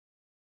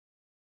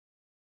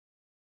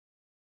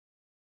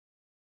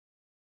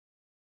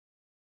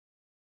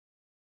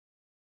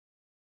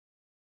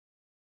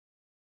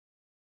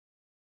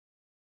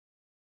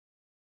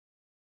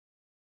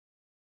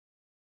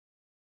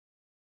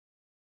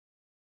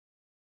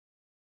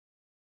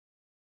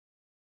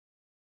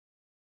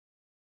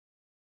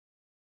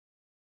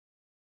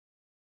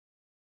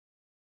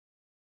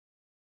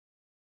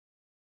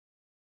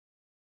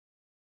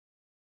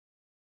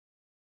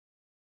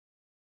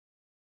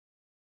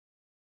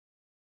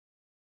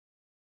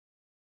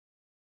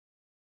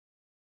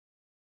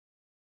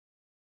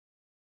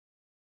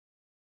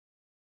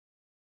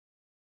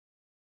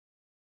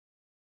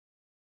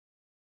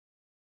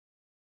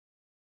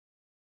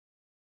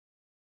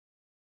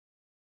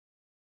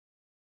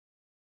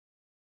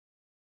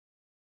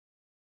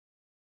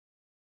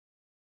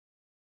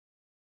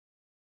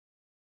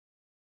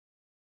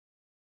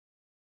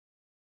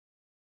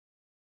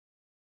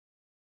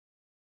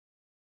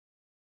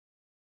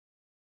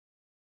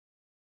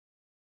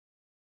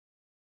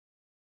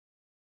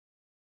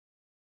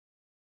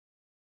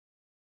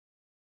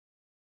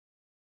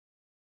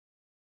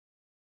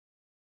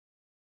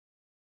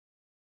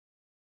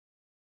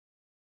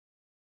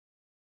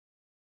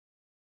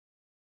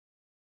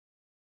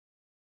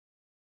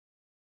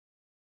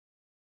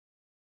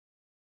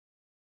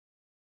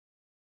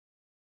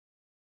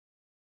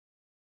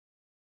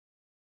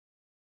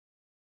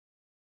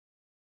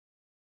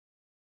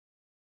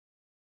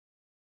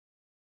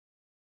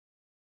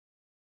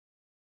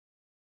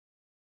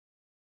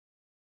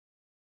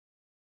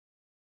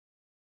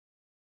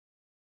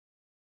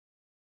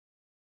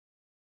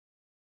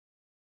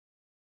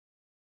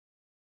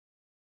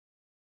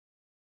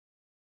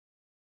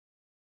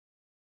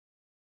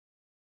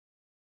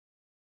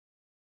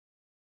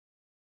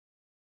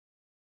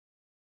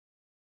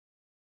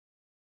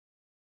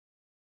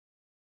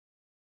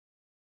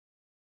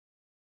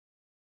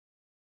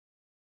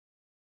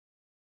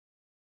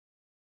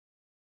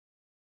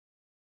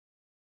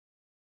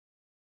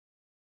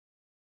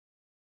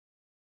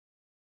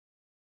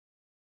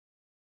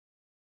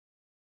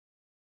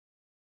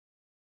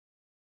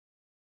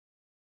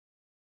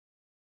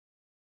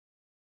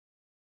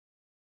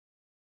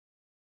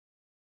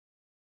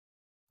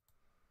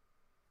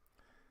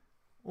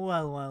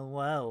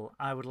Well,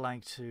 I would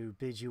like to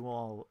bid you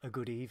all a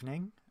good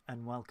evening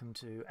and welcome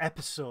to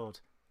episode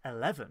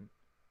 11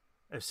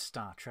 of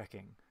Star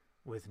Trekking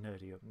with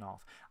Nerdy Up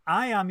North.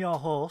 I am your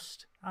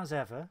host, as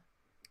ever,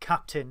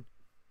 Captain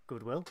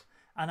Goodwill,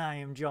 and I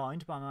am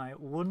joined by my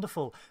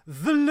wonderful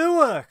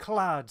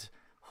velour-clad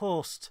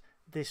host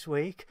this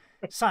week,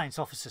 Science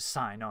Officer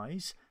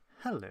Synoiz.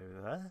 Hello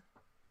there.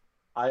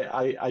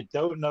 I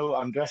don't know.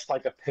 I'm dressed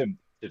like a pimp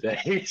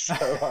today, so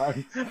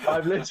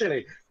I'm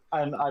literally,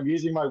 and I'm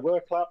using my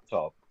work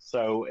laptop.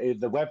 So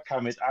the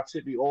webcam is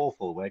absolutely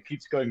awful, where it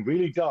keeps going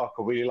really dark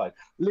or really light.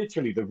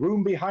 Literally, the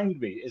room behind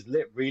me is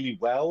lit really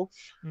well,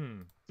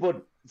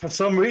 but for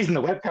some reason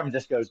the webcam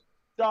just goes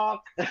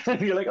dark,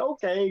 and you're like,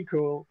 okay,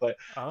 cool. But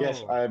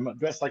yes, Oh, I'm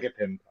dressed like a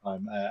pimp.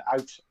 I'm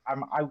out.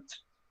 I'm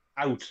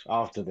out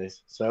after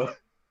this. So just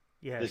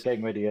yes.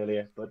 getting ready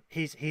earlier, but.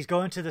 He's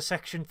going to the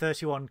Section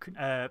 31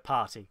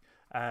 party.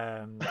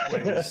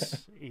 Where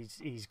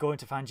he's going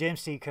to find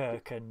James T.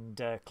 Kirk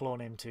and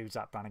clone him to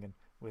Zach Brannigan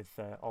with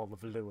all the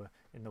velour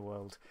in the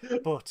world.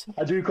 But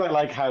I do quite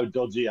like how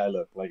dodgy I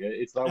look. Like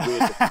it's not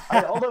weird.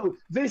 Although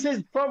this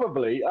is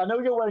probably, I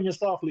know you're wearing a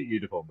Starfleet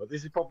uniform, but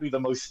this is probably the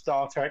most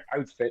Star Trek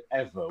outfit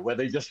ever, where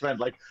they just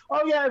went like,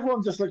 oh yeah,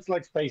 everyone just looks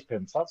like space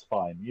pimps. That's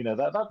fine. You know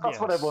that's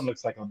what everyone yes,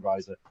 looks like on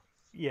Riser.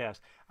 yes,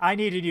 I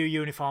need a new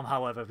uniform,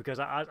 however, because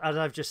as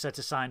I've just said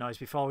to Synoiz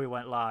before we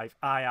went live,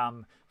 I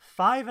am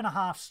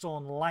 5.5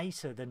 stone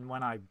lighter than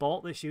when I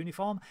bought this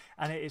uniform,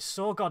 and it is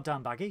so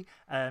goddamn baggy.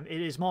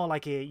 It is more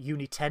like a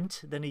uni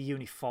tent than a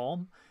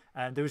uniform.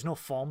 There is no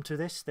form to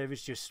this. There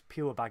is just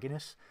pure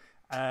bagginess.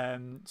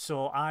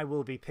 So I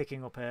will be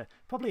picking up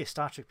probably a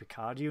Star Trek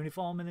Picard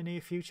uniform in the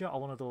near future,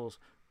 or one of those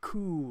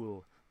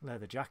cool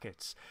leather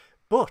jackets.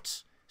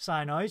 But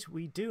Synoiz,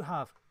 we do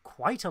have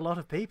quite a lot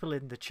of people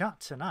in the chat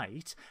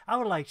tonight. I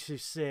would like to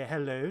say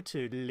hello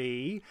to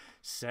Lee,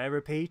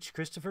 Sarah Peach,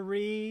 Christopher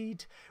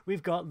Reed.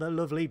 We've got the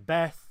lovely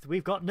Beth.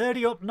 We've got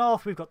Nerdy Up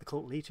North. We've got the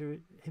cult leader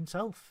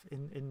himself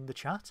in the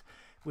chat.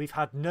 We've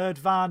had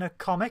Nerdvana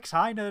Comics.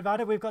 Hi,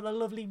 Nerdvana. We've got the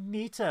lovely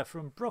Nita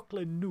from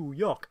Brooklyn, New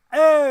York.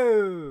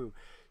 Oh,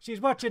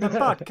 she's watching the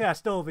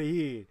podcast over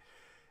here.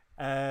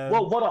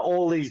 Well, what are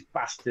all these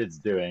bastards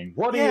doing?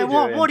 What are you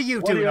doing? What are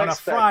you doing on a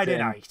Friday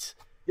night?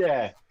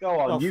 Yeah, go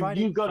on. Well,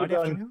 You've got to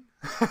Friday go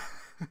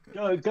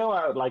afternoon. go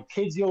out like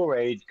kids your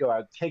age. Go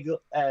out,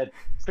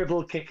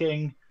 tribble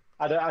kicking.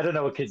 I don't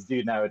know what kids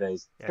do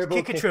nowadays. Yes,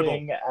 Tribble kick a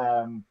tribble.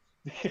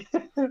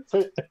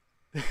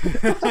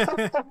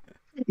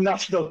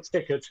 National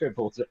Kicker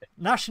Tribble Day.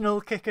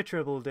 National Kicker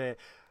Tribble Day.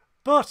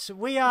 But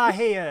we are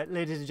here,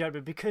 ladies and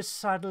gentlemen, because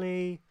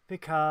sadly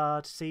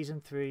Picard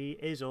Season 3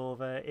 is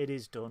over. It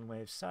is done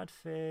with. Sad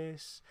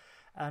face.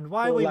 And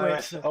while we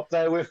wait for... up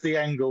there with the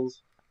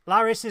angles.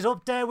 Laris is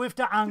up there with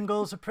the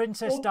angles, a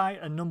princess died,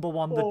 and number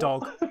one, the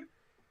dog.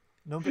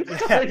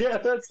 Yeah,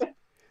 that's it.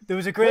 There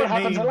was a great what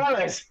happened meme. to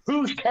Laris?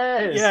 Who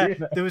cares? Yeah, You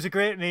know? there was a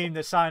great meme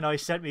that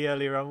Synoiz sent me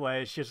earlier on where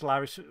it's just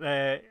Laris.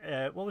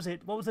 What was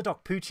it? What was the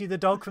dog? Poochie the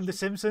dog from The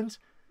Simpsons?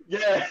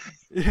 Yeah.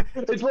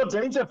 It's what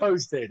Data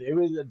posted. It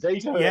was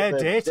Data. Yeah,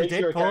 Data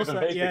did post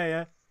that.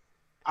 Yeah.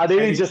 I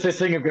think it's just this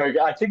thing of going,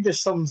 I think this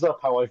sums up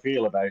how I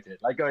feel about it.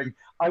 Like going,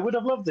 I would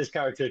have loved this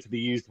character to be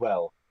used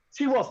well.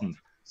 She wasn't.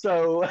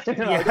 So I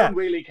don't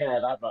really care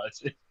that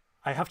much.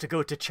 I have to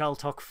go to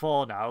Chaltok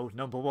 4 now.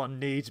 Number one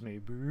needs me.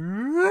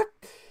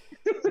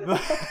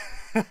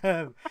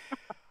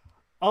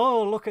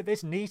 Oh, look at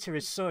this. Nita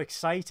is so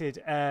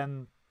excited.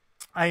 I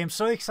am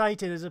so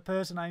excited as a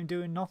person. I'm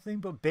doing nothing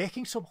but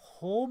baking some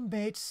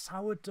homemade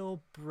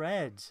sourdough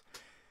bread.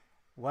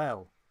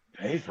 Well,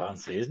 very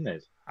fancy, isn't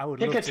it? I would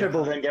kick love a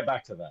tribble, then get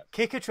back to that.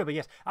 Kick a tribble,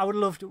 yes. I would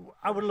love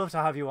to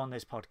have you on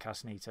this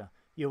podcast, Nita.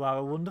 You are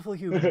a wonderful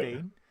human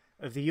being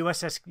of the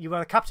USS. You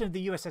are the captain of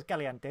the USS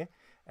Galeante,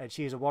 and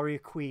she is a warrior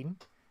queen,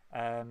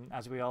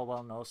 as we all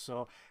well know.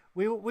 So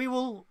we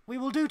will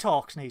do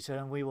talks, Nita,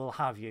 and we will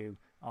have you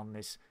on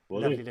this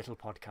lovely little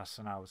podcast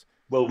of ours.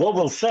 Well, what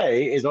we'll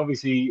say is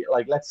obviously,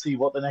 like, let's see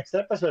what the next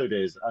episode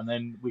is, and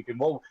then we can,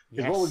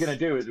 because what we're going to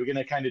do is we're going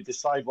to kind of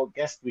decide what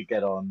guest we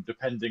get on,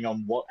 depending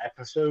on what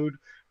episode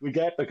we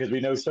get, because we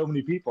know so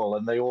many people,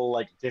 and they all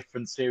like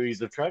different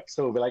series of Trek,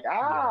 so we'll be like,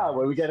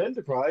 when we get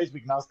Enterprise, we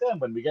can ask them.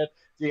 When we get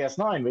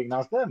DS9, we can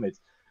ask them.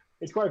 It's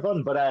quite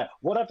fun. But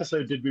what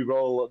episode did we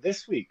roll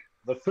this week?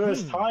 The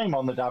first time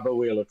on the Dabo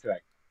Wheel of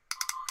Trek.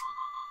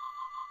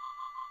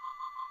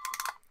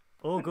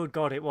 Oh, good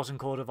God, it wasn't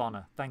Code of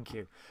Honor. Thank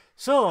you.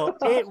 So,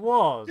 it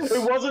was...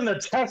 It wasn't a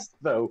test,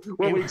 though,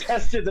 when we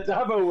tested the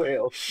Dabo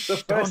Wheel. The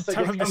first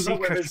thing that comes up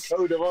with is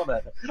Code of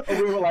Honor. And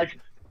we were like,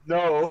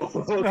 no.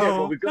 Okay,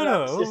 well, we've got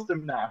our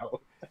system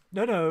now.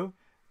 No.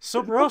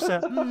 Sub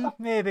Rosa,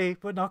 maybe,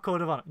 but not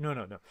Code of Honor.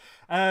 No.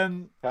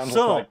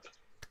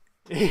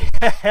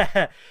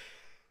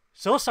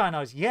 So,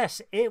 Synoiz,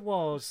 yes, it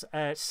was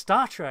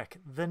Star Trek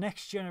The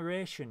Next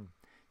Generation,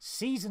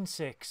 Season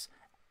 6,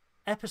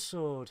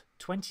 Episode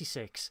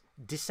 26,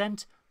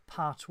 Descent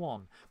Part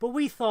 1. But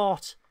we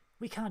thought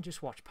we can't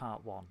just watch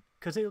Part 1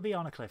 because it'll be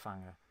on a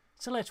cliffhanger.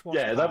 So let's watch.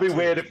 Yeah, part that'd be two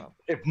weird as well.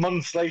 if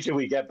months later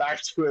we get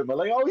back to him. We're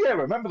like, oh yeah,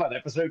 remember that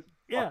episode?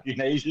 Yeah.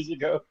 Fucking ages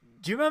ago.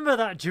 Do you remember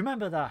that? Do you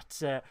remember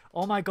that?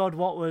 Oh my God,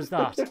 what was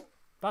that?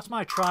 That's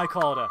my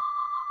tricorder.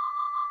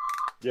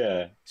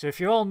 Yeah. So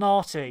if you're all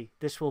naughty,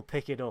 this will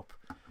pick it up.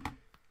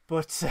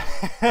 But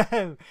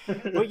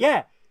but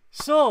yeah.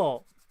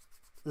 So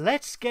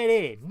let's get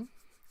in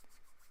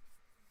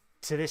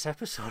to this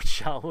episode,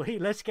 shall we?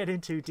 Let's get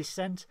into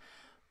Descent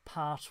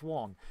Part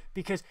 1,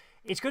 because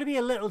it's going to be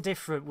a little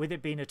different with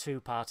it being a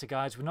two-parter,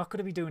 guys. We're not going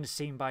to be doing a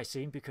scene by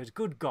scene because,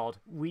 good God,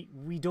 we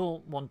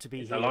don't want to be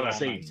here. It's a lot of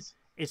scenes.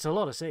 It's a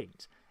lot of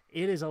scenes.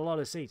 It is a lot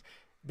of scenes.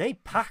 They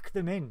packed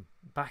them in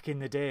back in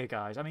the day,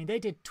 guys. I mean, they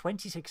did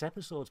 26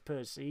 episodes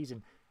per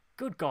season.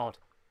 Good God.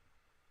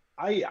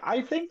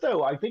 I think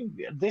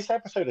this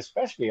episode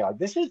especially,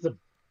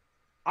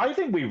 I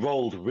think we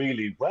rolled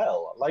really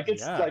well. Like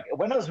it's like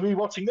when I was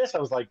rewatching this, I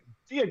was like,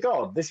 dear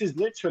God, this is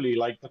literally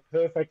like the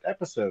perfect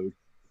episode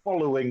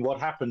following what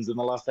happens in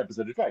the last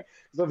episode of Trek.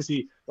 Because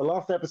obviously the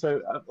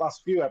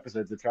last few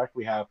episodes of Trek,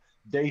 we have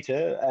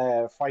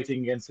Data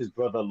fighting against his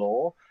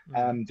brother-in-law,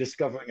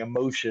 discovering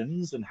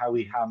emotions and how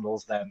he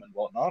handles them and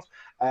whatnot.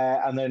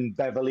 And then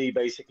Beverly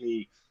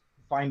basically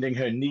finding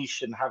her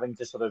niche and having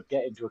to sort of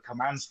get into a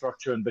command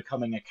structure and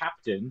becoming a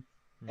captain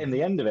in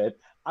the end of it.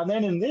 And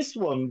then in this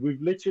one,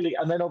 we've literally,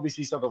 and then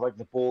obviously sort of like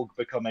the Borg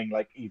becoming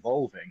like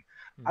evolving.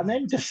 And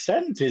then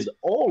Descent is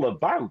all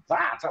about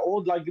that.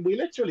 Or like we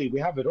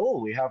have it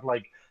all. We have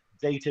like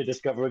Data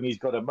discovering he's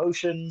got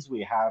emotions.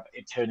 We have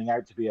it turning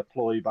out to be a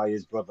ploy by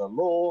his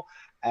brother-in-law.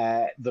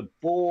 The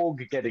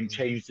Borg getting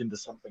changed into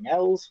something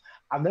else.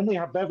 And then we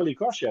have Beverly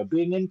Crusher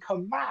being in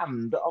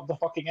command of the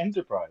fucking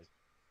Enterprise.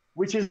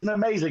 Which is an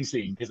amazing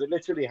scene because it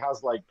literally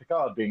has like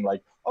Picard being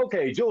like,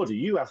 okay, Geordi,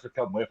 you have to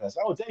come with us.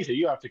 Oh, Data,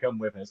 you have to come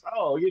with us.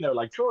 Oh,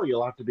 like Troy,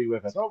 you'll have to be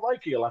with us. Oh,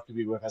 Riker, you'll have to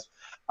be with us.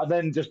 And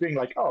then just being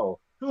like, oh,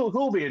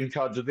 who'll be in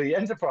charge of the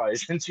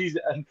Enterprise?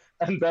 And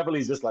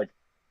Beverly's just like,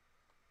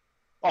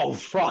 oh,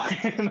 fuck.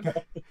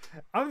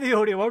 I'm the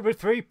only one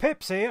with 3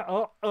 pips here.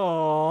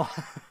 Oh.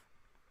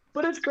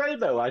 But it's great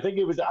though. I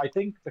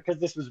think because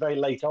this was very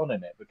late on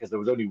in it, because there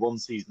was only one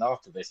season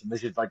after this, and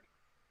this is like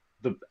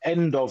the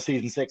end of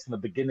season 6 and the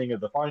beginning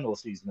of the final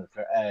season of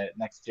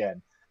Next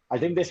Gen. I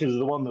think this is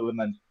the one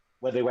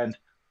where they went,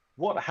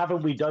 what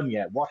haven't we done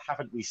yet? What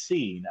haven't we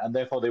seen? And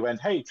therefore they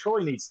went, hey, Troy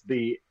needs to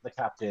be the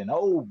captain.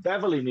 Oh,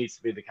 Beverly needs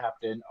to be the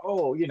captain.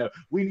 Oh,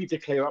 we need to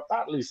clear up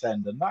that loose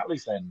end and that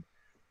loose end.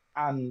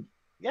 And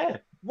yeah,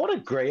 what a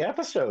great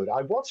episode.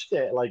 I watched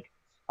it,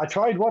 I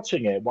tried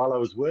watching it while I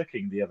was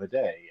working the other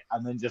day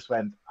and then just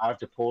went, I have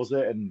to pause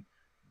it and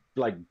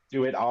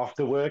do it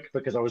after work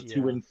because I was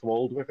too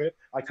enthralled with it.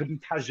 I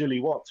couldn't casually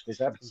watch this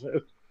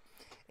episode.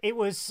 It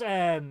was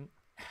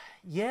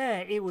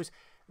it was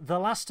the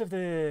last of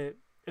the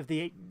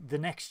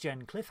Next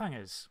Gen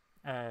cliffhangers,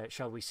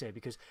 shall we say,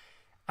 because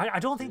I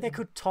don't think they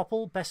could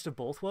topple Best of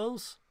Both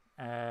Worlds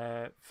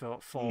for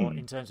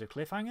in terms of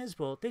cliffhangers,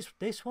 but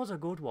this was a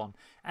good one.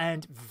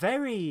 And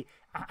very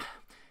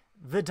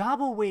the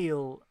Dabo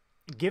Wheel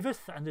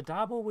giveth and the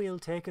Dabo Wheel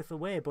taketh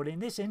away, but in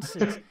this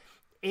instance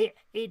It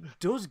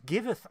does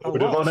giveth a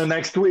lot. On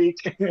next week.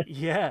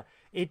 Yeah,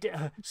 it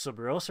Sub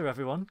Rosa,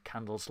 everyone,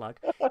 candle slag.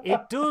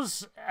 It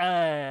does.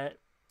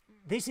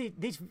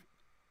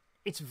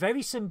 It's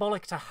very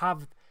symbolic to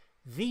have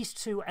these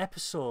 2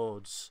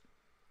 episodes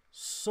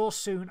so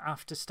soon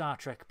after Star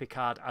Trek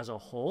Picard as a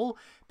whole,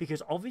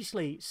 because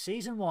obviously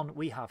season 1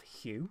 we have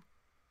Hugh,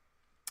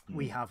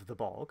 we have the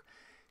Borg.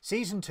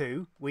 Season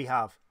 2 we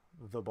have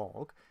the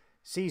Borg.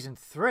 Season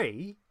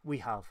 3 we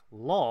have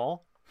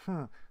Law.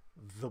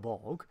 The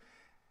Borg,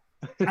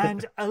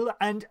 and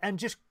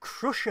just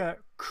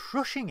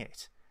crushing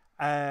it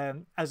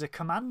as a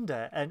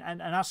commander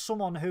and as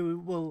someone who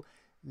will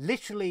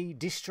literally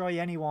destroy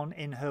anyone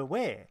in her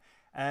way,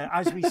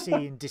 as we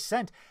see in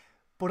Descent.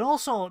 But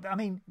also, I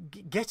mean,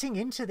 getting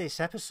into this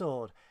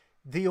episode,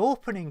 the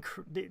opening,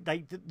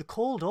 the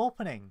cold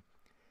opening,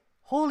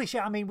 holy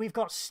shit! I mean, we've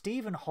got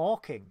Stephen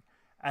Hawking.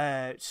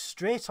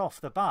 Straight off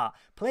the bat,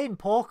 playing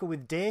poker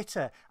with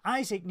Data,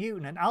 Isaac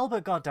Newton, and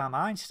Albert goddamn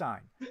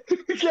Einstein.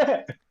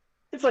 Yeah,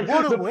 it's like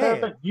what the a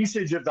perfect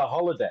usage of the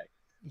holodeck,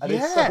 and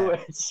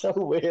it's so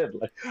weird.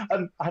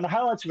 And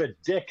how much of a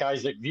dick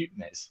Isaac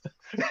Newton is.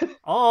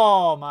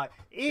 Oh my!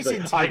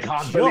 Isn't I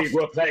can't believe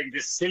we're playing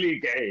this silly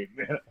game.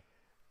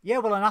 Yeah,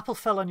 well, an apple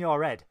fell on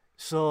your head,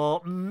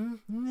 so.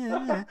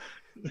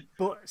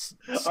 But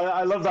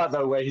I love that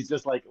though, where he's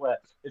just like, where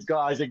it's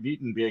got Isaac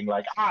Newton being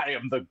like, I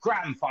am the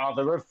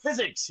grandfather of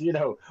physics,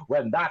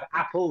 when that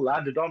apple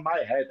landed on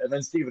my head, and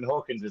then Stephen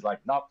Hawking is like,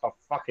 not the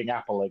fucking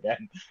apple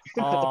again.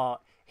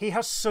 He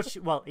has such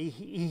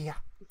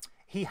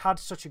he had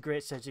such a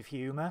great sense of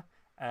humor,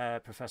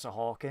 Professor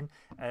Hawking,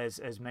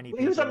 as many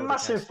people. He was a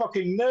massive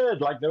fucking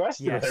nerd like the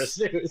rest of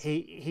us.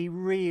 He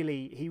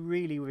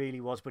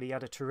really was, but he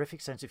had a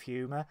terrific sense of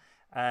humor,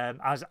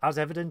 as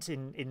evident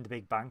in The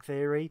Big Bang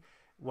Theory,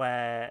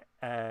 where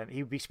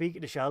he would be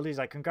speaking to Sheldon. He's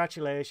like,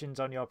 congratulations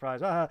on your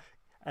prize.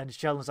 And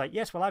Sheldon's like,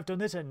 yes, well, I've done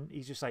this. And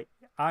he's just like,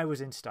 I was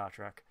in Star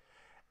Trek.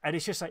 And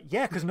it's just like,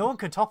 yeah, because no one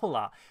can topple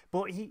that.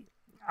 But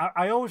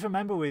I always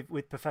remember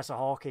with Professor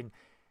Hawking,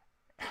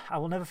 I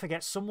will never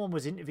forget, someone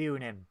was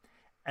interviewing him,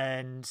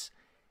 and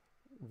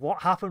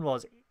what happened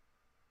was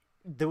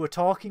they were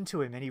talking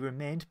to him and he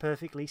remained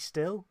perfectly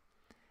still,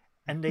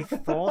 and they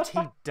thought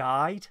he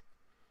died.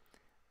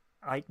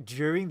 Like,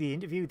 during the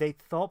interview, they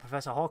thought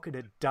Professor Hawking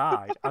had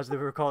died as they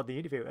were recording the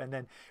interview. And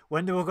then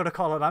when they were going to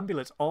call an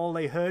ambulance, all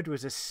they heard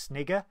was a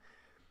snigger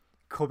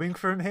coming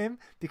from him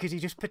because he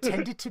just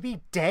pretended to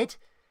be dead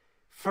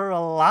for a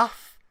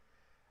laugh.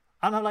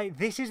 And I'm like,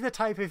 this is the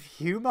type of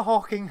humour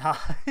Hawking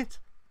had.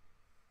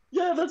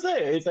 Yeah, that's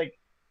it. It's like,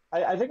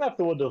 I think that's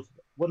the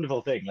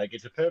wonderful thing. Like,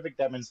 it's a perfect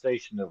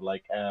demonstration of,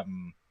 like,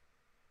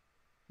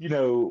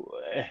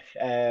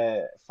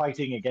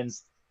 fighting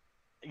against,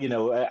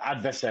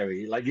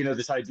 adversary. Like,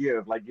 this idea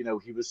of, like,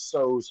 he was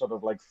so sort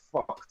of, like,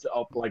 fucked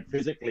up, like,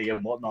 physically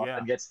and whatnot,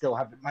 and yet still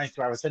managed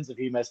to have a sense of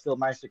humor, still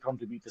managed to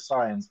contribute to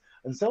science,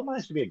 and still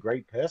managed to be a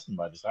great person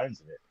by the sounds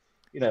of it.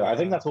 I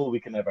think that's all we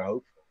can ever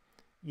hope for.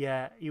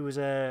 Yeah, he was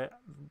a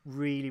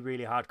really,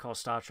 really hardcore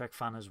Star Trek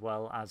fan as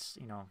well. As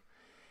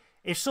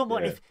if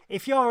someone,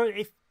 if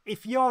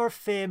you're a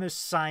famous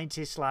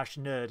scientist /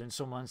 nerd, and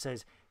someone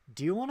says,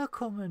 "Do you want to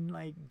come and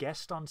like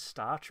guest on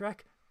Star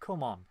Trek?"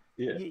 Come on,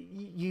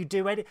 you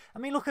do it. I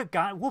mean, look at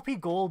Whoopi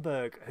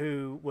Goldberg,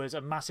 who was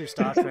a massive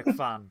Star Trek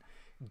fan,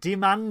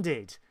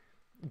 demanded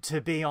to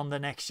be on The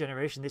Next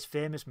Generation. This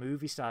famous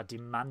movie star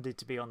demanded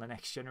to be on The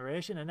Next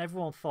Generation, and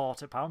everyone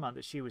thought at Paramount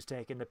that she was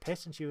taking the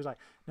piss, and she was like,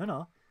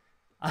 "No."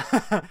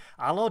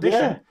 I'll audition.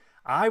 Yeah.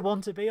 I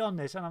want to be on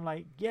this, and I'm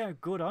like, yeah,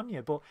 good on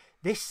you. But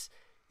this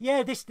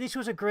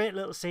was a great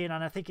little scene,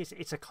 and I think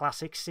it's a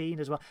classic scene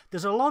as well.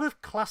 There's a lot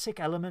of classic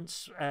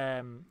elements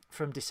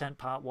from Descent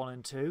Part 1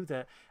 and 2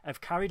 that have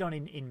carried on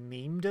in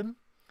memedom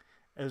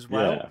as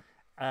well.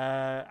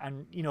 Yeah.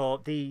 And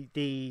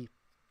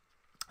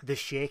the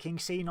shaking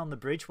scene on the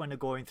bridge when they're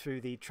going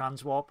through the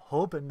transwarp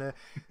hub, and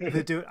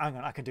they do. Hang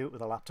on, I can do it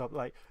with a laptop.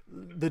 Like,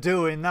 they're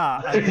doing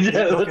that,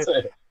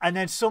 and, and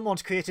then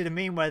someone's created a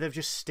meme where they've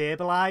just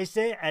stabilized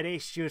it, and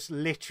it's just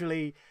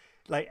literally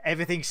like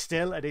everything's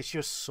still, and it's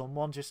just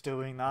someone just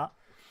doing that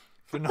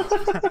for no.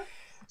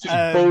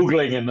 Just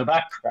bogling in the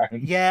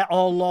background. Yeah,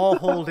 or Law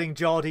holding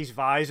Geordie's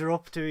visor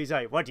up to his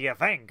like, "What do you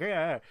think?"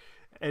 Yeah,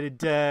 and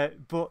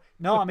but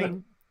no, I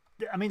mean,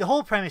 the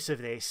whole premise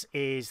of this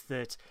is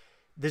that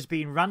there's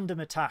been random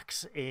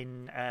attacks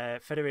in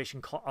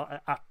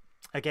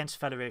against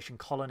Federation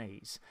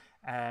colonies,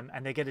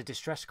 and they get a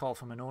distress call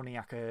from an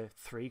Oniaka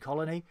 3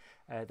 colony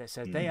that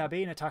says they are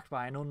being attacked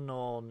by an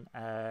unknown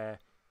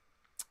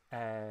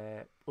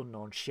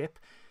ship.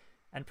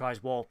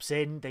 Enterprise warps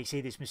in. They see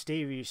this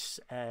mysterious,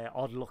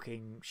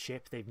 odd-looking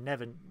ship. They've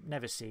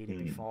never seen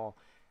it before.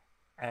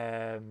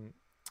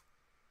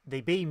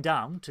 They beam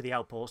down to the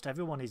outpost.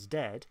 Everyone is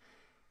dead.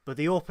 But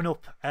they open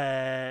up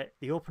a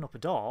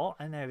door,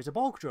 and there is a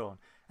Borg drone,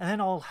 and then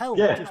all hell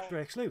just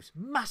breaks loose.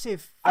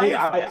 Massive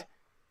firefight.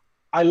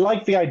 I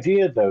like the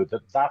idea though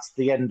that that's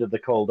the end of the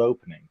cold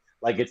opening.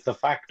 Like, it's the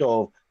fact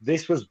of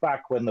this was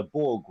back when the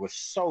Borg was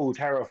so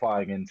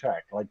terrifying in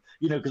Trek. Like,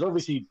 because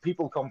obviously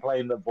people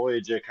complain that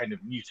Voyager kind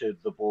of muted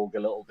the Borg a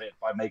little bit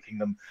by making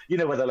them,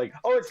 where they're like,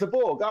 "Oh, it's the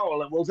Borg. Oh,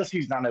 well, we'll just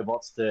use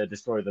nanobots to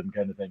destroy them,"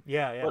 kind of thing.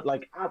 Yeah. But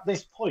like at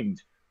this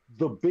point,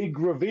 the big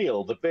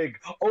reveal, the big,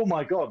 "Oh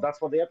my God, that's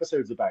what the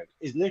episode's about,"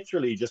 is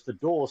literally just a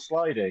door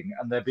sliding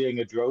and there being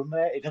a drone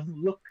there. It doesn't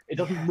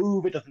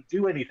move, it doesn't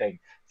do anything.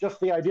 Just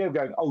the idea of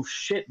going, "Oh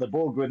shit, the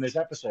Borg are in this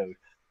episode."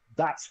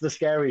 That's the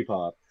scary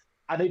part.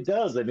 And it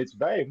does, and it's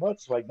very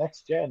much like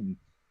Next Gen.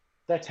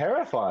 They're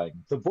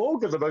terrifying. The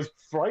Borg are the most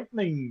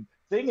frightening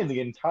thing in the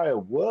entire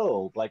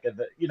world. Like,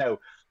 and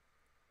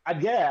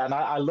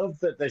I love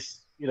that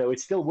this, it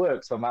still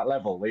works on that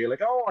level where you're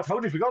like, "Oh, I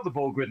totally forgot the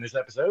Borg were in this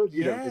episode."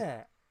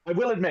 I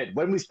will admit,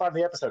 when we spanned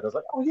the episode, I was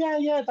like, "Oh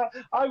yeah,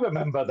 I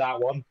remember that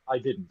one." I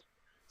didn't.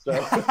 So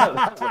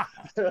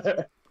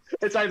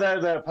it's like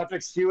the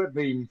Patrick Stewart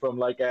meme from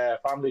like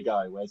Family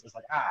Guy, where it's just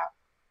like,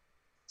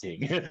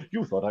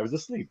 "You thought I was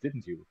asleep,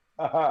 didn't you?"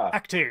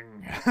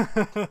 Acting.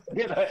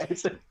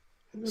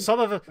 Some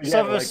of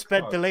us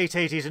spent the late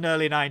 80s and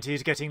early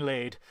 90s getting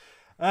laid.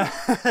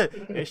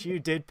 Yes, you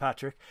did,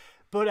 Patrick.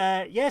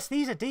 But yes,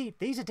 these are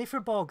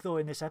different Borg though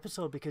in this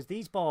episode, because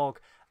these Borg,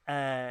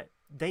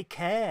 they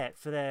care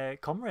for their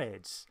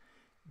comrades.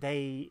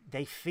 They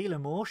feel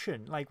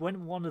emotion. Like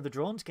when one of the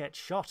drones gets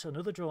shot,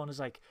 another drone is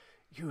like,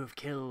 "You have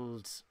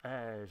killed.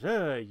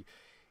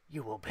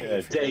 You will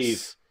pay for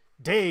this."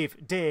 Dave,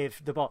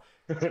 the Borg.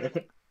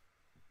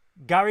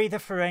 Gary the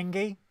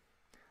Ferengi.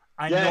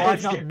 I know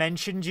I've not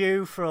mentioned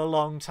you for a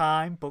long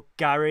time, but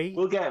Gary.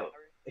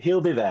 He'll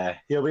be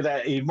there.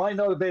 He might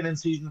not have been in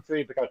season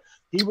 3 because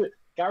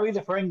Gary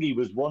the Ferengi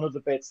was one of the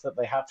bits that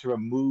they had to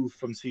remove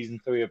from season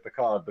 3 of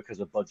Picard because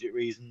of budget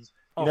reasons.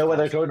 Where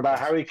they're talking about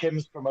Harry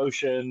Kim's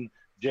promotion,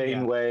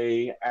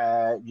 Janeway,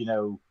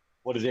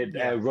 what is it?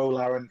 Roll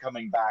Aaron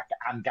coming back,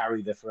 and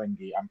Gary the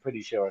Ferengi. I'm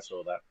pretty sure I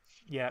saw that.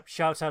 Yeah,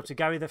 shout out to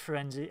Gary the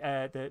Ferengi,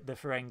 the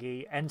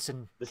Ferengi,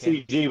 Ensign. The Kim.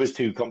 CG was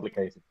too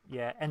complicated.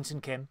 Yeah,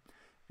 Ensign Kim,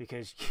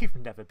 because you've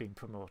never been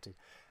promoted.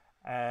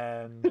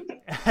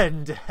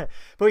 And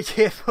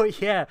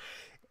but yeah,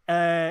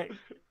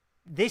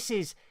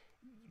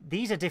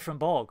 these are different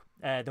Borg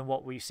than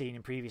what we've seen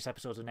in previous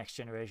episodes of Next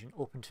Generation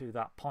up until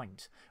that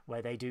point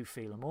where they do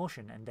feel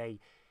emotion, and they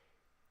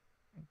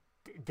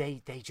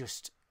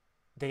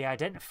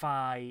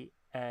identify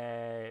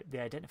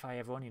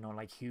everyone, you know,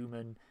 like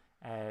human,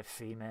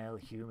 female,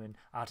 human,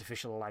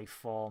 artificial life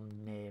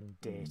form, name,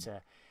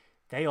 data.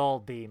 They all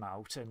beam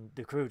out, and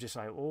the crew just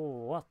like,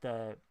 oh,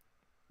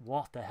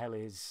 what the hell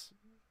is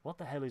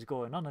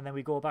going on? And then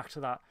we go back to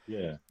that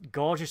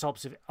gorgeous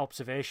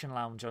observation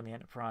lounge on the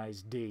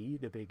Enterprise D,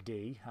 the big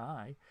D.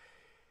 Hi.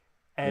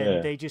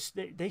 And they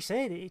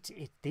say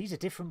these are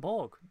different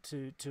Borg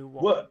to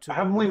what. Well,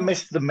 haven't we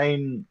missed the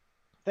main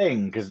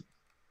thing? Because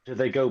do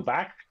they go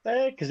back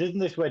there? Because isn't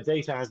this where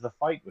Data has the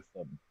fight with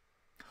them?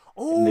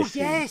 Oh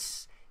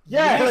yes,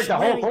 yeah, yes, like the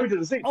whole point of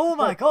the scene. Oh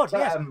my god,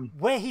 yes,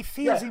 where he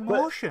feels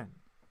emotion.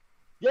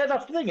 Yeah,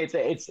 that's the thing. It's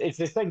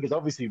this thing, because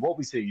obviously what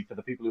we see, for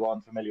the people who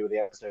aren't familiar with the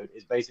episode,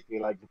 is basically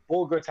like the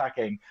Borg are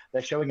attacking.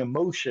 They're showing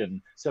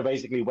emotion. So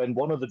basically, when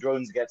one of the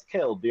drones gets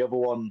killed, the other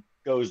one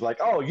goes like,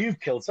 "Oh, you've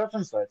killed such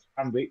and such,"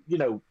 and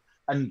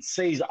and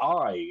says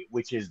 "I,"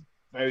 which is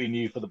very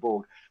new for the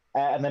Borg.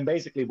 And then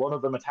basically one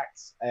of them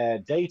attacks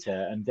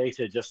Data, and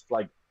Data just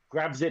like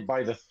grabs it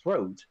by the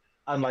throat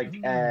and like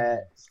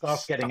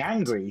starts getting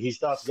angry. He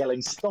starts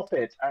yelling "Stop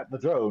it" at the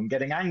drone,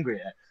 getting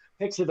angrier.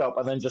 Picks it up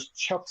and then just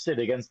chucks it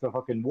against the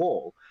fucking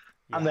wall.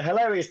 Yeah. And the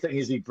hilarious thing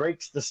is he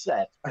breaks the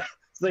set.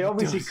 So they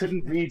obviously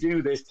couldn't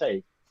redo this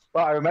take.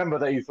 But I remember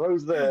that he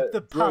throws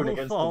the drone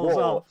against the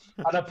wall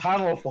and a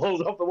panel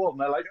falls off the wall. And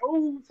they're like,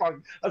 oh,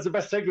 fuck, that's the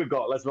best take we've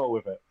got. Let's roll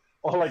with it.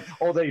 Or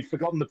they'd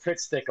forgotten the Prit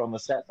stick on the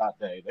set that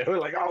day. They were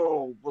like,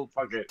 oh, well,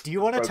 fuck it. Do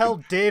you want to tell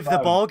Dave the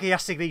Borg he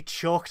has to be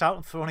choked out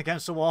and thrown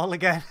against the wall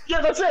again?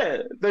 Yeah, that's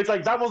it. It's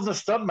like, that wasn't a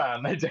stunt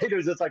man. Data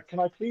was just like, can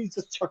I please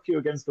just chuck you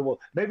against the wall?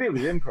 Maybe it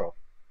was improv.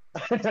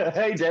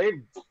 Hey,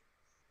 Dave.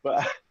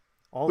 But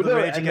the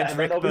rage against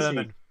Rick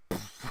Berman.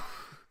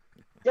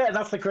 Yeah,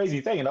 that's the crazy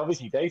thing. And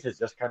obviously Data's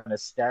just kind of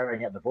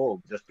staring at the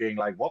Borg, just being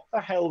like, what the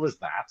hell was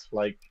that?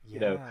 Like, you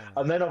know.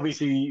 And then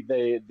obviously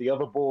the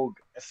other Borg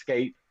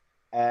escape,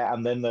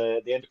 and then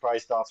the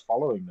Enterprise starts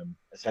following them,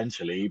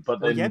 essentially. But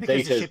then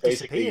because the ship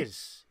basically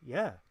disappears.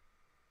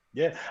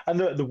 Yeah, and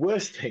the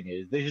worst thing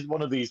is, this is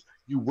one of these,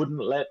 you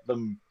wouldn't let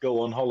them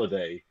go on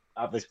holiday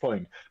at this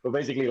point. But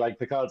basically, like,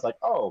 Picard's like,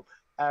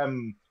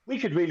 we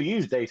could really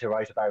use Data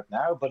right about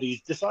now, but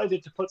he's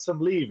decided to put some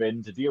leave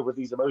in to deal with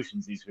these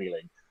emotions he's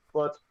feeling.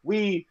 But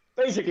we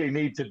basically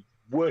need to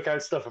work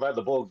out stuff about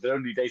the Borg that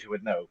only Data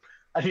would know.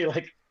 And you're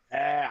like,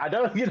 I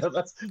don't,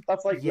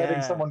 that's like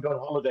letting someone go on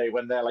holiday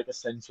when they're like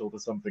essential to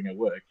something at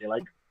work. You're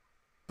like,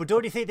 but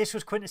don't you think this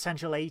was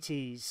quintessential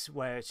 80s,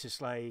 where it's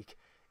just like,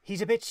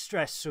 he's a bit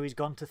stressed, so he's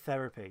gone to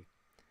therapy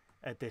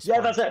at this point?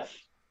 Yeah, that's it.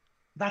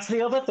 That's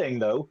the other thing,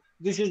 though.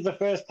 This is the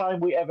first time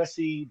we ever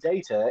see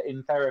Data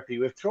in therapy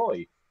with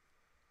Troy.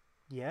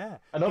 Yeah.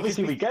 And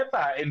obviously we get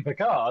that in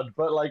Picard,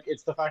 but like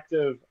it's the fact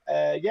of,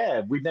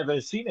 we've never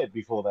seen it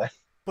before then.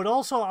 But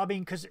also, I mean,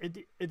 because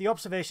the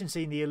observation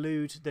scene, they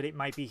allude that it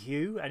might be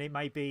Hugh, and it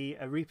might be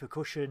a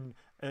repercussion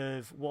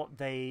of what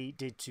they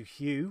did to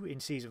Hugh in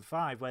season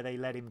 5, where they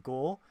let him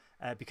go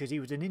because he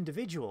was an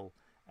individual.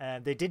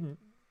 They didn't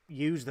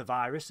use the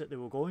virus that they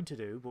were going to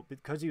do, but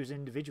because he was an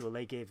individual,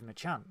 they gave him a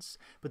chance.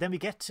 But then we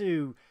get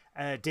to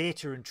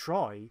Data and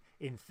Troy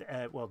in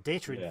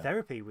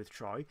therapy with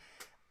Troy.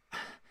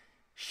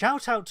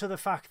 Shout out to the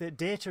fact that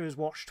Data has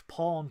watched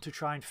porn to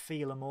try and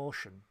feel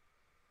emotion.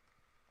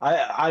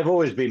 I've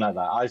always been like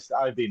that.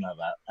 I've been like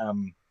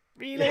that.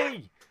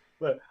 Really?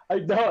 But I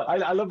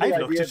love the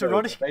idea. I've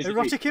looked at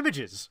erotic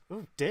images.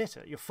 Oh,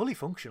 Data, you're fully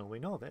functional. We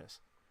know this.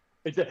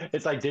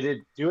 It's like, did it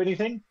do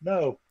anything?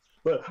 No.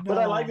 But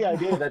I like the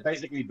idea that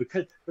basically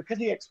because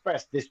he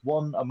expressed this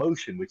one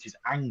emotion, which is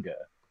anger,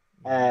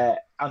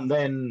 and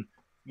then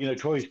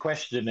Troy's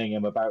questioning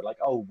him about like,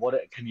 oh, what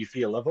can you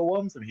feel other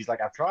ones? And he's like,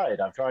 I've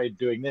tried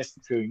doing this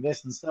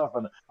and stuff,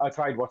 and I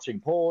tried watching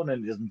porn,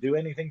 and it doesn't do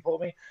anything for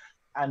me.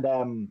 And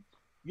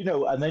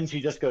and then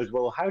she just goes,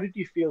 well, how did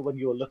you feel when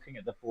you were looking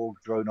at the Borg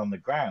drone on the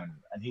ground?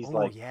 And he's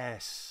like,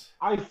 yes,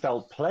 I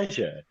felt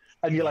pleasure.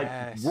 And you're like,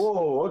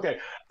 whoa, okay.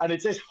 And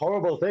it's this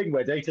horrible thing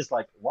where Data's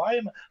like,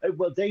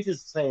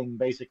 Data's saying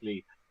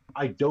basically,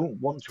 I don't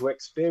want to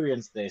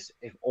experience this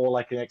if all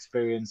I can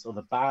experience are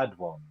the bad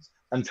ones.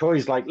 And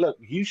Troy's like, look,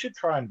 you should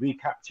try and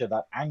recapture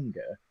that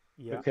anger,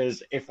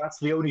 because if that's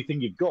the only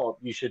thing you've got,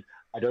 you should.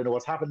 I don't know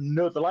what's happened.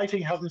 No, the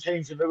lighting hasn't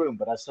changed in the room,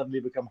 but I've suddenly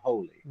become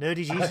holy.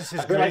 Nerdy Jesus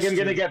I feel like I'm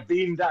going to get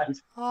beamed out.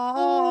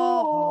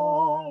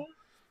 Oh,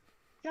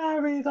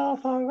 carried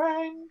off a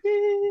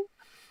ranky.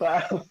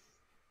 But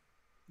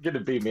going to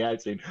beam me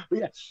out soon.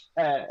 But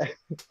yeah,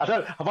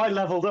 have I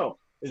leveled up?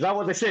 Is that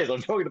what this is?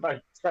 I'm talking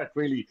about Trek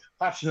really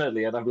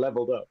passionately, and I've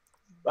leveled up.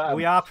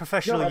 We are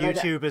professional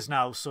YouTubers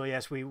now, so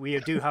yes, we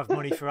do have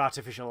money for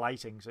artificial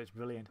lighting, so it's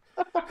brilliant.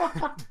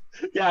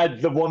 Yeah,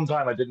 the one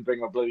time I didn't bring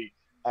my bloody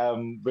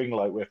ring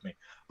light with me.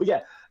 But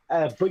yeah,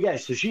 But yeah,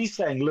 so she's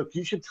saying, look,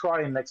 you should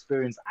try and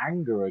experience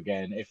anger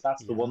again if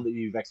that's the one Yeah. that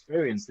you've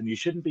experienced, and you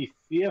shouldn't be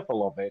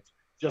fearful of it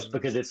just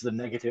because it's the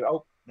negative.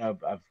 Oh, no,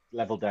 I've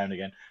leveled down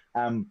again.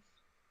 Um,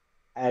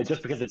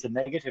 just because it's a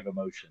negative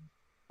emotion.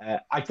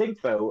 I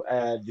think, though,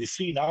 the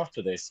scene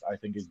after this, I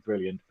think, is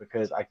brilliant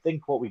because I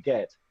think what we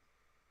get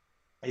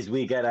is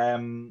we get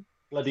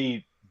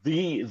bloody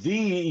the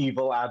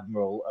evil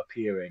admiral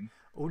appearing.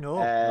 Oh no,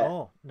 Uh,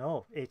 no,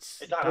 no!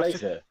 is that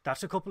later?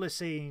 That's a couple of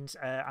scenes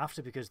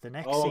after, because the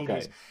next Oh, scene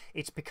is okay.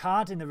 it's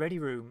Picard in the ready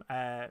room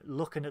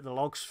looking at the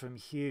logs from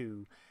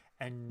Hugh,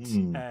 and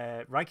Hmm.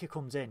 Riker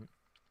comes in,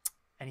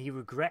 and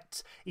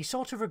he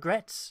sort of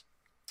regrets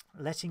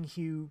letting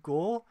Hugh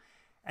go,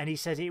 and he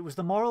says it was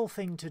the moral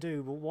thing to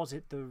do, but was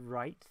it the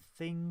right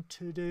thing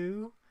to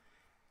do?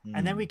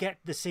 And then we Hmm. get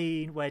the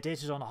scene where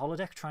Data's on a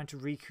holodeck trying to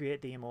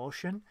recreate the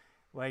emotion,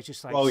 where he's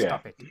just like, Oh, yeah.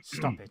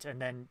 stop it.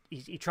 And then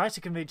he tries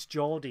to convince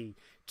Geordie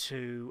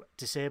to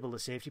disable the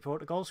safety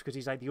protocols, because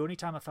he's like, the only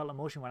time I felt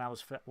emotion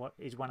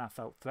is when I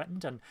felt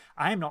threatened. And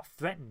I am not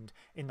threatened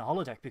in the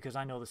holodeck because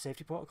I know the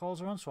safety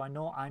protocols are on, so I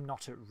know I'm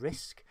not at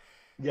risk.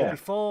 But Yeah.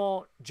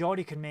 before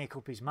Geordie can make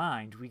up his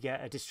mind, we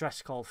get a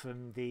distress call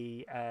from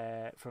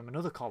from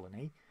another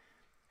colony,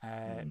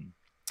 Hmm.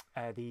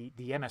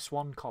 the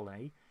MS-1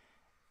 colony,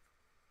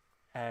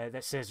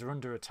 that says they're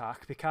under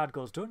attack. Picard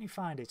goes, don't you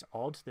find it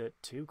odd that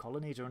two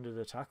colonies are under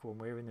attack when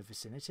we're in the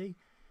vicinity?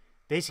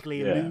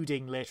 Basically Yeah.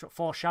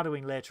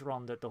 foreshadowing later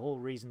on that the whole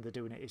reason they're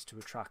doing it is to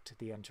attract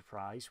the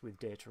Enterprise with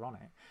Data on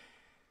it.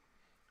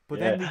 But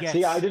then we Yeah. get...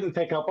 See, I didn't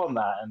pick up on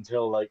that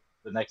until like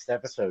the next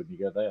episode. You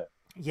go there.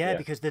 Yeah, Yeah.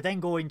 because they then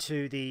go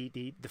into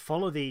the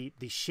follow the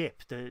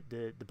ship,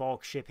 the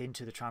Borg ship,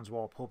 into the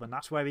Transwarp hub, and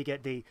that's where we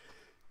get the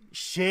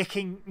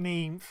shaking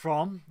meme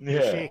from, the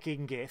Yeah.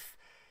 shaking gif.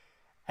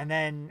 And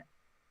then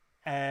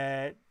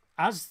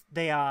as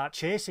they are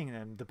chasing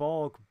them, the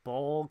Borg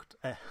board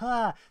the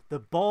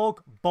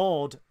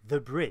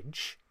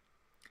bridge,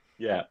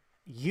 Yeah.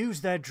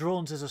 use their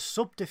drones as a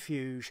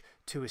subterfuge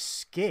to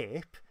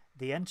escape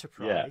the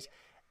Enterprise.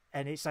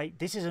 And it's like,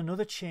 this is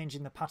another change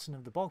in the pattern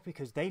of the Borg,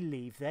 because they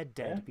leave their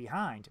dead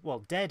behind. Well,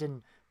 dead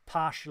and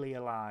partially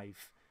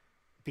alive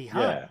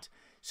behind. Yeah.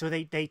 So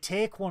they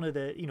take one of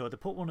the, they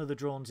put one of the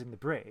drones in the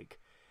brig.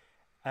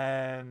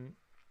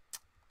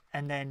 And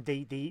then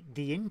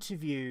the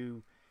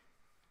interview...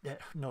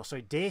 No,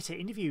 sorry, Data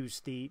interviews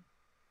the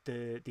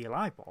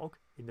alive Borg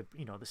in the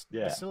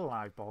still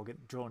alive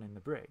Borg drone in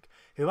the brig,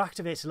 who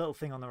activates a little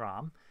thing on their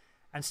arm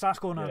and starts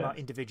going on about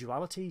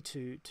individuality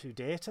to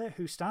Data,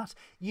 who starts...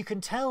 You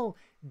can tell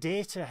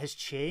Data has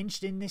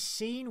changed in this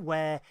scene,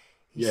 where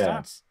he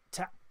starts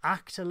to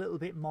act a little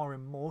bit more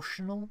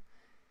emotional,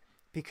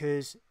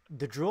 because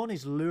the drone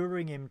is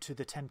luring him to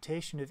the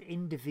temptation of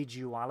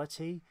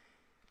individuality.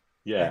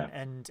 Yeah.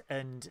 And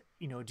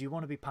do you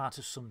want to be part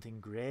of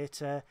something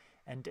greater,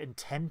 and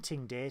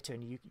tempting Data,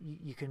 and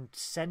you can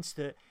sense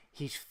that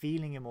he's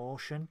feeling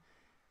emotion,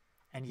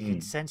 and you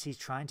can sense he's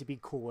trying to be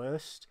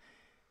coerced.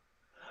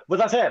 Well,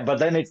 that's it. But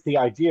then it's the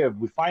idea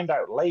we find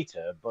out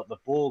later, but the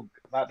Borg,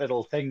 that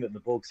little thing that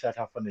the Borg set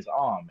off on his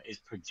arm, is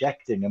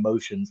projecting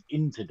emotions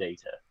into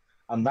Data.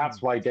 And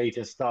that's why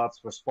Data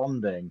starts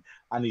responding,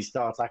 and he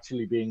starts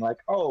actually being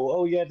like,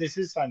 oh yeah, this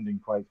is sounding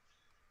quite,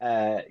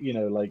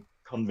 like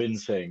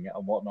convincing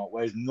and whatnot.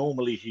 Whereas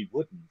normally he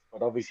wouldn't.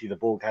 But obviously the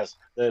Borg has,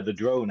 the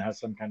drone has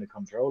some kind of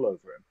control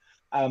over him.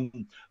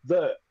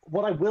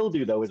 What I will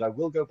do though is I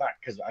will go back,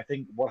 because I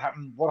think what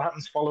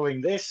happens following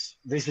this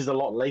is a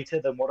lot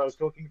later than what I was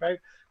talking about,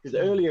 because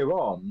earlier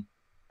on,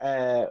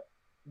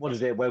 what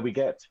is it where we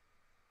get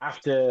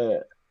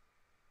after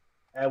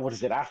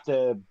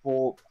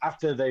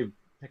after they've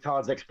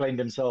Picard's explained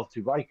himself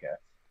to Riker.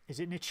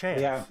 Is it Nechayev?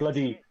 Yeah,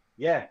 bloody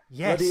Yes.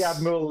 bloody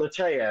Admiral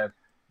Nechayev,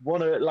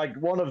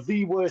 one of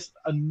the worst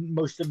and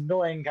most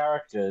annoying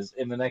characters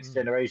in the Next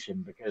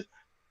Generation, because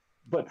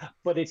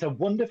but it's a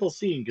wonderful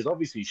scene, because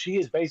obviously she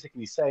is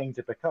basically saying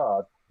to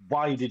Picard,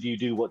 why did you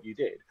do what you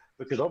did?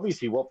 Because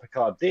obviously what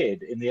Picard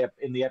did in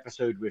the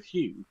episode with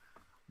Hugh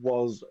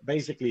was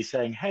basically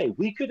saying, hey,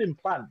 we could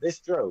implant this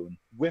drone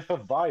with a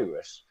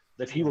virus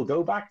that he will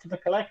go back to the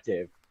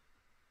collective,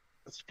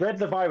 spread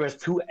the virus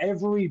to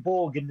every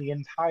Borg in the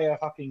entire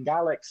fucking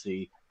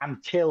galaxy,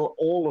 and kill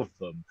all of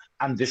them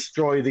and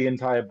destroy the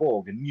entire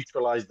Borg and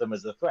neutralize them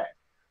as a threat.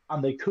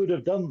 And they could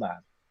have done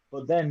that.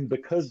 But then,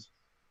 because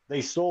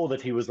they saw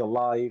that he was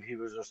alive, he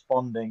was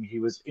responding, he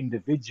was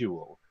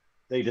individual,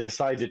 they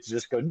decided to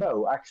just go,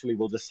 no, actually,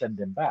 we'll just send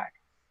him back.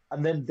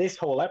 And then this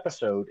whole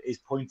episode is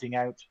pointing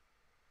out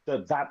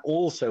that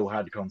also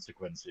had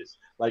consequences.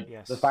 Like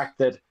the fact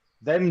that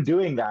them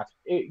doing that,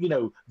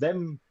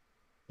 them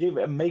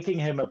making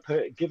him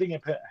giving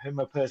him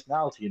a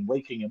personality and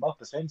waking him up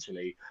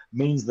essentially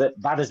means that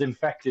has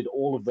infected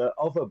all of the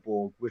other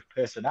Borg with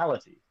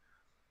personality.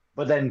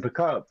 But then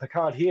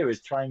Picard here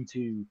is trying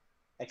to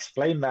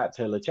explain that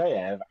to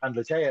Lechayev, and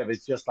Lechayev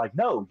is just like,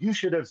 no, you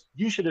should have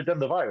done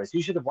the virus.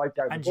 You should have wiped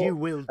out and the Borg. You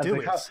will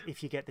do it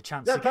if you get the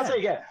chance again. That's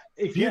it, yeah.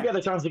 If you get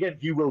the chance again,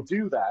 you will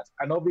do that.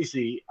 And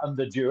obviously,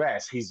 under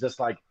duress, he's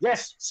just like,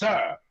 yes,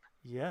 sir.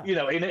 Yeah. You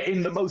know,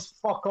 in the most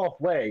fuck off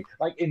way,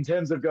 like in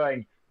terms of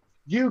going,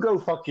 you go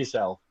fuck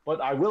yourself,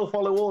 but I will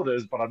follow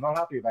orders, but I'm not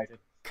happy about it.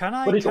 Can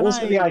I? But it's Can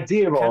also the I?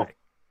 idea Can of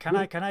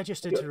I? Can I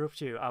just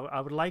interrupt you?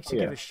 I would like to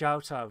give yeah. a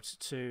shout out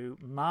to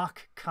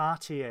Mark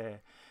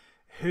Cartier,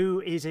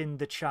 who is in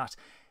the chat.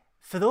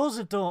 For those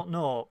that don't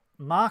know,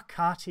 Mark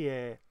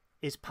Cartier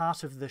is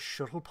part of the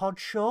Shuttlepod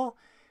show,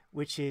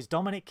 which is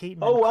Dominic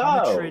Keaton and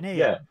Connor Trinneer.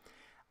 Yeah.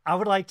 I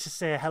would like to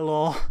say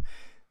hello.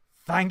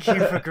 Thank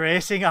you for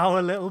gracing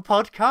our little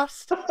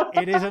podcast.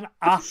 It is an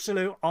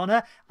absolute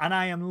honour, and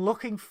I am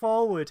looking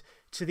forward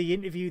to the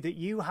interview that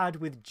you had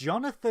with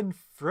Jonathan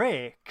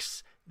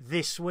Frakes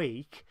this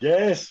week.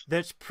 Yes.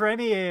 That's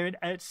premiering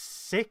at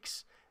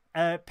 6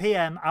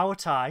 p.m. our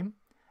time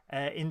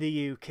in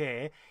the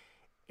UK.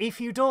 If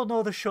you don't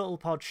know the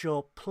Shuttlepod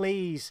show,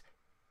 please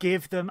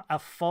give them a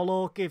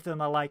follow, give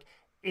them a like.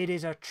 It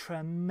is a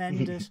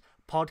tremendous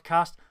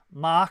podcast.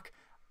 Mark,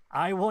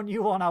 I want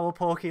you on our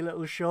pokey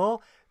little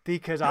show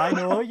because I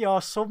know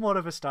you're somewhat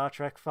of a Star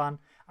Trek fan,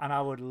 and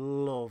I would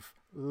love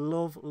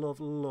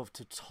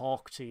to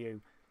talk to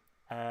you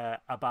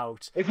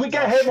about. If we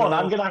get him on,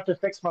 I'm going to have to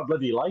fix my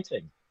bloody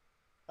lighting.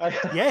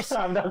 Yes,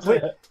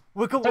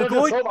 we're going to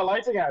sort my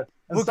lighting out.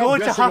 We're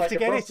going to have to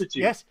get it.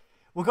 Yes,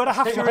 we're going to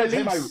have to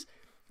release.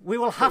 We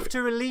will have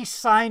to release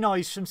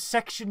Synoiz from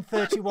Section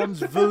 31's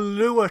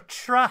velour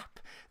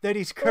trap that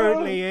he's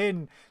currently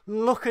in.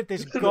 Look at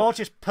this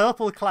gorgeous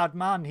purple-clad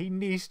man. He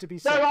needs to be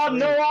set There are free.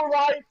 no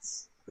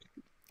rights.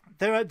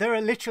 There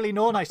are literally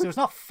no nights. There's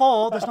not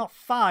 4. There's not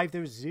 5.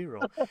 There's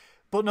 0.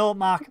 But no,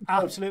 Mark,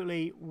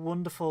 absolutely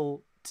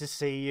wonderful to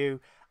see you.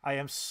 I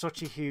am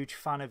such a huge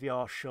fan of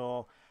your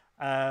show.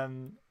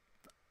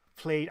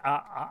 Please,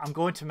 I'm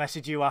going to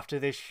message you after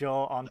this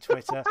show on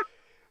Twitter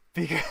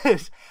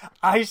because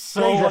I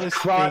so want to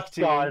speak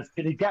to guys.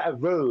 you. Can you get a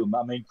room?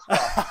 I mean,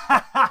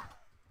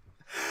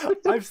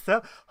 I'm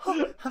so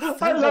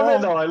I love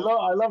it though. I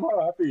love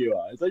how happy you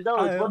are. It's like,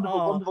 no, it's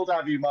wonderful to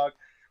have you, Mark.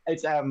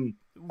 It's and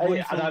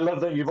I love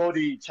that you've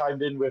already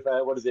chimed in with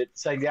what is it?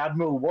 Saying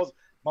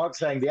Mark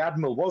saying the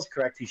Admiral was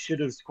correct. He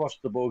should have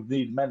squashed the Borg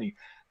the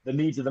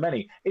needs of the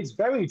many. It's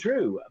very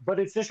true, but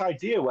it's this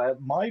idea where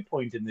my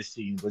point in this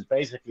scene was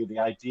basically the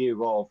idea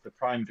of the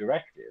Prime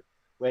Directive,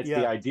 where it's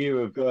the idea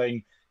of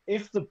going,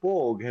 if the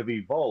Borg have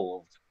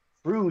evolved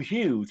through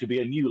Hugh to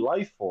be a new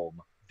life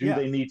form, do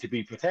they need to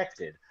be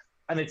protected?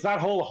 And it's that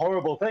whole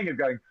horrible thing of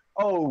going,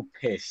 oh,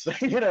 piss,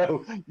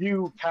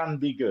 you can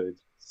be good.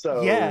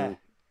 So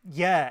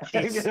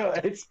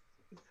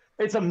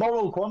it's a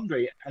moral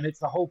quandary, and it's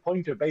the whole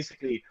point of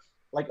basically,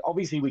 like,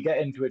 obviously we get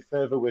into it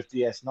further with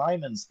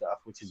DS9 and stuff,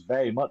 which is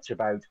very much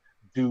about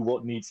do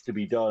what needs to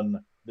be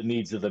done, the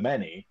needs of the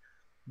many.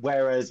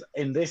 Whereas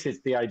in this, it's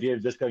the idea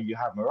of just going, you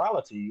have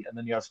morality, and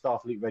then you have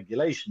Starfleet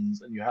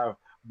regulations, and you have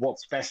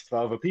what's best for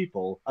other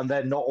people, and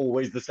they're not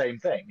always the same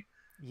thing.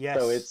 Yes.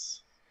 So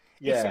it's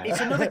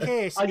another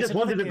case. I just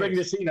wanted to bring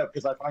this scene up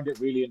because I find it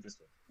really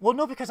interesting. Well,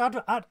 no, because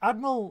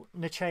Admiral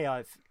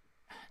Nechayev.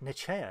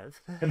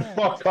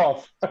 Fuck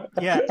off.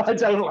 Yeah. I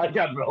don't like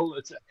Admiral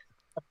Nechayev.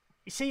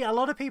 You see, a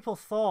lot of people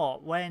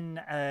thought when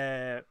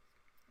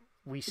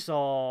we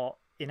saw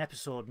in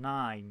episode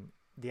 9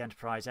 the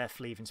Enterprise F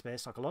leaving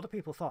space dock, a lot of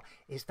people thought,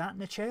 is that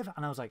Nechayev?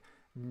 And I was like,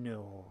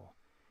 no.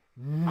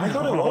 I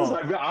thought it was.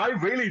 I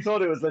really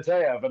thought it was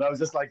Nechayev, and I was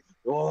just like,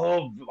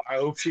 oh, I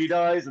hope she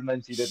dies, and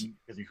then she didn't.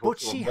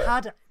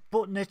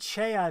 But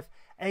Nechayev,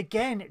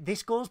 again,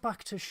 this goes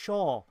back to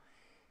Shaw.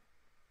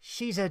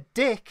 She's a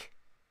dick,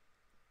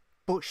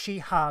 but she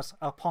has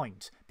a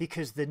point,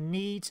 because the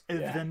needs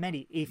of the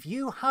many. If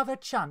you have a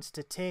chance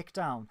to take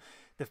down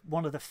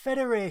one of the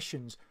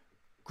Federation's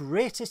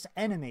greatest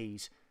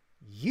enemies,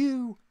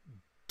 you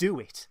do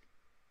it.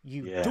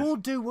 You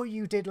don't do what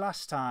you did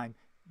last time.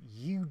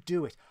 You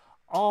do it.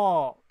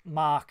 Oh,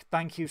 Mark,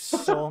 thank you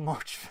so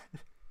much.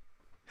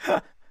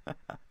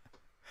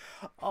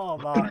 Oh,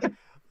 Mark,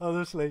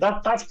 honestly.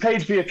 That's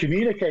paid for your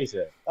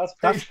communicator. That's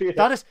paid for your...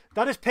 That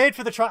is paid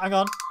for the track. Hang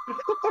on.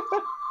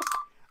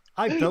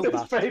 I built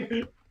that.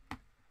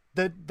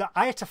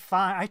 I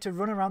had to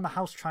run around the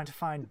house trying to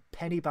find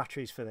penny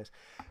batteries for this.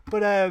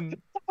 But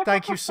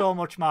thank you so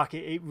much, Mark.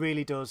 It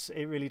really does.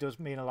 It really does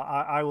mean a lot.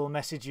 I will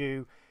message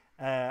you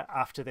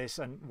after this,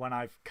 and when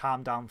I've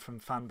calmed down from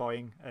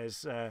fanboying,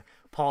 as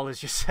Paul has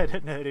just said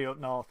at Nerdy Up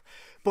North.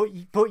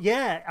 But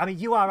yeah, I mean,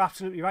 you are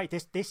absolutely right.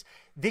 This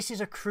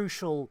is a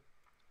crucial.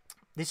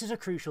 This is a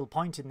crucial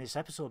point in this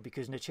episode,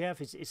 because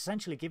Nechayev is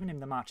essentially giving him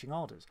the marching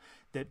orders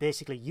that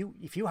basically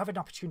if you have an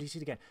opportunity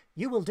again,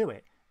 you will do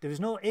it. There is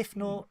no if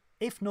no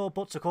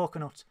buts a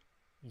coconut.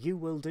 You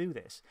will do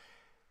this.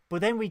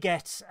 But then we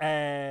get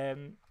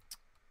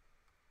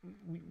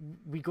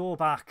we go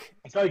back.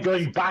 Sorry,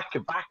 going back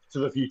to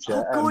the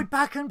future. Oh, going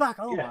back and back.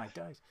 Oh my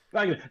days.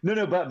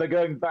 No, but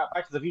going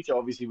back to the future.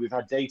 Obviously, we've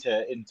had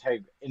Data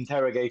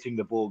interrogating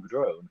the Borg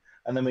drone,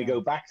 and then we go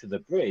back to the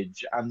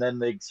bridge, and then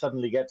they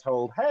suddenly get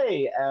told,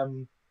 "Hey,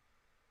 oh,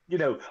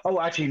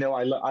 actually, no,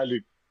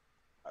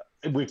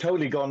 we've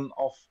totally gone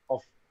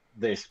off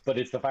this, but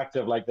it's the fact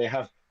of, like, they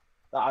have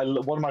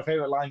One of my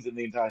favorite lines in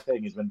the entire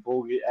thing is when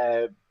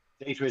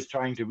Data is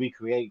trying to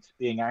recreate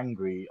being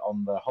angry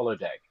on the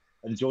holodeck,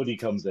 and Geordie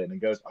comes in and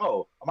goes,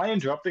 "Oh, am I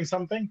interrupting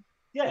something?"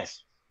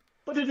 "Yes,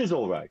 but it is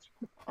all right."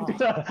 Oh,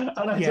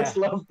 And I just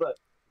love that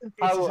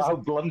how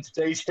blunt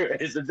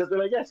Data is, and just be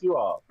like, "Yes, you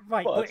are."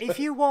 Right, but if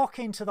you walk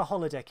into the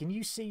holodeck and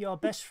you see your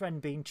best friend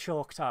being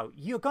choked out,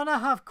 you're gonna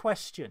have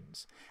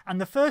questions,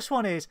 and the first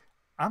one is,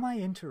 "Am I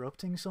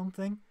interrupting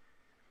something?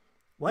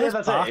 Where's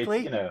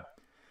Barclay?"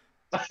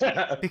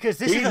 Because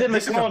he's in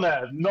the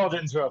corner, not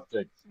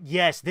interrupting.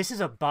 Yes, this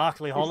is a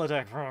Barclay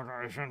holodeck.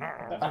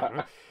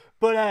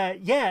 But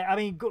yeah, I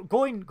mean,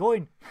 going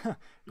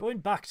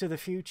back to the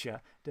future.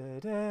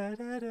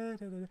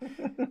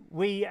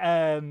 We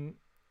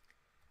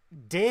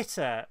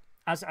Data,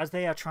 as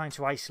they are trying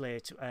to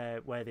isolate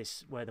where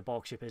the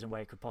Borg ship is and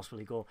where it could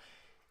possibly go,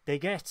 they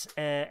get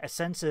a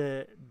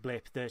sensor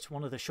blip that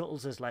one of the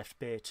shuttles has left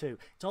Bay 2.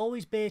 It's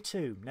always Bay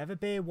 2, never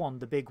Bay 1,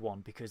 the big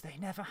one, because they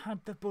never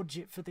had the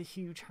budget for the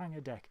huge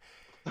hangar deck.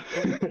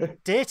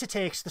 Data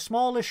takes the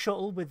smallest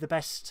shuttle with the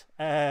best...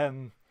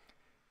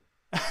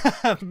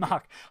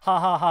 Mark,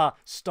 ha,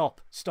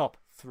 stop,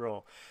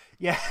 throw.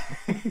 Yeah.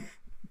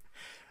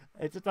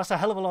 That's a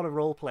hell of a lot of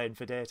role-playing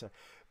for Data.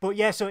 But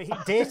yeah, so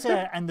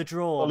Data and the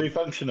drone... Fully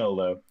functional,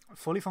 though.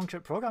 Fully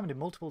functional, programmed in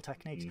multiple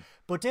techniques.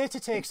 But Data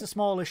takes the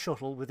smallest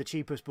shuttle with the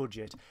cheapest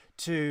budget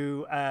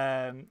to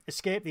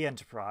escape the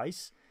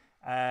Enterprise.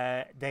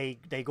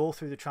 They go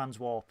through the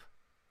transwarp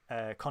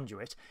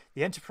conduit.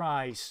 The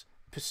Enterprise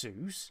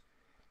pursues,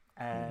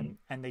 and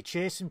they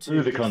chase him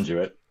through the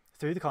conduit.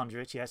 Through the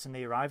conduit, yes, and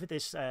they arrive at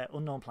this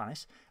unknown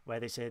planet where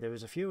they say there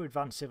was a few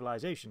advanced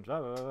civilizations,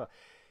 blah, blah, blah.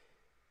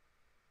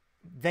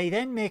 They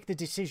then make the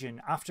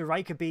decision, after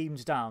Riker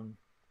beams down,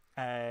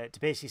 to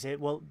basically say,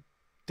 well,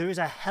 there is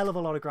a hell of a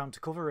lot of ground to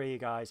cover here,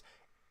 guys.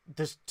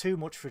 There's too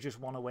much for just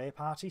one away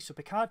party. So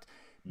Picard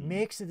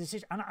makes the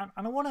decision. And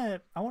I want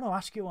to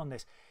ask you on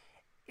this.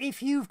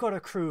 If you've got a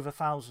crew of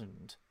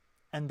 1,000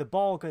 and the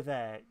Borg are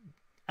there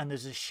and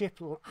there's a ship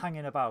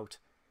hanging about,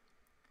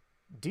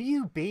 do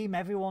you beam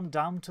everyone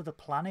down to the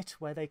planet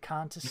where they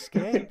can't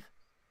escape?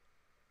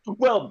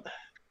 Well...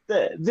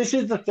 This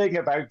is the thing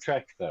about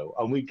Trek, though,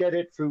 and we get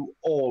it through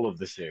all of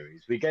the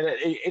series. We get it.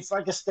 It's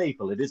like a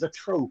staple. It is a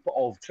trope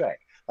of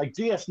Trek. Like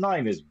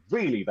DS9 is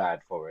really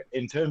bad for it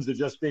in terms of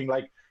just being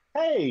like,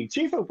 hey,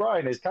 Chief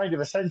O'Brien is kind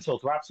of essential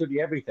to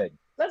absolutely everything.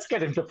 Let's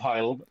get him to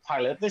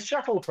pilot this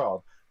shuttle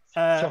prod.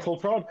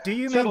 Do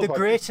you mean the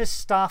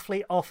greatest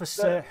Starfleet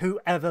officer who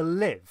ever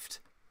lived?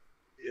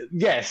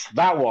 Yes,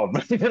 that one.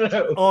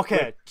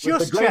 Okay,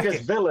 with the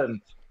greatest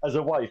villain as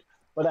a wife.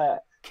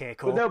 But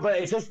Keiko. But no, but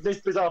it's just this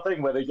bizarre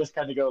thing where they just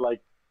kind of go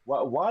like,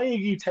 why are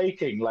you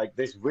taking like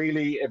this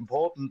really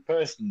important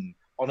person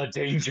on a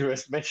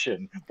dangerous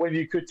mission when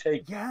you could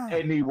take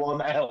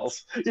anyone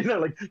else?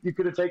 Like you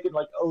could have taken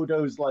like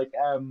Odo's like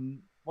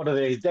one of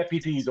his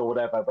deputies or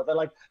whatever, but they're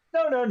like,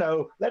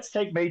 no, let's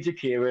take Major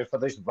Kira for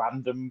this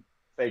random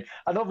thing.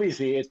 And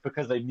obviously it's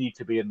because they need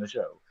to be in the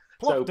show.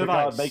 So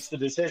Picard makes the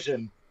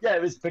decision.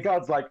 Yeah,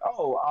 Picard's like,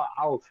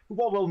 what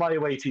will my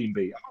away team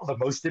be? Oh, the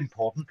most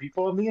important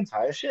people on the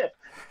entire ship.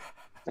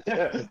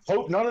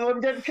 Hope none of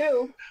them get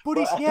killed.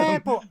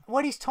 But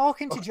when he's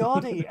talking to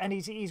Geordie and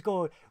he's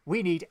going,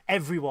 we need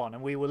everyone,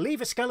 and we will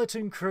leave a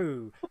skeleton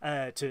crew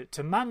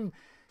to man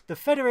the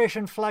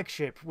Federation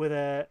flagship with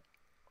a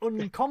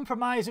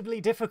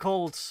uncompromisably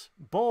difficult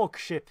Borg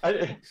ship.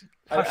 And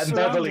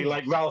Beverly,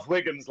 like Ralph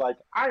Wiggum's, like,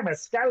 I'm a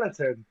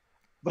skeleton.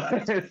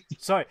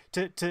 Sorry,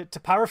 to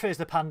paraphrase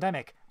the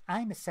Pandemic,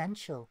 I'm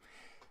essential.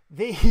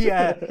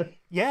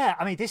 Yeah,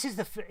 I mean, is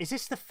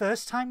this the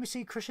first time we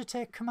see Crusher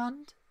take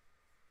command?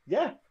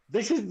 Yeah,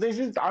 this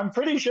is. I'm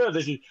pretty sure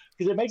this is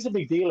because it makes a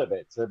big deal of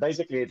it. So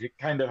basically, it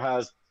kind of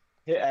has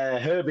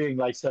her being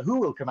like, so who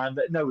will command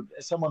it? No,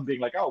 someone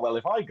being like, oh well,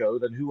 if I go,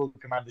 then who will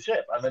command the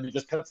ship? And then it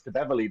just cuts to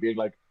Beverly being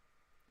like,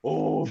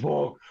 oh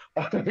fuck.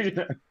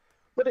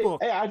 But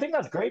I think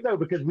that's great though,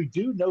 because we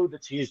do know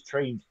that she is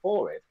trained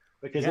for it.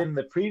 Because in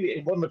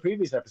one of the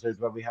previous episodes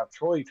where we have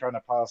Troy trying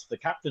to pass the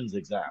captain's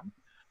exam,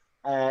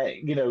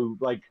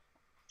 like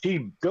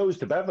she goes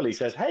to Beverly,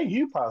 says, "Hey,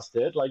 you passed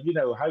it. Like,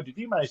 how did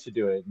you manage to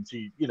do it?" And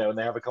she, and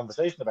they have a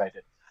conversation about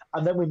it.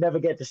 And then we never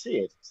get to see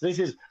it. So this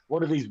is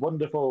one of these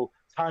wonderful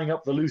tying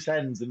up the loose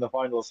ends in the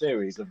final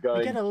series of going,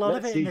 we get a lot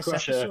of it in this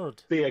Crusher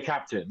episode. Be a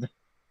captain.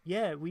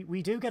 Yeah,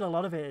 we do get a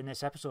lot of it in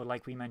this episode,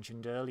 like we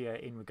mentioned earlier,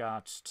 in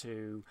regards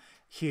to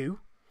Hugh,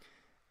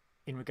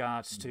 in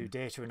regards to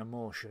Data and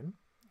Emotion.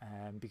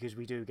 Because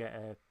we do get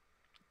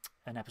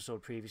an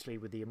episode previously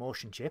with the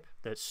emotion chip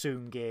that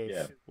soon gave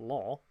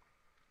Law,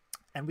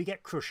 and we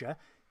get Crusher.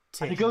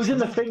 And it goes in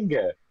the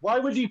finger. Why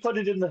would you put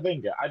it in the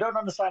finger? I don't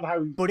understand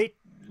how. But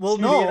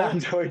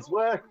androids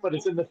work, but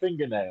it's in the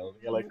fingernail.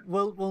 You're like,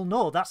 well,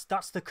 no,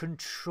 that's the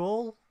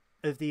control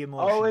of the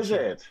emotion. Oh, is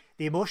chip. it?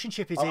 The emotion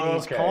chip is in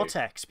his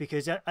cortex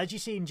because, as you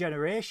see in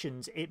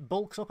Generations, it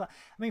bulks up. I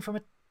mean, from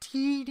a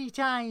teeny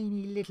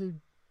tiny little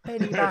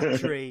penny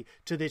battery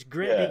to this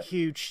great big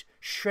huge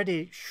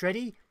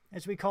shreddy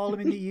as we call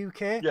them in the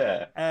UK,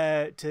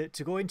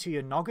 to go into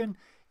your noggin.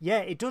 Yeah,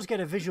 it does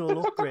get a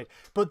visual upgrade.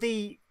 But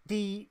the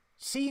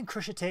seeing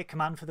Crusher take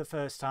command for the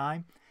first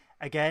time,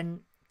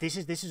 again, this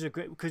is a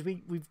great, because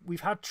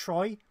we've had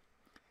Troy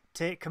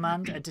take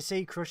command, and to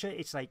see Crusher,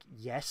 it's like,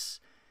 yes.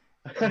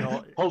 You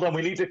know, hold on,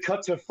 we need to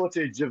cut to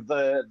footage of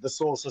the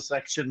saucer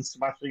section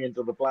smashing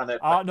into the planet.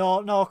 Oh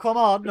no, come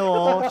on,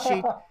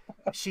 no.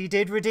 She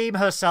did redeem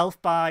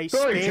herself by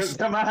space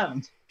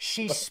command.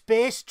 She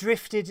space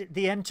drifted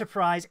the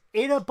Enterprise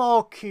in a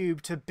Borg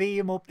cube to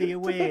beam up the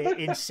away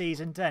in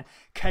season 10.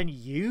 Can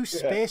you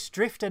space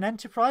drift an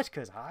Enterprise?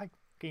 Because I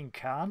fucking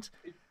can't.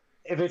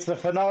 If it's the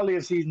finale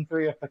of season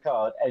 3 of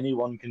Picard,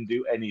 anyone can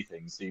do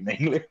anything,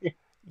 seemingly.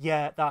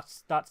 Yeah,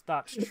 that's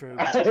true.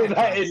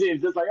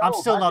 It's just like, I'm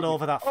still not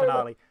over that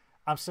finale.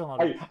 I'm still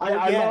not.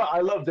 I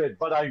loved it,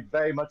 but I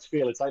very much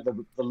feel it's like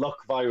the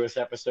luck virus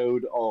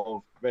episode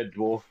of Red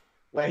Dwarf,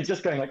 where it's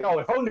just going like, oh,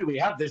 if only we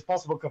had this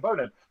possible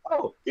component.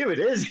 Oh, here it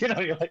is. You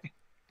know, you're like,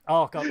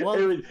 oh god,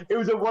 well, it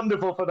was a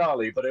wonderful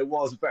finale, but it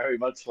was very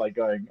much like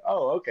going,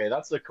 oh, okay,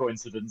 that's a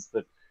coincidence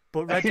that.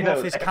 But Red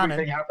Dwarf is canon.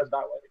 Everything happened that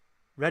way.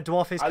 Red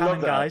Dwarf is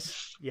canon,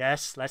 guys.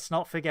 Yes, let's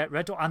not forget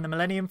Red Dwarf and the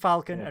Millennium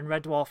Falcon and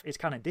Red Dwarf is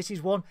canon. This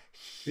is one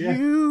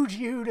huge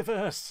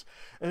universe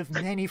of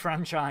many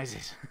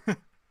franchises.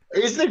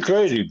 Isn't it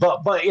crazy?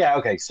 But yeah,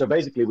 okay. So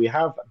basically, we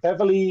have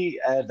Beverly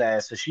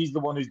there. So she's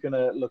the one who's going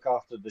to look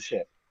after the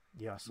ship.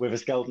 Yes. With a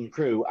skeleton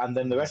crew, and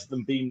then the rest of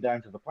them beam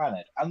down to the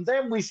planet. And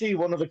then we see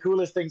one of the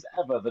coolest things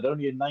ever that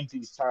only a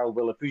 90s child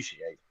will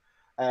appreciate,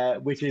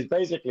 which is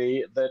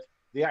basically that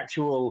the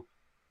actual,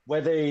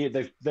 where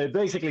they're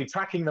basically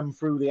tracking them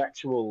through the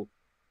actual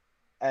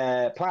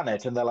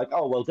planet, and they're like,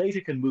 oh, well,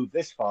 Data can move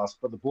this fast,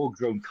 but the Borg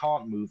drone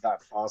can't move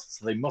that fast,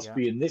 so they must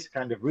be in this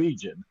kind of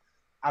region.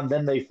 And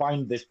then they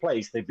find this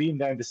place, they beam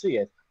down to see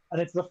it, and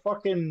it's the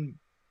fucking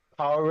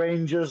Power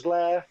Rangers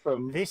lair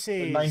from the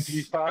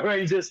 90s Power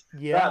Rangers.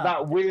 Yeah.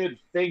 That weird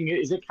thing.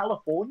 Is it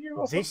California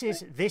or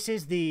something? This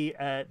is the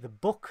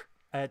book,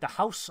 the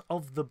House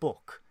of the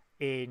Book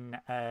in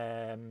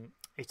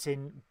it's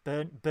in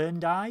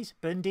Berndies,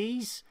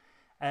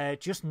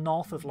 just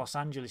north of Los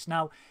Angeles.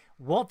 Now,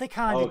 what they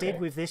kind of did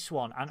with this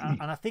one,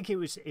 and I think it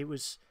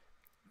was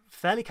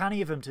fairly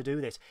canny of them to do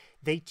this.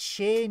 They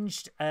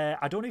changed.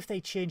 I don't know if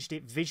they changed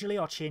it visually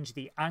or changed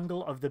the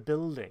angle of the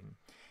building.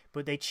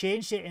 But they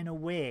changed it in a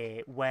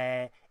way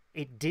where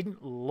it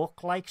didn't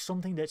look like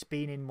something that's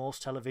been in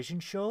most television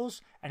shows,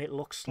 and it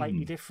looks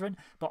slightly different.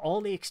 But all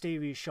the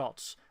exterior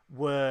shots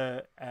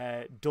were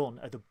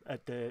done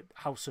at the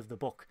House of the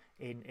Book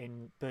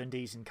in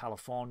Berndies in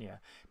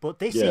California. But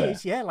this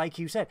is, like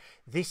you said,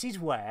 this is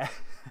where.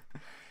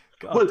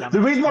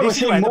 The reason why we're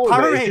seeing more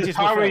of it is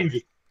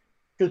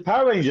because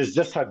Power Rangers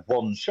just had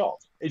one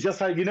shot. It just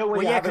had, you know,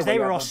 when because they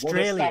were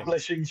Australian. One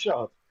establishing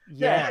shot.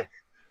 Yeah.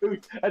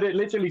 And it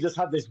literally just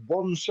had this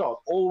one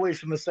shot,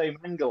 always from the same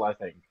angle, I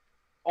think,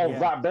 of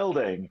that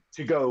building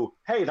to go,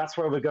 hey, that's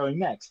where we're going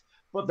next.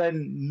 But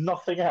then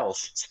nothing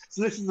else.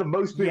 So this is the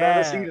most we've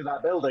ever seen of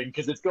that building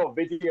because it's got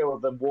video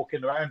of them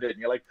walking around it. And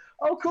you're like,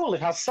 oh, cool,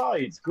 it has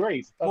sides.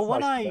 Great. That's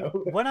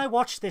when I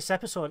watched this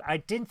episode, I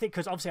didn't think,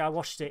 because obviously I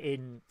watched it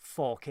in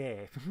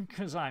 4K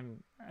because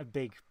I'm a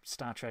big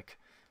Star Trek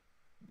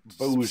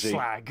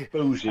slag.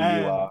 Bougie you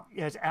are.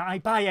 Yes, I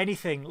buy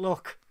anything.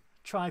 Look.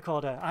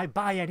 Tricorder, I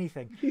buy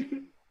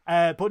anything.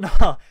 But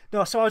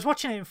no. So I was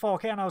watching it in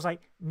 4K and I was like,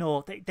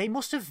 no, they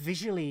must have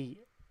visually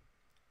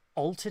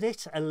altered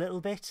it a little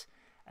bit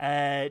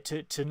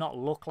to not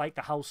look like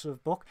the House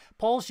of Book.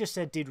 Paul's just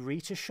said, did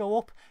Rita show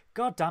up?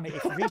 God damn it!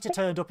 If Rita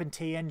turned up in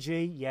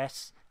TNG,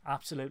 yes,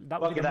 absolutely,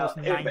 that would be the most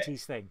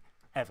 90s thing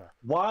ever.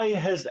 Why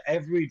has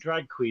every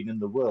drag queen in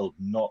the world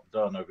not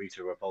done a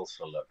Rita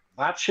Repulsa look?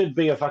 That should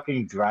be a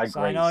fucking drag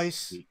race.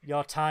 Synoiz,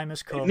 your time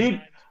has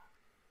come.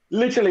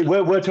 Literally,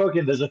 we're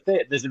talking. There's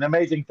an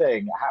amazing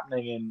thing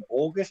happening in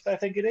August, I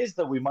think it is,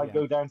 that we might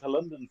go down to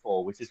London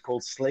for, which is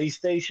called Slay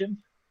Station,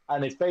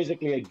 and it's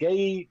basically a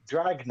gay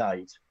drag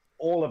night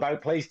all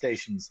about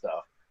PlayStation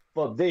stuff.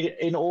 But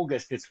in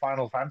August, it's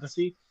Final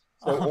Fantasy,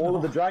 so all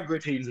of the drag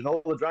routines and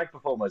all the drag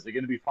performers are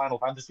going to be Final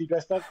Fantasy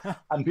dressed up,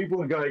 and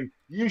people are going,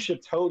 "You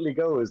should totally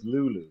go as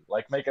Lulu,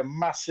 like make a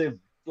massive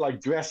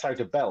dress out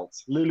of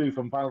belts, Lulu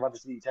from Final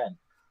Fantasy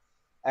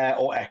X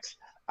or X."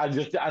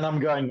 And I'm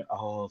going,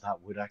 oh, that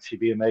would actually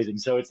be amazing.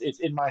 So it's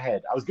in my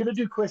head. I was going to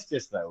do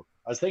Quistis, though.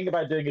 I was thinking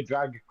about doing a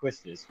drag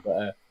Quistis.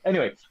 But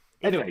anyway,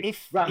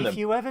 if random. If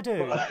you ever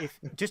do,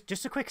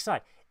 just a quick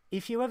side,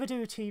 if you ever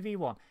do a TV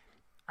one,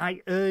 I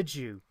urge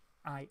you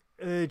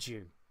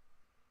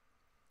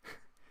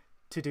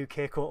to do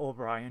Keiko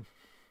O'Brien.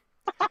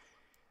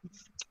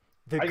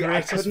 The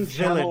greatest I couldn't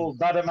villain. Channel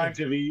that amount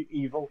of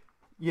evil.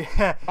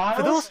 Yeah.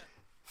 Miles?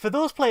 For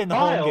those playing the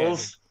home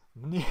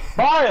game.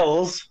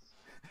 Miles?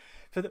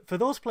 For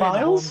those playing the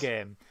home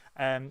game,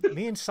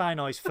 me and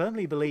Synoiz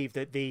firmly believe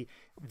that the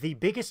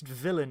biggest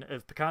villain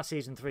of Picard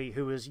Season 3,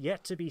 who is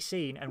yet to be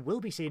seen and will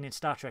be seen in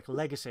Star Trek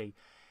Legacy,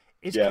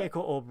 is Keiko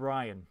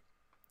O'Brien.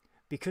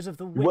 Because of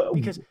the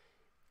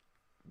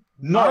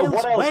No,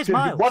 Miles? Where's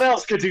Miles? what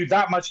else could do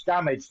that much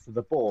damage to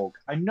the Borg?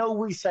 I know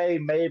we say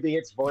maybe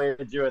it's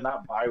Voyager and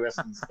that virus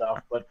and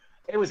stuff, but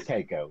it was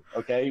Keiko,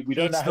 okay? We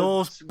don't It's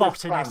know those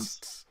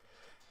botanists.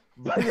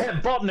 But yeah,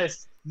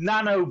 botanists,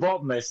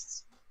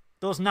 nanobotanists.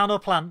 Those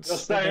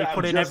nanoplants that they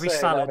put in every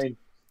salad. I mean,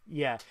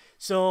 yeah.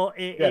 So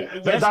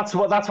yes. That's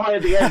why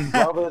at the end,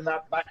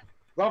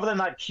 rather than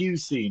that Q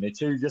scene, it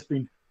should have just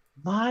been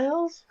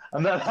Miles,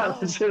 and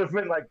that should have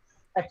been like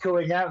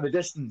echoing out in the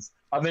distance,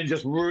 and then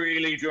just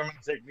really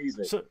dramatic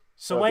music.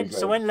 So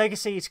when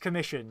Legacy is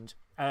commissioned,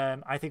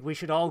 I think we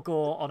should all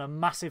go on a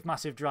massive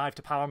drive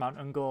to Paramount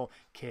and go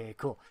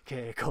Keiko,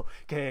 Keiko,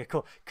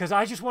 Keiko, because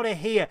I just want to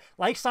hear,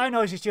 like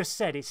Synoiz has just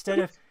said, instead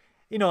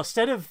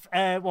of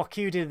what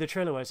Q did in the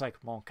trailer, where it's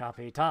like Mon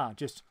Capitan,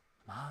 just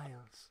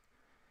Miles,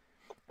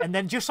 and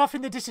then just off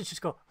in the distance,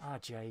 just go,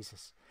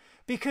 Jesus.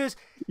 Because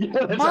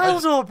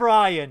Miles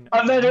O'Brien,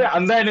 and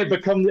then it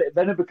becomes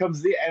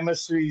the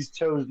emissaries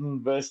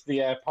chosen versus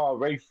the Par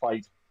Wraith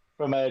fight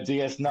from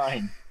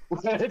DS9,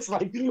 where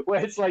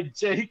it's like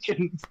Jake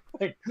and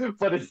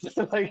but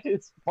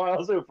it's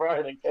Miles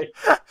O'Brien and Kate.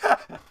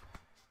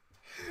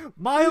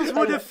 Miles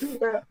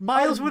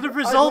would have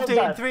resolved it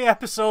in 3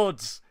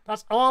 episodes.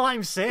 That's all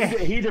I'm saying.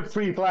 He'd have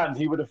pre-planned.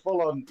 He would have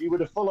full on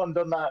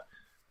done that.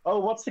 Oh,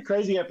 what's the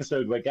crazy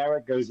episode where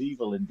Garrett goes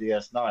evil in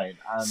DS9?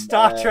 And,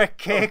 Star Trek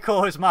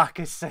Keiko, as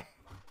Marcus said.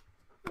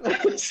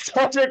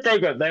 Star Trek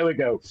Keiko, there we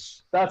go.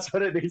 That's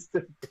what it needs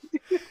to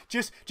be.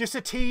 Just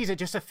a teaser,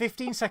 just a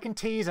 15-second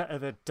teaser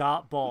of a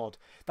dartboard.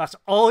 That's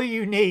all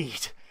you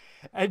need.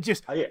 And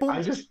just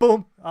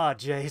boom. Oh,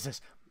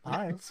 Jesus.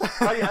 Miles.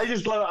 I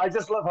just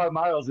love how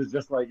Miles is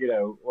just like,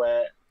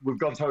 where we've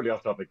gone totally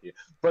off topic here.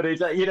 But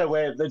it's,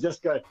 where they're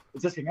just going,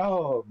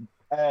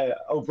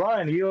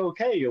 O'Brien, are you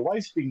okay? Your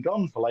wife's been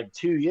gone for like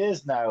 2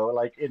 years now,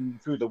 like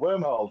through the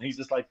wormhole. And he's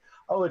just like,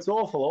 oh, it's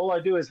awful. All I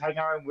do is hang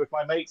out with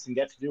my mates and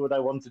get to do what I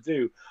want to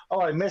do.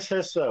 Oh, I miss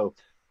her so.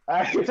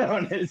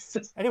 And it's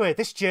just... Anyway,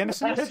 this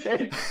Jameson.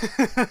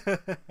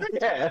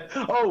 Yeah.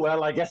 Oh,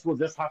 well, I guess we'll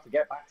just have to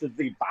get back to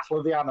the Battle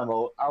of the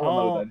Alamo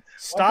then.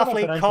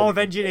 Starfleet Corps of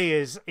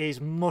Engineers is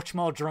much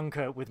more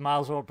drunker with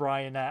Miles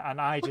O'Brien,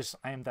 and I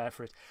am there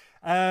for it.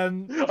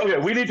 Okay,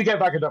 we need to get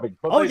back on topic.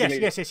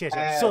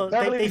 Yes. So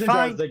they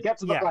get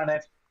to the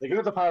planet, they go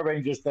to the Power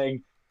Rangers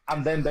thing,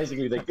 and then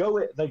basically they go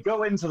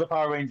into the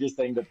Power Rangers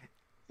thing, the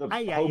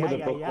home of the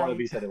book, whatever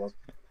he said it was.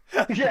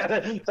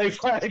 Yeah, they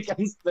fight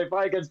against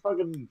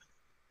fucking,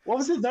 what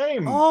was his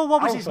name? Oh,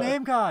 what was his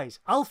name, guys?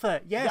 Alpha.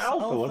 Yes,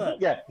 Alpha. Wasn't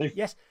it? Yeah,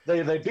 yes.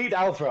 They beat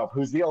Alpha up,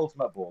 who's the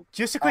ultimate Borg.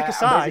 Just a quick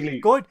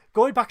aside,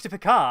 going back to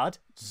Picard,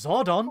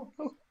 Zordon,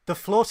 the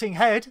floating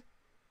head.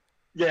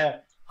 Yeah.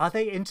 Are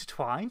they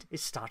intertwined?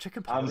 Is Star Trek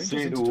and Power Rangers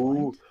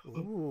intertwined?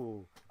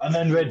 Ooh. And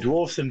then Red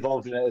Dwarf's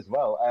involved in it as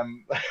well.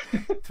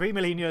 3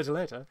 million years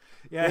later.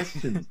 Yeah.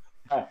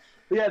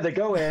 Yeah, they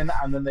go in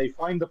and then they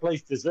find the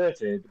place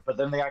deserted, but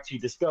then they actually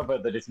discover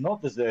that it's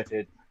not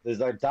deserted. There's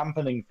like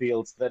dampening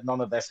fields that none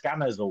of their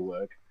scanners will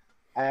work.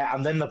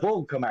 And then the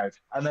Borg come out,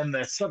 and then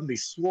they're suddenly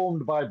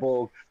swarmed by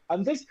Borg.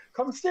 And this,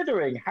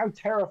 considering how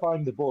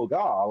terrifying the Borg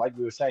are, like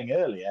we were saying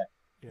earlier,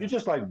 you're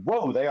just like,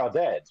 whoa, they are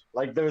dead.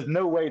 Like, there's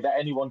no way that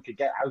anyone could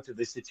get out of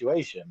this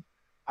situation.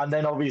 And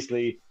then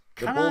obviously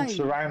the Borg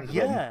surround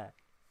them.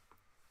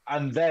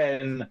 And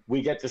then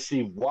we get to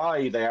see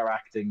why they are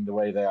acting the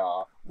way they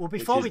are. Well,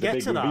 before we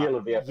get to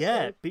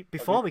that,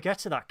 before we get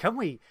to that, can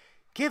we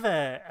give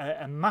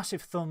a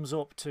massive thumbs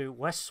up to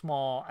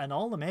Westmore and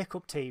all the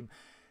makeup team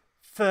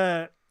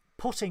for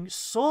putting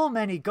so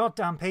many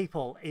goddamn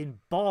people in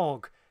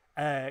Borg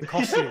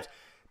costumes?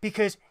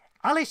 Because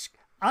Alice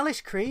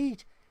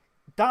Creed,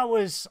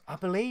 I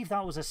believe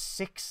that was a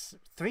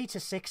 3 to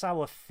 6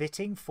 hour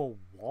fitting for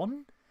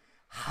one.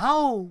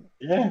 How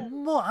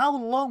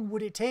long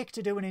would it take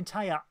to do an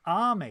entire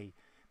army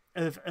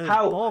of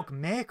Borg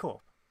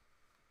makeup?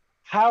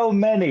 How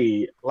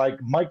many like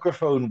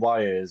microphone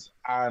wires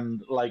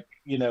and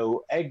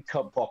egg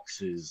cup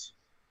boxes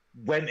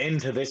went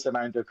into this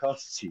amount of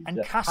costume? And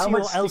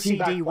Casio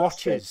LCD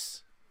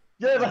watches.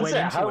 Yeah,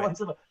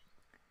 that's it.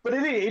 But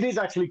it is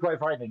actually quite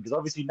frightening, because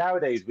obviously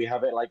nowadays we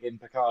have it like in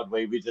Picard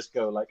where we just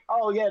go like,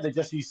 oh yeah, they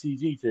just use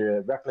CG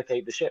to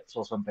replicate the ships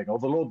or something, or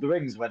the Lord of the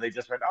Rings where they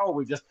just went, oh,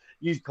 we just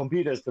use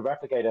computers to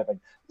replicate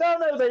everything.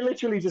 No, they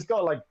literally just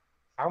got like,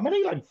 how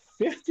many? Like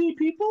 50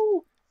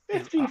 people?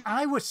 50?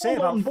 I would say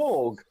about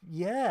Borg.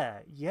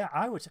 Yeah,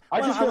 I would say.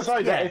 I just feel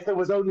sorry that if there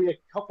was only a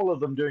couple of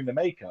them doing the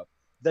makeup,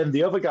 then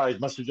the other guys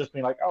must have just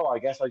been like, oh, I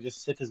guess I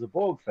just sit as a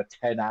Borg for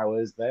 10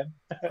 hours then.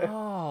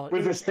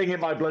 With this thing in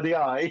my bloody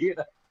eye,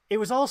 It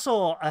was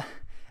also,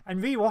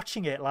 and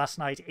rewatching it last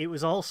night,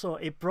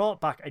 it brought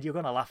back, and you're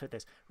going to laugh at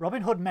this,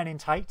 Robin Hood Men in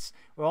Tights,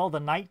 where all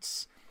the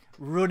knights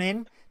run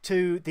in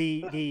to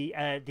the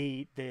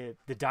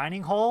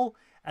dining hall,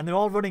 and they're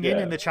all running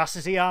in the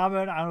chastity armor,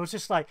 and I was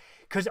just like,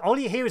 because all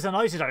you hear is the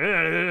noises, like,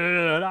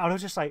 and I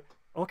was just like,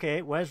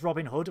 okay, where's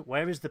Robin Hood?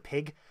 Where is the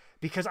pig?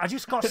 Because I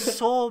just got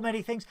so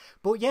many things.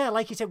 But yeah,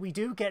 like you said, we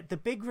do get the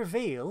big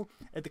reveal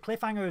at the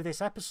cliffhanger of this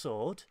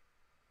episode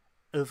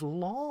of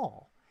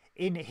Law.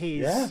 in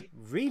his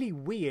really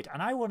weird,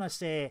 and I want to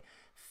say,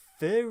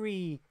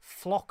 furry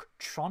flock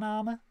Tron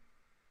armor.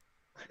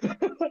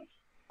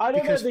 I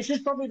don't know.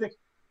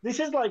 This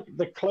is like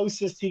the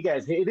closest he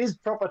gets. It is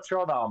proper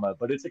Tron armor,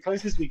 but it's the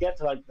closest we get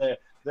to like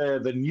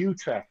the new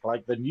Trek,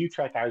 like the new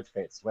Trek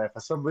outfits, where for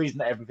some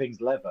reason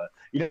everything's leather.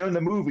 You know, in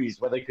the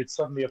movies where they could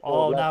suddenly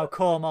afford leather. Now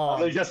come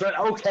on! And they just went,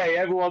 okay,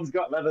 everyone's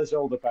got leather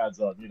shoulder pads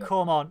on. You know,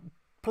 come on!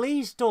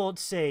 Please don't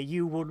say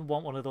you wouldn't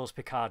want one of those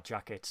Picard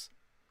jackets.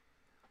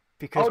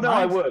 Because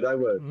I would.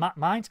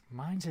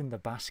 Mine's in the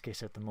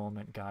basket at the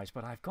moment, guys,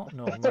 but I've got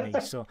no money.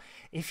 So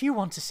if you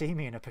want to see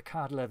me in a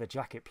Picard leather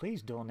jacket,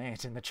 please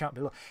donate in the chat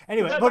below.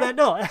 Anyway, but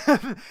no.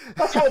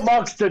 That's what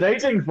Mark's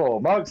donating for.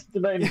 Mark's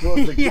donating for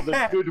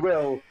the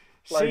Goodwill.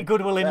 Like, see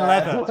Goodwill in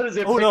leather.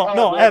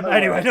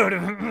 Anyway,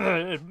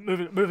 no.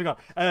 Moving on.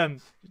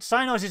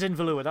 Synoiz is in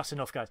velour. That's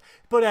enough, guys.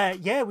 But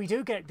we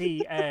do get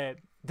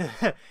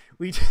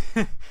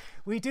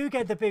we do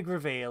get the big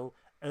reveal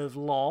of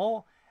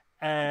Law.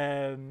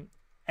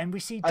 And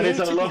we see Data. And it's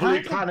a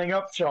lovely panning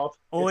up shot.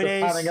 Oh, it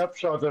is. Panning up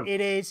shot of... It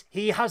is.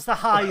 He has the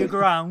higher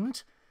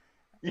ground.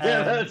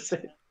 That's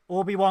it.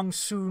 Obi-Wan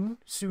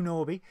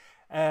Synoiz.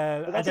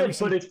 But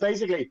it's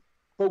basically...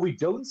 But we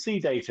don't see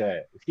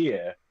Data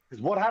here.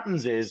 Because what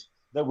happens is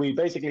that we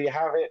basically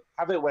have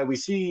it where we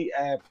see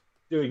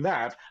doing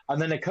that,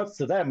 and then it cuts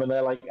to them, and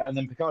they're like... And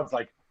then Picard's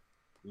like,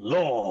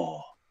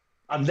 Law.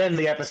 And then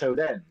the episode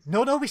ends.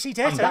 No, we see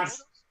Data.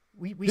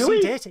 We see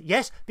Data,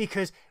 yes,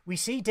 because we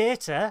see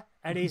Data,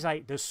 and he's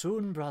like, the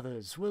Soon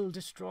brothers will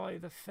destroy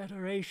the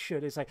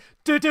Federation. It's like,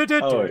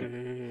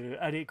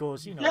 and it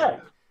goes, you know. Yeah.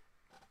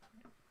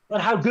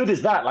 But how good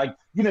is that? Like,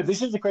 you know,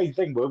 this is the crazy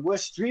thing. We're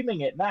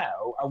streaming it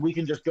now, and we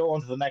can just go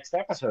on to the next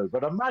episode.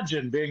 But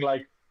imagine being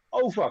like,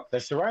 oh, fuck, they're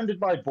surrounded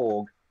by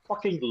Borg.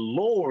 Fucking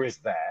Law is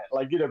there.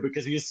 Like, you know,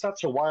 because he is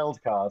such a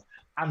wild card.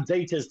 And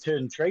Data's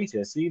turned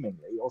traitor,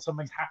 seemingly, or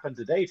something's happened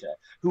to Data,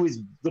 who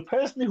is the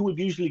person who would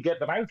usually get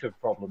them out of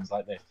problems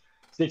like this,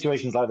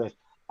 situations like this.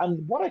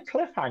 And what a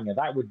cliffhanger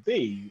that would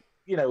be,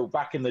 you know,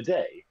 back in the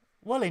day.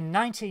 Well, in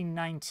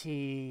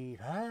 1993,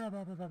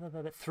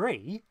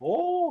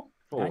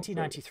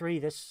 1993,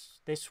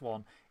 this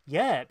one,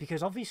 yeah,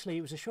 because obviously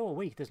it was a short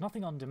week. There's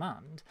nothing on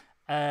demand.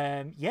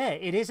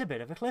 It is a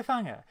bit of a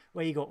cliffhanger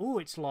where you go, oh,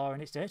 it's Law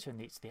and it's Data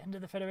and it's the end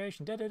of the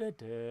Federation,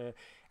 and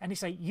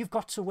it's like you've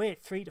got to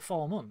wait 3 to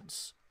 4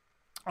 months,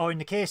 or in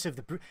the case of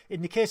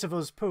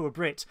us poor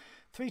Brits,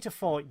 3 to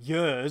 4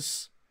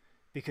 years,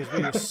 because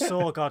we were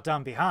so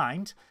goddamn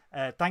behind.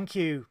 Thank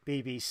you,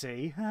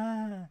 BBC.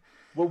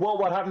 Well,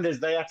 what happened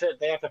is they had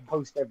to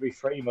post every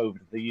frame over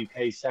to the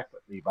UK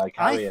separately by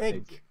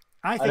carrier.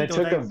 I think it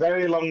took a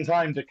very long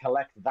time to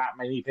collect that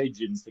many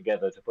pigeons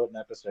together to put an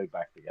episode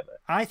back together.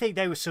 I think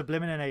they were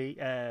subliminally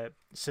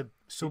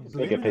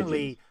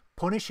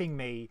punishing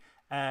me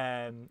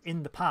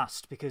in the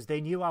past because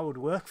they knew I would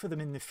work for them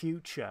in the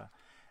future.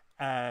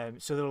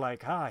 So they were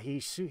like, he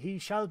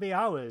shall be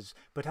ours,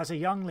 but as a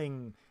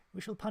youngling,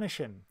 we shall punish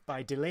him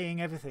by delaying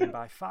everything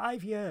by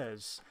 5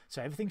 years.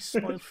 So everything's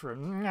spoiled for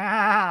him.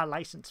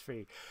 License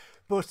free.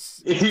 But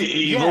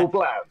evil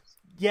plans.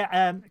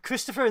 Yeah,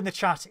 Christopher in the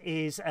chat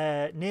is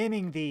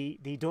naming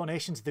the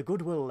donations the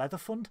Goodwill Leather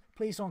Fund.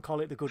 Please don't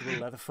call it the Goodwill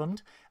Leather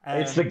Fund.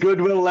 It's the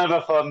Goodwill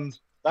Leather Fund.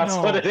 That's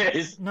what it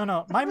is.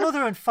 No. My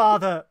mother and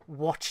father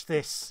watch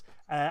this,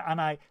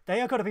 and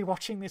they are going to be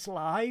watching this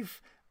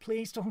live.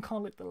 Please don't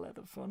call it the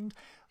Leather Fund.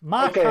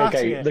 Mark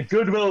okay. The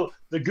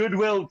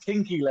Goodwill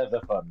Kinky Leather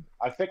Fund.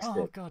 I fixed it.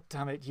 Oh, God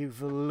damn it, you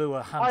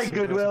velour handsome. Hi,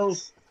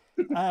 Goodwills.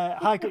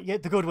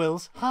 The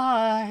Goodwills.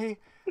 Hi.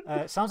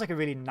 Sounds like a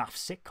really naff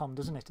sitcom,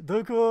 doesn't it?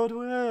 The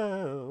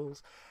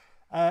Goodwills.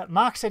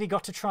 Mark said he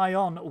got to try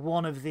on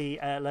one of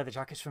the leather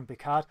jackets from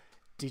Picard.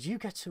 Did you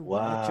get to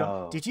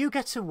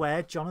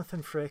wear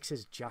Jonathan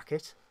Frakes'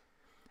 jacket?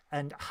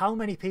 And how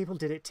many people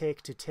did it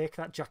take to take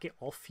that jacket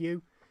off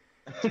you?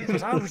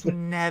 Because I was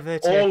never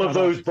all of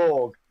those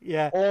Borg.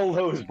 Yeah, all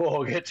those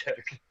Borg it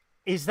took.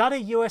 Is that a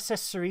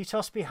USS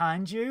Cerritos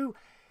behind you?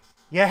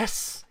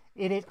 Yes,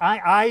 it is.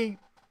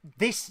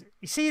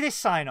 You see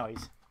this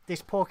Synoiz?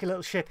 This porky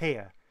little ship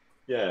here.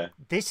 Yeah.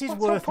 This is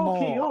worth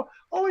more.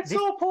 Oh, it's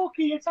so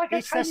porky. It's like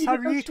it's the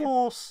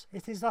Cerritos.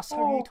 It is the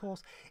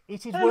Cerritos.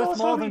 It is worth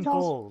more than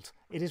gold.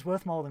 It is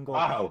worth more than gold.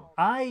 Wow.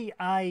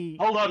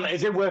 Hold on.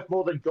 Is it worth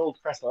more than gold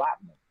plus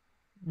platinum?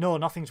 No,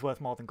 nothing's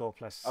worth more than gold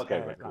plus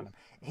platinum.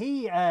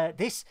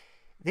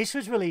 This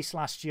was released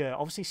last year.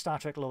 Obviously, Star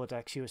Trek Lower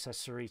Decks USS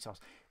Cerritos.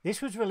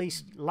 This was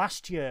released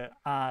last year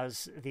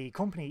as the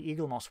company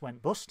Eagle Moss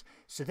went bust,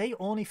 so they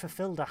only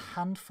fulfilled a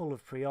handful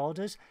of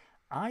pre-orders.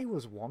 I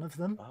was one of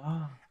them.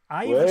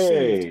 I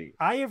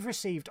have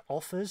received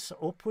offers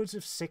upwards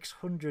of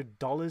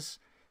 $600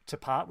 to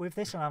part with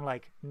this, and I'm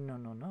like,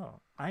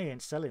 no, I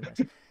ain't selling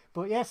this.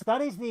 But yes, that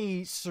is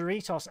the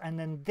Cerritos, and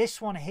then this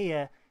one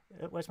here.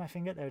 Where's my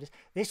finger? There it is.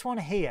 This one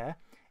here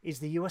is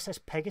the USS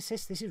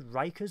Pegasus. This is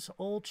Riker's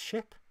old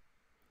ship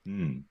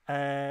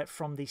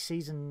from the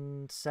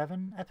season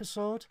 7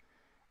 episode.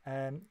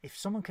 If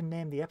someone can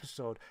name the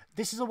episode,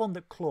 this is the one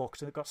that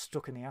cloaked and that got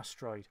stuck in the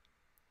asteroid.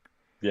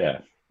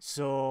 Yeah.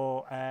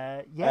 So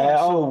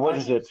yeah. What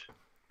is it?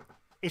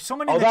 If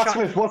someone in the that's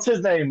chat... with what's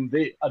his name?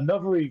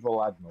 Another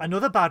evil admiral.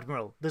 Another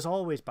badmiral. There's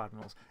always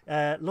badmirals.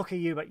 Lucky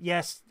you, but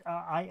yes,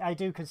 I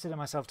do consider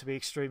myself to be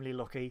extremely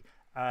lucky.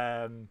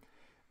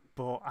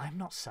 But I'm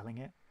not selling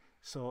it,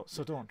 so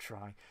don't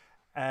try.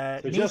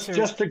 So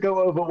just to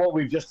go over what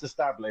we've just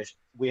established,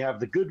 we have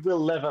the Goodwill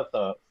Lever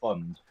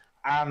Fund,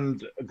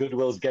 and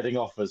Goodwill's getting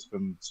offers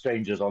from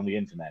strangers on the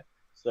internet.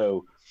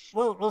 So,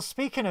 well.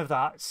 Speaking of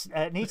that,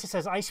 Nita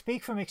says, "I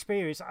speak from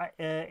experience.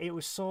 I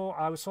was so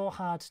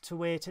hard to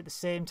wait at the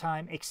same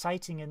time,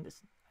 exciting and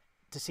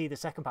to see the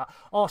second part."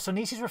 Oh, so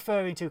Nita's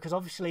referring to, because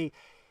obviously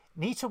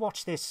Nita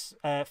watched this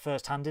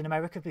firsthand in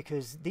America,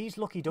 because these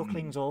lucky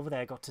ducklings over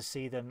there got to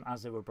see them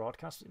as they were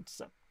broadcast.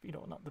 Except,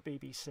 not the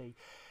BBC.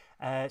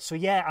 So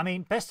yeah, I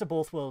mean, Best of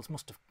Both Worlds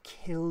must have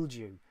killed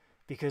you,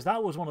 because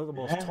that was one of the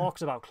most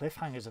talked about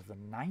cliffhangers of the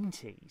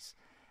 90s.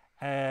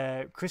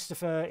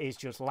 Christopher is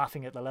just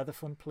laughing at the leather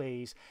fund,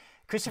 please.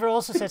 Christopher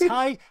also says,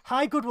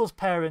 hi Goodwill's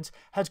parents.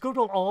 Has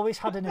Goodwill always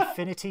had an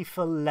affinity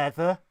for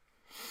leather?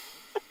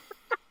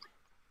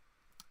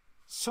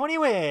 So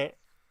anyway,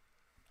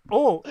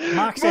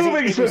 Mark says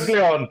moving swiftly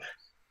on.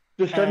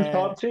 Descent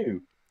Part 2.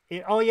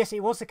 Yes,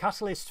 it was the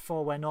catalyst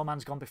for Where No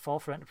Man's Gone Before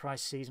for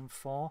Enterprise Season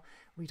 4.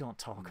 We don't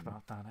talk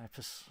about that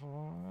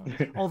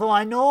episode. Although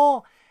I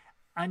know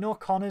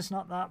Connor's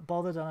not that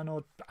bothered, and I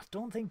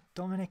don't think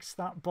Dominic's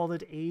that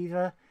bothered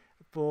either.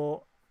 But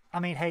I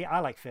mean, hey, I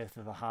like Faith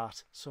of the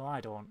Heart, so I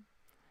don't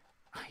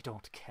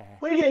care.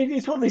 Well, yeah,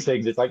 it's one of these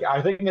things. It's like,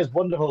 I think there's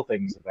wonderful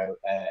things about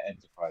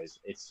Enterprise.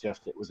 It's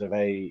just it was a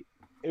very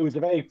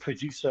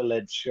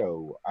producer-led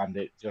show, and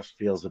it just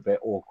feels a bit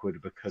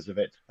awkward because of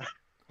it.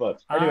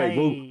 But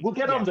anyway, we'll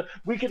get on to.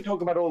 We can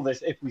talk about all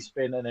this if we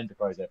spin an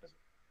Enterprise episode.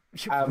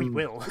 We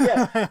will.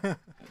 Yeah.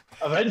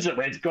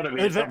 Eventually, it's got to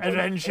be.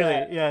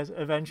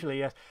 Eventually,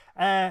 yes.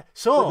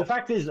 So but the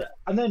fact is,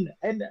 and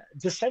then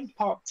Descent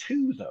Part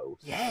 2, though,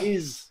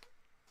 is.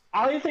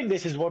 I think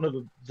this is one of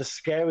the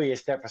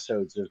scariest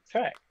episodes of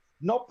Trek.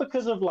 Not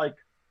because of like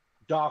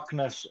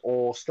darkness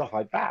or stuff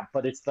like that,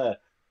 but it's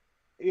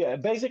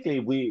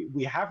basically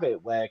we have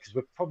it where, because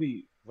we're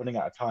probably running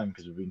out of time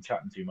because we've been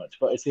chatting too much,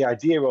 but it's the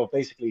idea of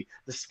basically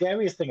the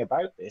scariest thing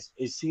about this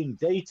is seeing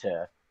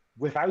Data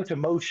without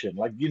emotion,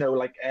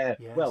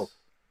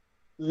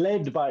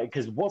 led by,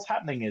 because what's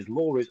happening is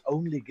Law is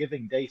only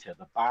giving Data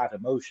the bad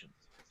emotions.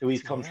 So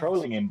he's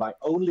controlling him by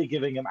only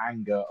giving him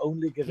anger,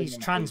 only giving him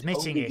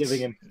transmitting hate, giving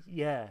him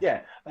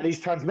and he's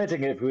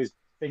transmitting it through his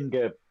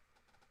finger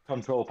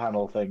control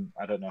panel thing.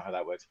 I don't know how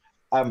that works.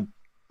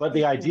 But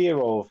the idea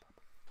of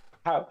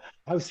how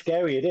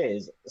scary it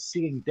is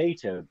seeing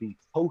Data be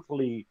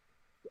totally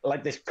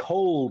like this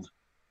cold,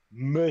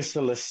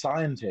 merciless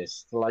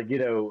scientist,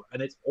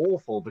 and it's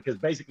awful because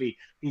basically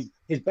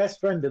his best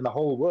friend in the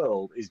whole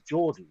world is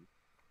Geordi,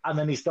 and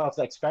then he starts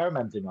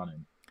experimenting on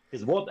him.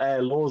 Because what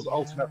Law's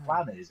ultimate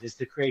plan is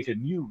to create a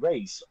new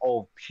race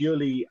of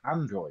purely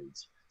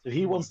androids. So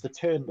he wants to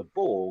turn the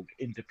Borg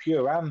into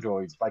pure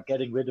androids by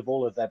getting rid of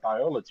all of their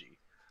biology.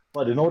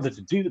 But in order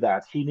to do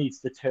that, he needs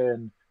to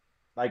turn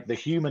like the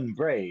human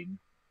brain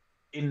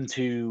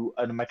into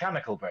a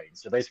mechanical brain.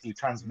 So basically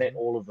transmit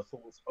all of the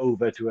thoughts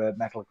over to a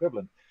metal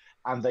equivalent.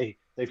 And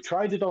they've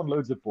tried it on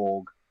loads of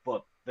Borg,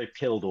 but they've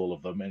killed all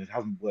of them and it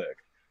hasn't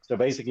worked. So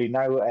basically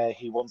now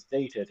he wants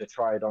Data to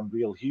try it on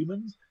real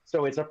humans.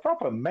 So it's a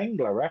proper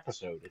Mengler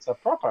episode. It's a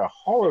proper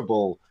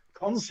horrible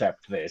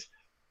concept, this.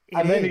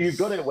 And then you've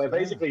got it where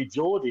basically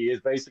Geordi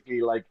is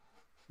basically like,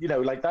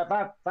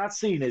 that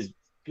scene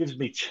gives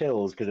me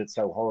chills because it's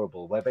so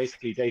horrible, where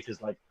basically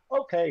Data's like,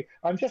 okay,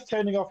 I'm just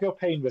turning off your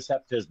pain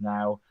receptors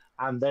now,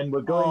 and then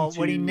we're going to...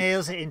 when he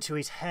nails it into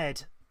his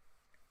head.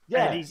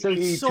 Yeah, so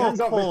he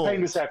turns off his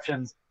pain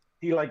receptions.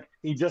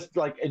 He just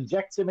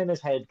injects him in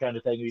his head kind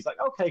of thing. And he's like,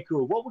 okay,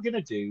 cool. What we're going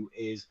to do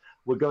is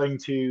we're going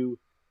to,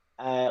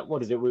 so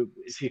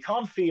you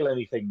can't feel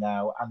anything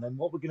now. And then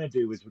what we're going to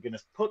do is we're going to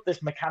put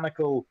this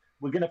mechanical,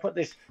 they're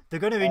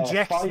going to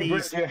inject these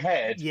into your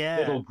head. Yeah.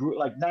 That'll grow,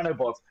 like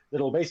nanobots,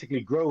 that'll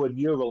basically grow a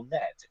neural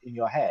net in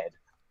your head.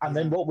 And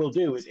then what we'll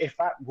do is if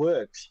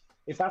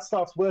that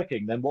starts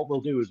working, then what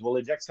we'll do is we'll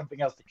inject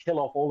something else to kill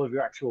off all of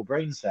your actual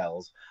brain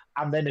cells.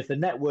 And then if the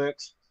net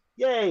works,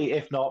 yay.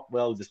 If not,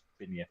 well, just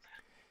spin you.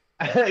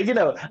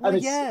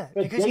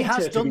 Because he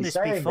has done this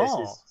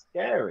before. This is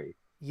scary.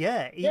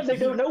 Yeah, they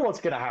don't know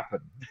what's going to happen.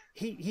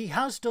 He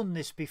has done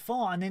this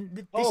before, and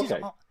then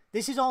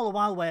this is all the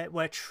while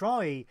where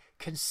Troy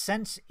can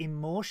sense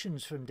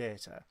emotions from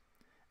Data,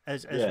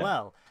 as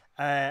well.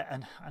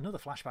 And another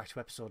flashback to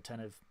episode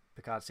 10 of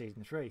Picard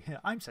season 3.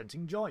 I'm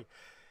sensing joy,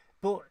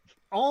 but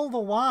all the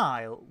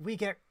while we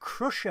get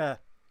Crusher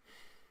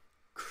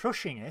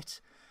crushing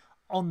it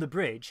on the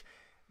bridge,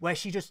 where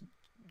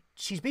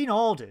she's been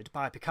ordered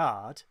by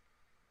Picard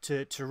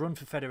to run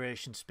for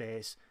Federation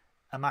space,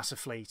 amass a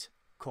fleet,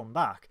 come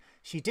back.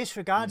 She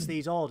disregards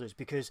these orders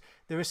because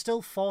there are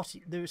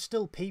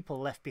still people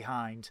left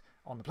behind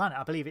on the planet.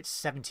 I believe it's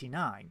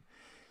 79.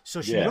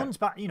 So she runs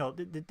back.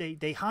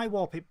 They high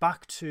warp it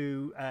back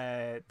to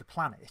the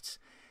planet,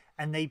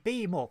 and they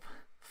beam up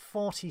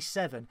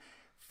 47.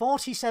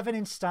 47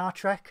 in Star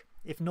Trek,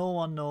 if no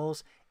one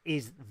knows,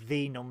 is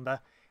the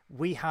number.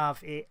 We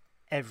have it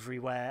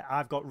everywhere.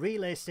 I've got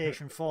Relay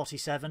Station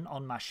 47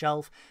 on my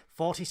shelf.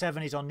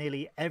 47 is on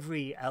nearly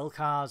every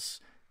LCARS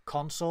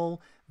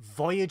console.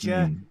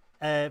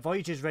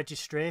 Voyager's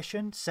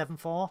registration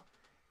 74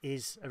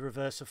 is a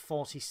reverse of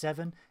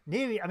 47.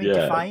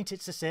 Defiant,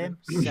 it's the same.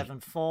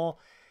 74.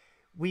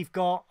 We've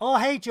got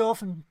hey Joe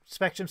from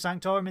Spectrum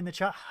Sanctorum in the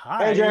chat.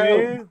 Hi. Hey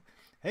Joe.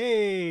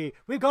 Hey,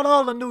 we've got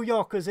all the New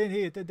Yorkers in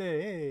here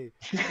today.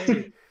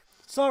 Hey.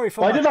 Sorry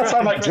for. Why did that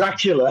sound like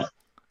Dracula?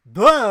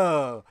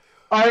 Whoa.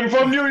 I'm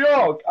from New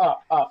York.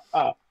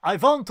 I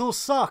want to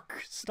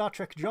suck Star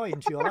Trek joy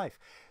into your life.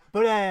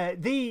 But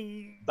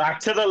back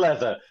to the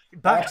leather.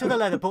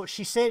 But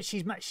she said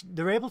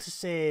they're able to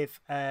save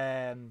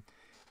a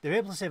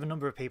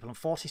number of people, and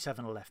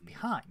 47 are left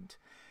behind.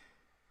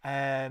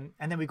 And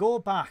then we go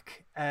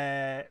back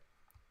to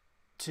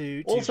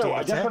also, data.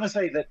 I just want to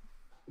say that,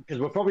 because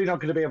we're probably not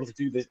going to be able to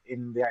do this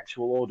in the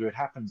actual order it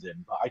happens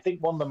in, but I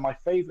think one of my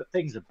favorite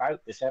things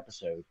about this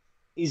episode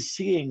is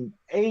seeing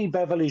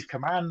Beverly's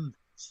command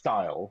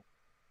style,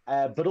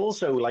 but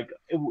also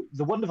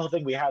the wonderful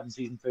thing we had in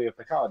season 3 of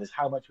Picard is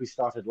how much we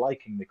started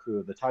liking the crew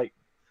of the Titan.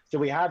 So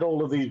we had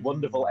all of these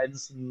wonderful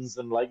ensigns,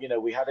 and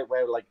we had it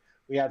where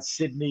we had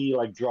Sydney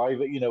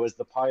drive it, as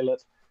the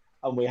pilot,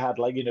 and we had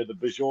the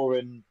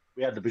Bajoran.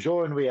 We had the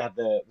Bajoran. We had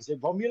was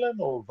it Romulan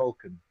or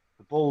Vulcan?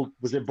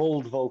 Was it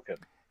Bold Vulcan?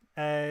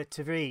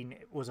 Tavrine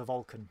was a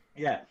Vulcan.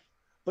 Yeah.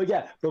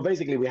 But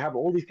basically we have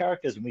all these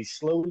characters and we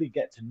slowly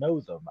get to know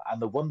them.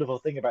 And the wonderful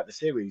thing about the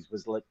series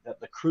was that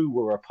the crew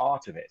were a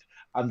part of it,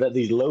 and that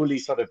these lowly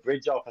sort of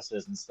bridge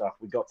officers and stuff,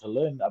 we got to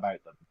learn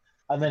about them.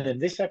 And then in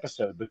this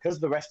episode, because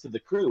the rest of the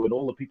crew and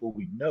all the people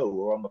we know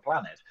are on the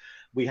planet,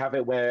 we have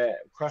it where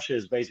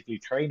Crusher's basically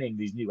training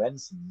these new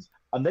ensigns,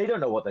 and they don't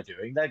know what they're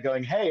doing. They're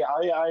going, hey,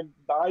 I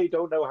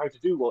don't know how to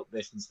do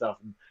this and stuff.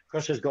 And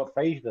Crusher's got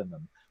faith in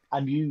them.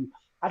 And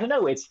I don't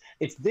know, it's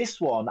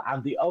this one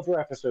and the other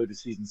episode of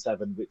season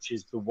 7, which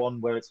is the one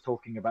where it's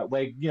talking about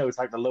where it's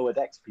like the lower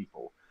decks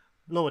people.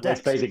 Lower Decks.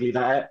 It's basically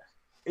that.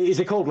 Is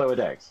it called Lower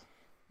Decks?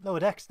 Lower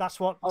Decks. That's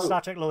what Star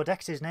Trek Lower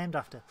Decks is named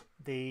after.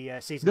 The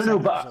season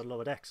 7 episode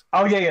Lower Decks.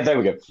 Oh yeah, there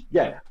we go.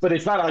 Yeah, but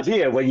it's that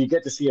idea where you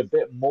get to see a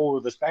bit more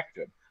of the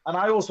spectrum, and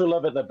I also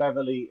love it that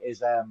Beverly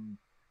is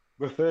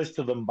refers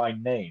to them by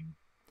name,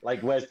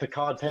 whereas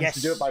Picard tends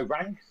to do it by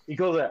rank. He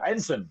calls it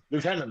ensign,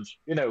 lieutenant,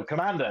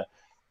 commander.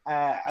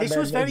 This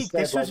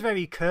was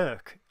very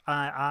Kirk.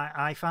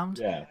 I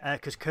found,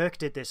 because Kirk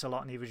did this a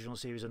lot in the original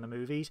series and the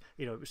movies.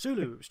 It was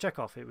Sulu, it was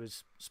Chekhov, it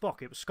was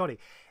Spock, it was Scotty.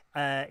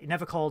 He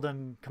never called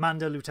them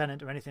commander,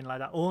 lieutenant, or anything like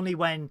that. Only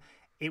when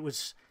it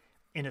was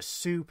in a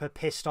super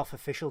pissed off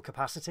official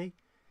capacity.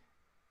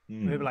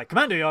 We were like,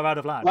 Commander, you're out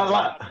of line.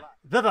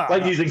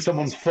 Like using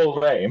someone's full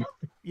name.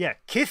 Yeah,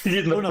 Kith.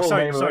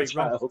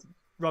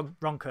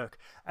 Wrong Kirk.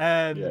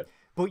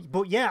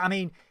 But yeah, I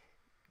mean,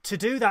 to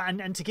do that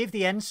and to give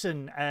the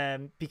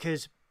ensign,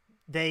 because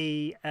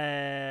they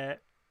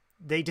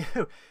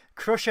do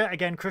Crusher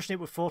again, crushing it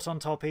with photon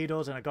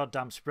torpedoes and a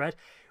goddamn spread.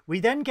 We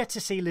then get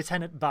to see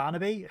Lieutenant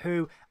Barnaby,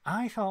 who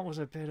I thought was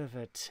a bit of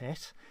a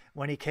tit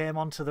when he came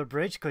onto the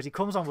bridge, because he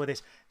comes on with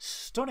this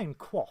stunning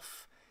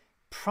quaff,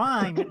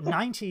 prime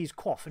 90s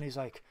quaff, and he's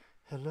like,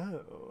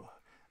 hello,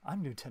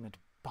 I'm Lieutenant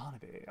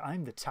Barnaby.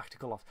 I'm the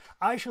tactical officer.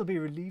 I shall be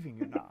relieving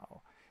you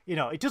now.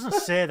 It doesn't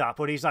say that,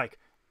 but he's like,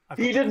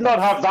 he did not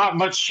have that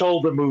much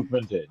shoulder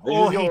movement in.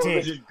 He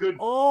did. This is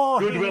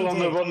Goodwill on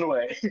the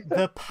runway.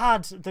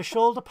 The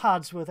shoulder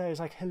pads were there.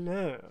 It's like,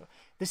 hello,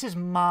 this is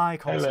my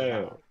console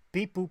now.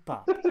 Beep boop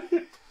bop.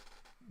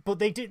 But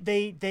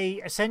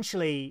they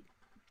essentially,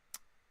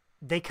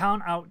 they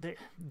can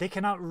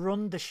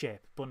outrun the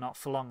ship, but not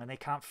for long, and they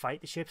can't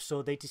fight the ship.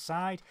 So they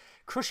decide.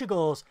 Crusher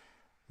goes,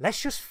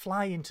 let's just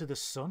fly into the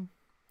sun,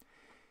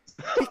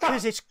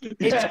 because it's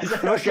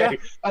Crusher, okay.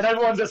 And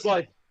everyone's just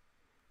like.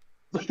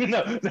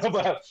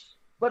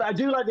 But I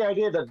do like the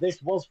idea that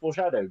this was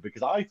foreshadowed,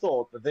 because I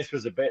thought that this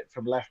was a bit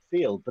from left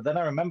field, but then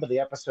I remember the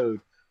episode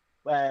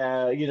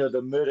where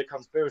the murder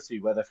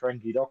conspiracy where the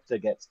Ferengi doctor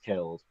gets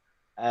killed,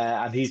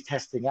 and he's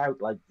testing out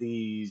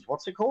these,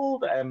 what's it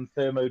called,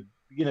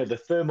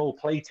 the thermal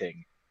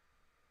plating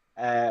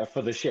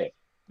for the ship,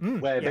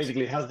 where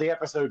basically it has the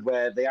episode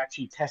where they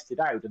actually test it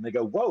out and they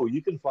go, whoa,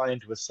 you can fly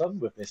into a sun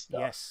with this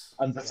stuff,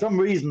 and for some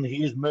reason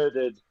he is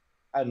murdered,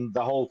 and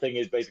the whole thing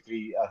is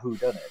basically a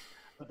whodunit.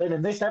 But then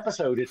in this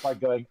episode, it's like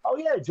going, oh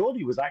yeah,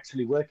 Geordi was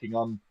actually working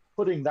on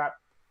putting that,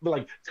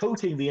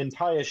 coating the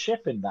entire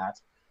ship in that,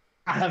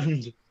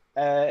 and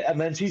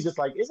then she's just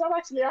like, is that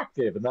actually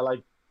active? And they're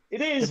like,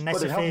 it is,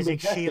 but it hasn't been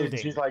tested.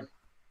 She's like,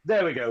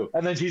 there we go.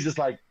 And then she's just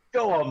like,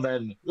 go on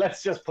then,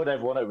 let's just put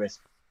everyone at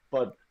risk.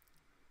 But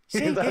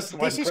see, this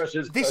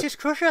is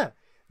Crusher.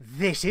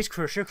 This is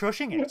Crusher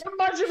crushing it.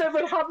 Imagine if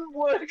it hadn't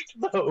worked,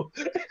 though.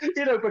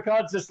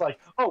 Picard's just like,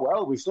 oh,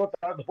 well, we sorted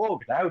out the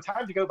Borg now.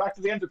 Time to go back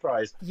to the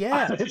Enterprise.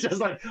 Yeah. And it's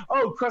just like,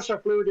 oh, Crusher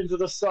flew it into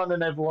the sun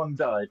and everyone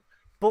died.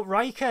 But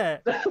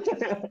Riker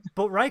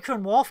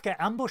and Worf get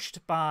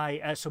ambushed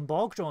by some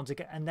Borg drones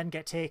and then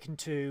get taken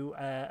to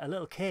a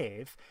little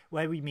cave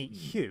where we meet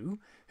Hugh,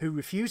 who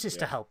refuses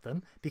to help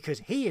them because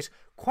he is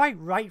quite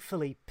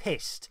rightfully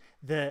pissed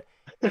that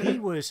he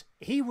was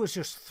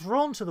just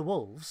thrown to the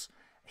wolves.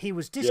 He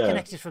was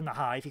disconnected from the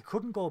hive. He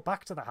couldn't go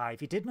back to the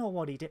hive. He didn't know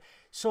what he did.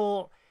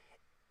 So,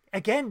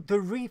 again, the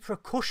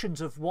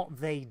repercussions of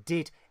what they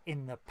did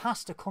in the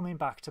past are coming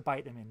back to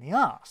bite them in the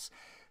arse.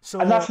 So,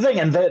 and that's the thing,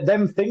 and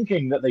them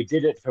thinking that they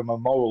did it from a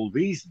moral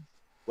reason,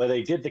 where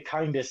they did the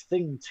kindest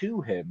thing to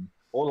him,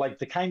 or like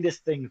the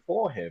kindest thing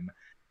for him,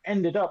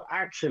 ended up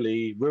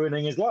actually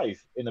ruining his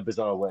life in a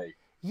bizarre way.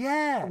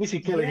 Yeah.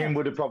 Obviously, killing him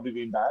would have probably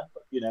been bad,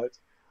 but it's...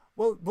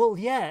 Well,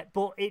 yeah,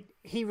 but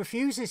he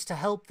refuses to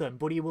help them,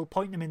 but he will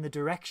point them in the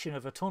direction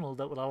of a tunnel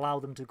that will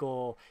allow them to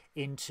go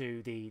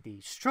into the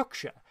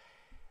structure.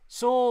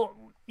 So,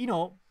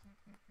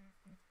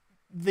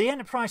 the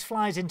Enterprise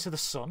flies into the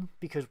sun,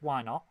 because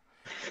why not?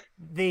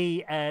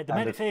 The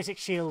metaphasic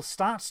shield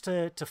starts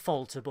to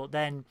falter, but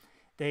then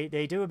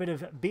they do a bit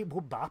of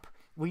beep-boop-bap.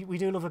 We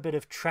do love a bit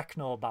of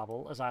Trekno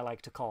babble, as I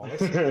like to call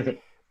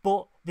it.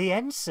 But the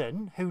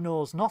ensign, who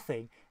knows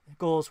nothing,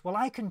 goes, well,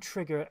 I can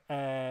trigger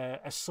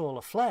a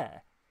solar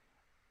flare,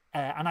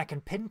 and I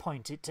can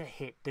pinpoint it to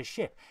hit the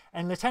ship.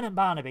 And Lieutenant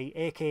Barnaby,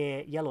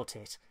 a.k.a. Yellow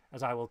Tit,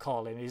 as I will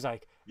call him, he's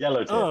like,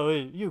 Yellow Tit. Oh,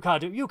 you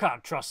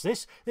can't trust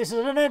this. This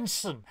is an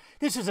ensign.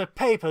 This is a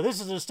paper.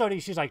 This is a study.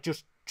 She's like,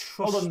 just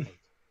trust me.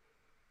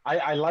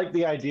 I like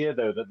the idea,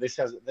 though, that this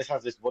has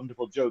this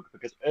wonderful joke,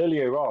 because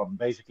earlier on,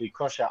 basically,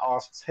 Crusher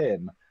asks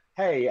him,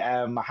 hey,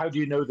 how do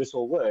you know this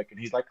will work? And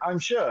he's like, I'm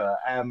sure.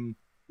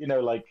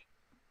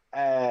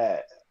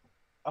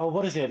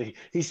 What is it?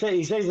 He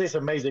says this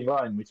amazing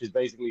line, which is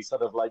basically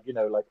sort of like,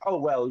 oh,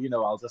 well,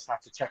 I'll just have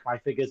to check my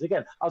figures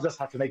again. I'll just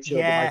have to make sure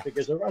that my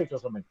figures are right or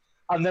something.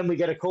 And then we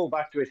get a call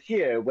back to it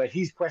here where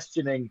he's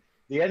questioning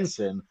the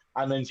ensign,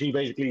 and then she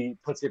basically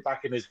puts it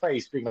back in his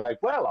face, being like,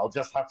 well, I'll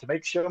just have to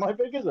make sure my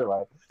figures are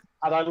right.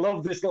 And I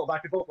love this little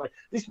back and forth. Like,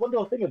 this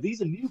wonderful thing of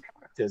these are new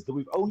characters that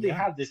we've only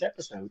had this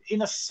episode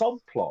in a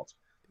subplot,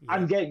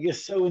 and yet you're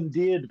so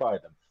endeared by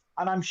them.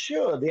 And I'm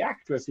sure the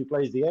actress who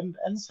plays the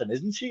ensign,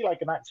 isn't she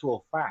like an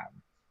actual fan?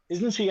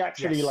 Isn't she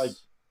actually like?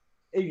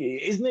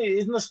 Isn't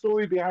the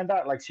story behind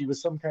that like she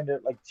was some kind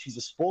of like she's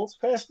a sports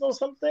person or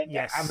something?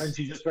 Yes. And then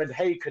she just went,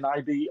 "Hey, can I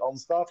be on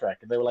Star Trek?"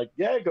 And they were like,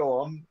 "Yeah, go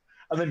on,"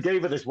 and then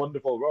gave her this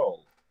wonderful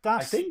role.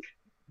 I think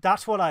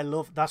that's what I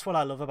love. That's what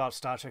I love about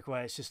Star Trek,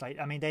 where it's just like,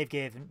 I mean, they've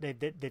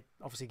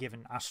obviously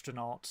given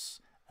astronauts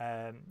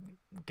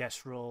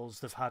guest roles.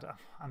 They've had,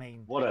 I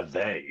mean, what are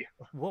they?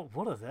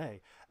 What are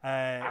they?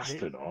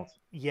 Astronauts.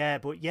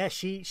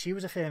 She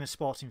was a famous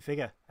sporting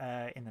figure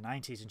in the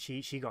 90s, and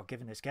she got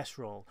given this guest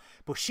role.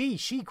 But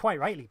she quite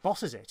rightly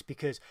bosses it,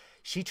 because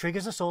she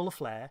triggers a solar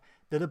flare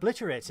that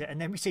obliterates it,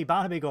 and then we see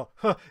Barnaby go,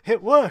 huh,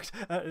 it worked.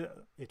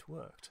 It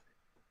worked.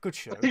 Good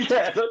show.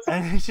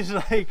 And it's just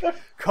like,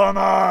 come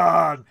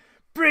on,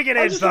 bring it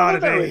in,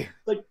 Barnaby.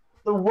 Like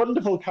the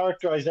wonderful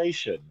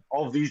characterization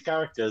of these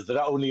characters that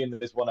are only in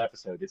this one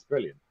episode. It's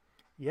brilliant.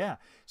 Yeah.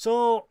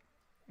 So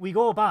we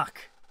go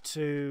back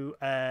to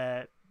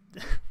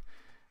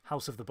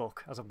House of the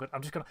Book, as I'm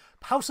just gonna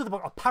House of the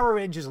Book, or Power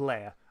Rangers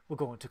lair, we're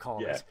going to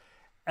call it.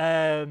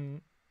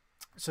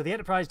 So the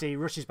Enterprise D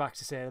rushes back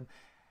to say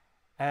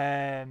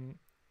them.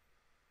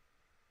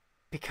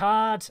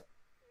 Picard,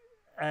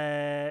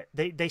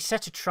 they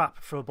set a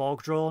trap for a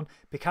Borg drone.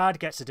 Picard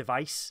gets a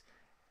device.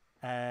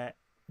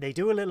 They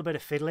do a little bit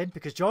of fiddling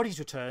because Geordie's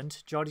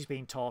returned. Geordie's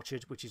being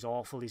tortured, which is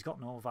awful. He's got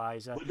no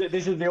visor.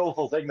 This is the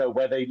awful thing, though,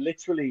 where they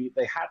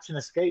hatch an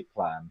escape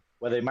plan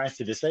where they manage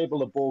to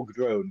disable a Borg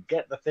drone,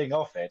 get the thing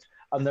off it,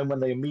 and then when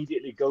they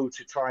immediately go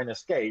to try and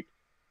escape,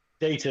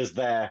 Data's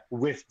there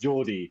with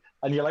Geordie,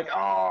 and you're like,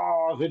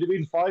 oh, if it had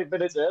been 5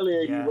 minutes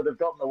earlier, you would have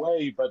gotten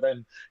away. But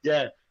then,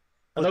 and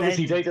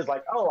obviously Data's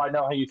like, oh, I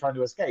know how you're trying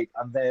to escape,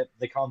 and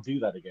they can't do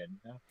that again.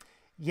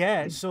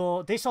 Yeah,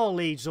 so this all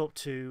leads up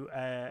to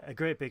a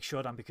great big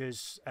showdown,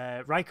 because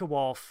Riker,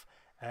 Worf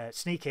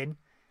sneak in,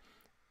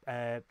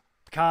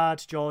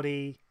 Picard,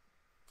 Geordie,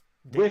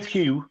 with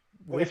Hugh,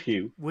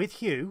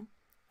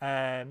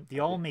 they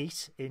all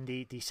meet in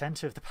the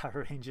centre of the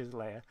Power Rangers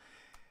lair,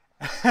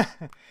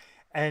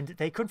 and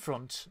they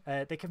confront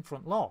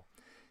Law.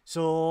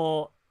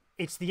 So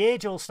it's the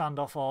age-old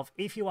standoff of,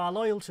 if you are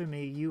loyal to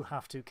me, you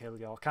have to kill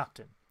your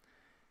captain.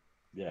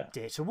 Yeah,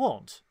 Data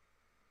won't,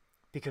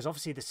 because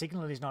obviously the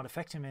signal is not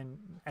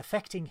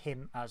affecting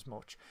him as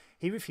much.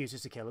 He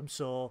refuses to kill him,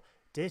 so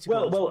Data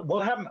goes... Well,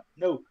 what happened?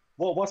 No,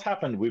 what's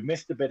happened? We've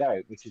missed a bit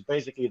out, which is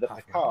basically that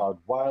Picard,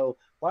 while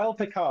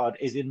Picard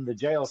is in the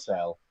jail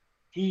cell,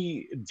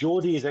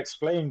 Geordie is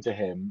explaining to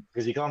him,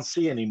 because he can't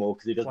see anymore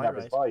because he doesn't have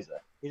his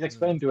visor. He's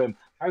explained to him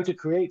how to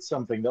create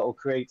something that will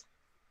create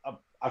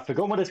I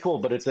forgot what it's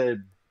called, but it's a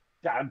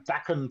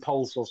Dacan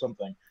pulse or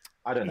something.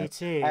 I don't know.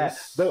 It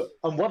is.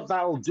 And what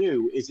that'll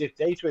do is, if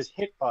Data is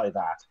hit by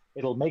that,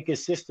 it'll make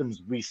his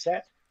systems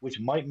reset, which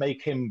might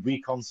make him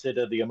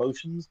reconsider the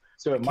emotions.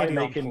 So it might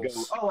make him go,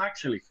 oh,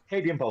 actually,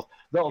 the impulse.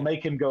 That'll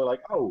make him go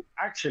like, oh,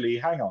 actually,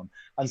 hang on.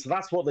 And so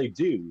that's what they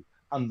do.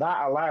 And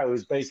that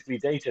allows basically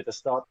Data to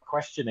start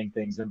questioning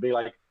things and be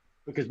like,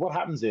 because what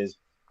happens is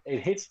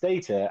it hits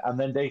Data, and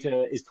then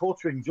Data is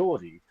torturing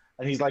Geordi,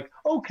 and he's like,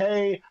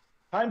 okay,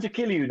 time to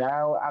kill you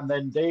now. And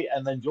then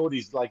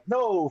Geordie's like,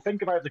 no,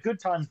 think about the good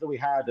times that we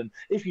had, and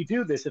if you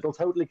do this, it'll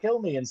totally kill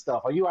me and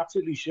stuff. Are you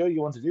absolutely sure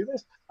you want to do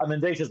this? And then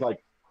Data's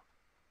like,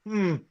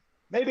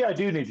 maybe I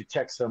do need to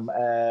check some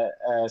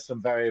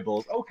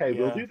variables. Okay,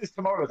 we'll do this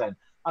tomorrow then,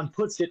 and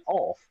puts it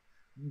off.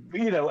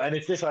 And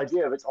it's this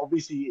idea of, it's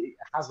obviously it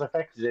has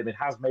affected him. It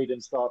has made him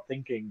start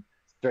thinking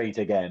straight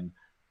again.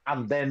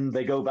 And then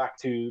they go back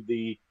to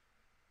the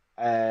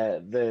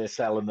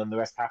cell, and then the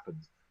rest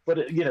happens. But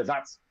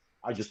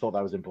I just thought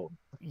that was important.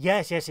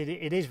 Yes,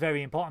 it is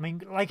very important. I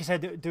mean, like I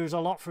said, there's a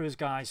lot for us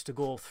guys to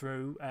go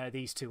through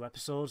these 2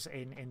 episodes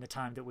in the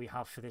time that we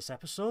have for this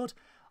episode.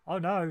 Oh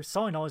no,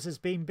 Synoiz has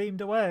been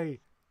beamed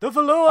away. The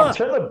velour!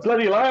 Turn the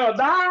bloody light on!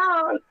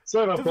 No!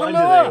 Sorry if I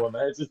blinded anyone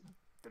there.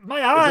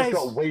 My eyes! It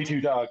just got way too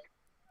dark.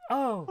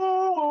 Oh.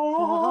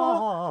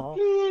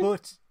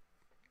 But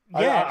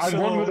I'm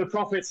one with the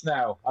prophets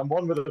now. I'm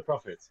one with the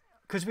prophets.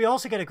 Because we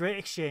also get a great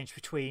exchange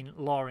between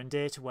Law and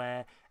Data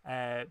where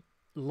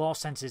Law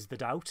senses the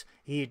doubt.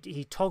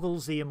 He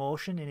toggles the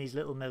emotion in his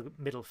little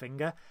middle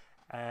finger,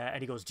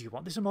 and he goes, do you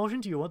want this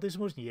emotion? Do you want this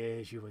emotion?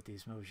 Yes, you want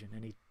this emotion.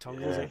 And he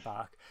toggles it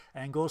back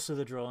and goes to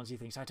the drones. He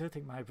thinks, I don't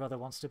think my brother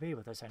wants to be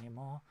with us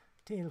anymore.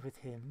 Deal with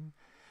him.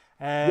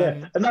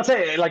 And that's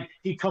it. Like,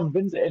 he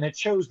convinced it, and it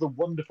shows the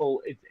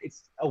wonderful.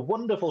 It's a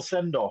wonderful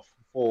send off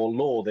for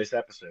Law this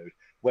episode,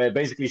 where it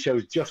basically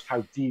shows just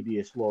how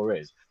devious Law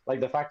is. Like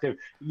the fact of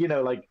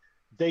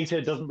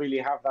Data doesn't really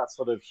have that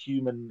sort of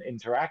human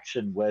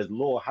interaction, whereas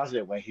Law has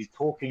it, where he's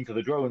talking to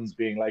the drones,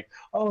 being like,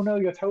 "Oh no,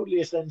 you're totally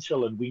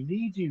essential, and we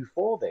need you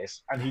for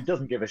this," and he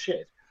doesn't give a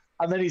shit.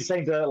 And then he's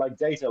saying to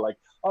Data, like,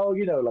 "Oh,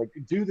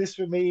 do this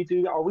for me.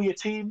 Are we a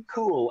team?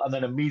 Cool." And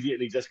then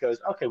immediately just goes,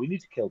 "Okay, we need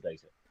to kill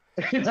Data."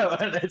 And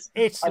then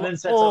sets up the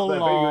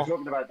thing you were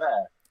talking about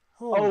there.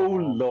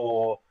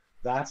 Law,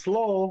 that's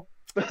Law.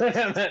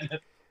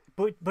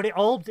 But it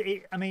all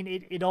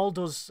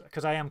does,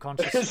 because I am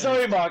conscious.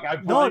 Sorry, Mark.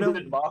 I'm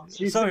Mark.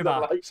 Sorry,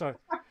 Mark. Sorry.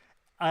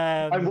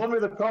 I'm one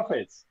with the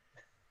prophets.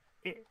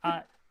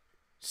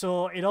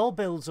 So it all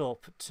builds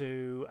up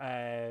to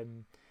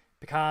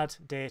Picard,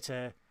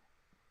 Data,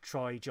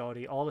 Troy,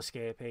 Geordi all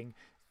escaping.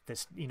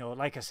 This,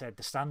 like I said,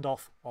 the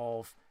standoff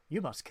of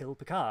you must kill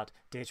Picard.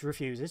 Data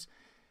refuses.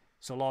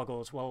 So Law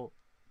goes, well,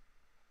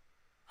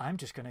 I'm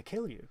just going to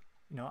kill you.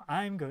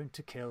 I'm going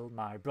to kill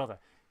my brother.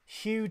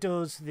 Hugh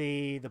does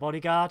the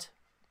bodyguard,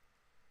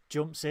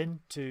 jumps in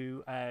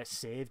to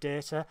save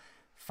Data.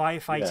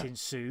 Firefight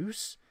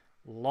ensues.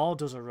 Law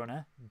does a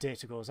runner.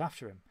 Data goes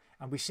after him,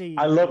 and we see.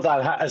 I love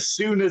that. As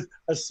soon as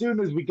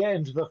we get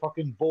into the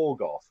fucking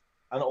Borg off,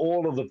 and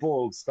all of the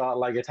Borg start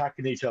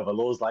attacking each other,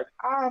 Law's like,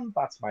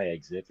 that's my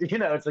exit.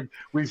 It's like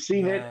we've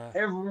seen it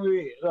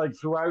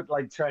throughout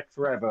Trek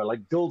forever.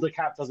 Like Gulda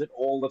Cat does it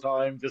all the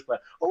time. Just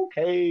like,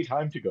 okay,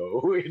 time to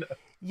go.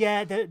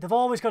 Yeah, they've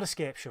always got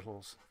escape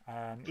shuttles.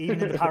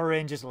 Even in the Power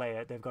Rangers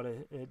layer, they've got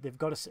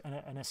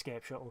an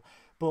escape shuttle.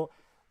 But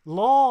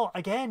Law,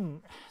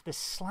 again, the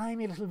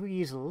slimy little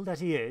weasel that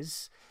he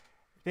is,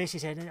 basically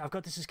said, "I've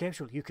got this escape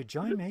shuttle. You could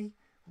join me.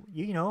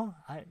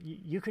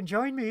 You can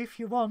join me if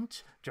you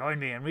want. Join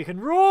me, and we can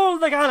rule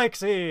the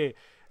galaxy."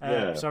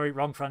 Sorry,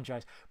 wrong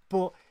franchise.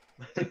 But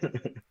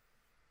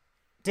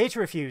Data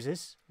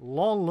refuses.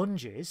 Law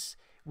lunges.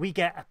 We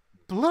get a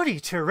bloody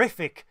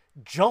terrific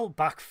jolt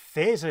back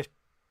phaser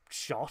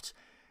shot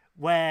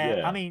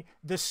where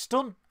the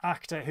stunt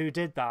actor who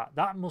did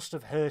that must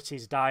have hurt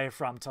his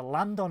diaphragm to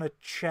land on a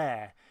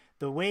chair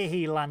the way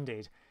he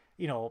landed,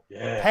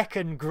 peck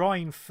and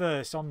groin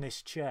first on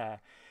this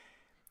chair.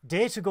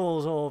 Data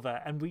goes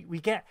over, and we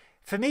get,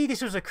 for me,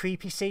 this was a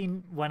creepy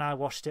scene when I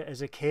watched it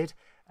as a kid,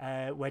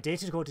 where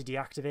Data's going to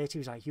deactivate. He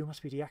was like, "You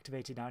must be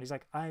deactivated now." And he's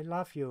like, "I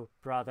love you,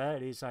 brother."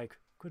 And he's like,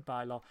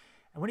 "Goodbye, Law."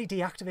 And when he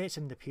deactivates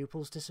him, the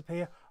pupils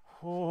disappear.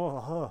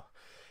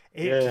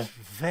 It's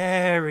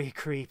very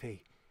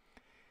creepy.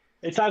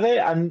 It's at it,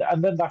 and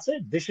then that's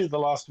it. This is the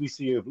last we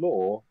see of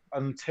Law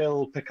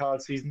until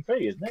Picard season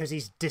 3, isn't it? Because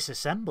he's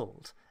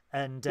disassembled.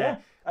 And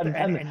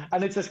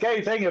it's a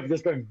scary thing of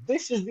just going,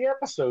 this is the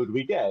episode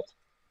we get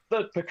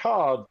that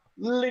Picard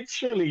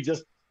literally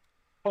just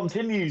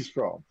continues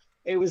from.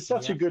 It was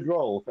such a good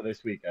role for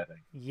this week, I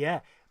think. Yeah,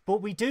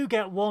 but we do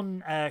get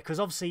one, because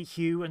obviously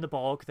Hugh and the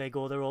Borg, they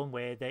go their own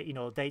way.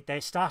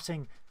 They're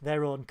starting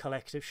their own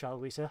collective, shall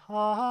we say.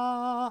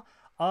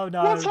 Oh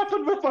no. What's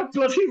happened with my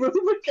bloody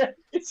room again?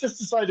 It's just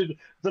decided,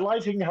 the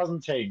lighting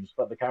hasn't changed,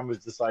 but the camera's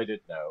decided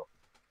no.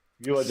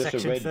 You are just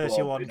Section a red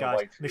 31, guys.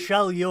 white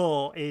Michelle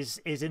Yeoh is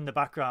in the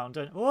background,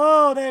 and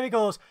there he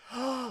goes.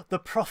 The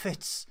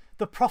prophets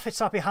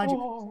are behind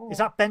you. Is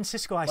that Ben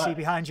Sisko I see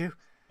behind you?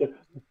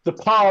 The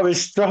power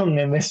is strong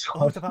in this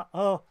one.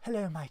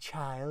 Hello, my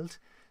child.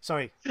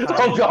 Sorry.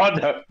 Oh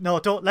God, no! No,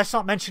 don't. Let's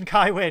not mention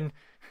Kai Wynn.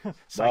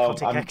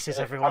 Psychotic I'm, X's,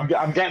 everyone.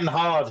 I'm getting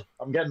hard.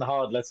 I'm getting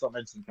hard. Let's not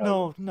mention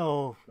Calvin.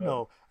 No.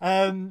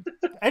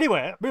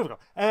 Anyway, moving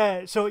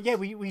on. So yeah,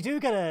 we do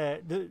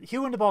get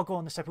Hugh and the Borg go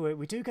on the separate way.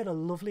 We do get a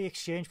lovely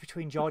exchange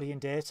between Geordi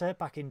and Data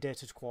back in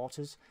Data's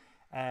quarters,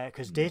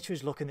 because Data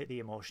is looking at the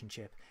emotion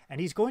chip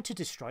and he's going to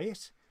destroy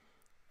it,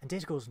 and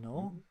Data goes,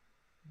 "No,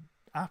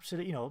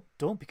 absolutely,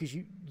 don't, because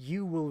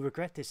you will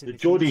regret this in the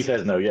Geordi future."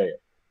 says no.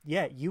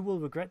 Yeah, you will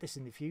regret this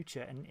in the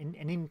future, and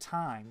in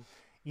time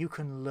you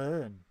can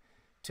learn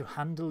to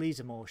handle these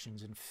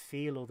emotions and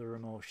feel other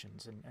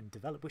emotions and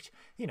develop, which,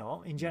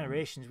 in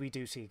Generations we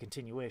do see a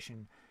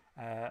continuation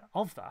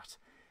of that.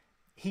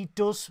 He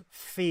does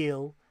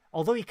feel,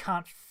 although he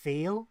can't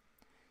feel,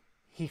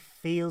 he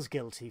feels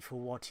guilty for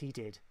what he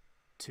did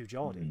to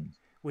Geordi,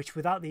 which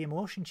without the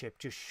emotion chip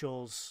just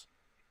shows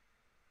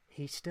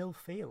he still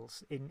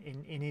feels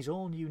in his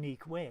own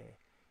unique way.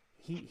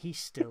 He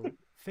still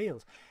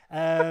feels.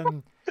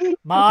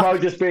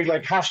 Mark just being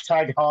like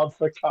hashtag hard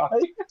for Kai.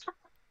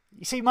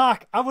 You see,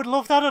 Mark, I would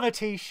love that on a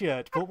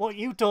t-shirt, but what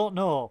you don't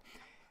know,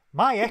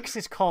 my ex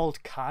is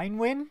called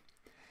Kynwin.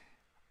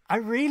 I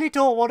really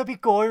don't want to be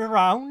going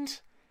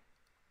around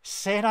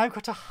saying I've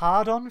got a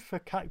hard-on for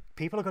Kai.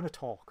 People are going to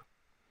talk.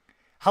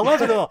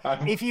 However, though,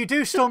 if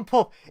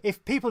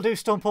people do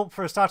stump up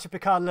for a Star Trek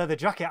Picard leather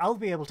jacket, I'll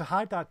be able to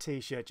hide that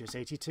t-shirt. Just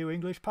 £82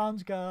 English,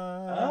 guys.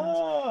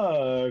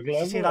 Oh, clever.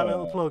 You see that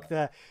little plug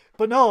there?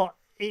 But no,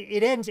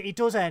 it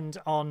does end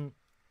on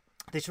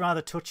this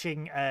rather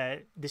touching,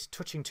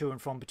 to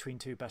and from between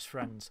two best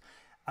friends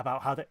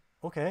about how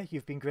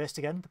you've been graced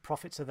again. The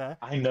profits are there.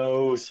 I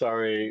know.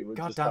 Sorry.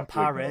 Goddamn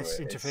Paris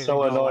interfering. It's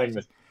so annoying.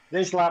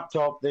 This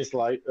laptop, this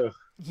light. Ugh.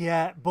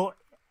 Yeah, but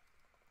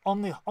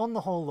on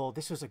the whole, though,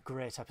 this was a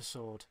great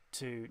episode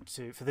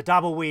for the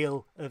Dabo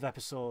Wheel of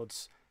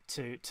Episodes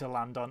to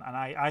land on, and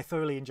I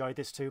thoroughly enjoyed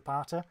this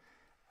two-parter.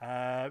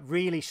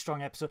 Really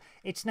strong episode.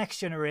 It's Next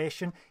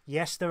Generation.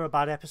 Yes, there are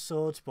bad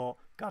episodes, but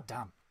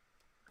goddamn.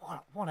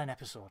 What an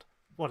episode.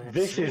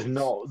 These are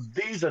not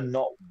these are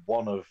not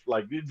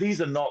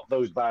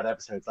those bad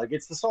episodes. Like,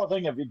 it's the sort of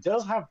thing of, it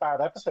does have bad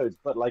episodes,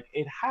 but like,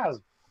 it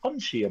has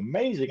punchy,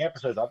 amazing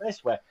episodes like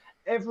this where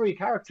every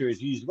character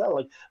is used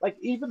well. Like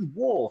even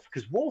Worf,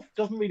 because Worf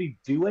doesn't really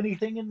do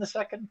anything in the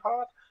second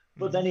part,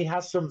 but then he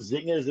has some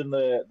zingers in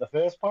the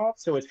first part.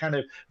 So it's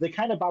they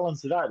kind of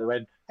balance it out. They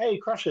went, hey,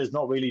 Crusher's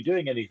not really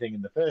doing anything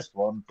in the first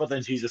one, but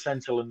then she's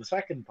essential in the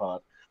second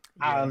part.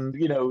 Yeah. And,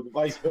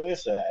 vice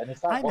versa. And it's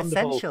that I'm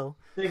wonderful essential.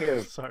 Thing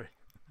of... Sorry.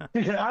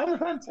 I'm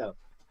essential.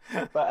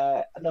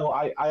 But no,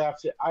 I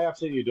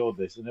absolutely adored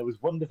this, and it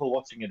was wonderful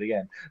watching it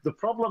again. The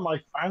problem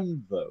I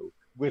found, though,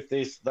 with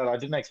this that I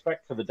didn't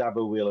expect for the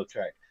Dabo Wheel of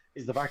Trek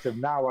is the fact of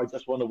now I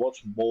just want to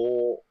watch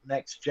more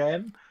Next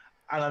Gen.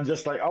 And I'm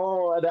just like, and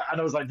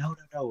I was like,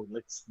 no,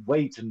 let's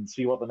wait and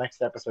see what the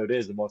next episode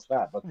is and watch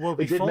that. But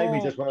it did make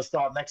me just want to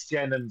start Next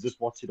Gen and just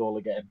watch it all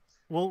again.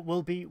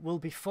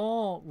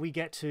 Before we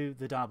get to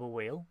the Dabo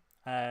Wheel,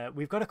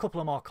 we've got a couple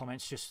of more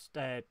comments just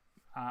that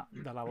I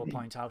will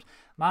point out.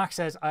 Mark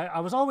says, I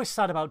was always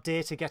sad about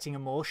Data getting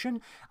emotion.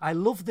 I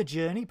love the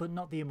journey, but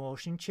not the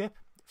emotion chip.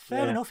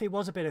 Fair enough, it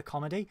was a bit of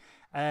comedy.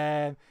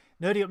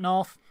 Nerdy Up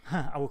North,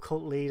 our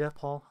cult leader,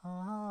 Paul.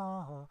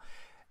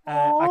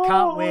 I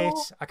can't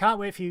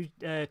wait for you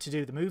to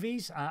do the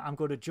movies. I'm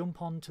going to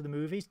jump on to the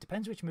movies.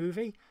 Depends which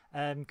movie,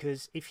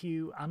 because if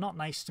you are not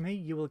nice to me,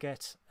 you will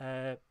get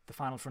The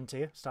Final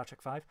Frontier, Star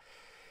Trek 5.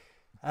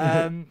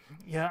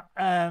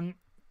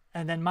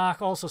 And then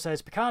Mark also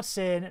says, Picard's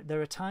saying,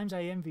 there are times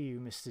I envy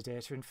you, Mr.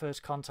 Data, and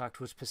First Contact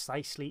was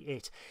precisely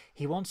it.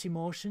 He wants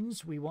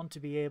emotions. We want to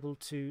be able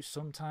to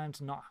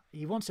sometimes not...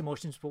 He wants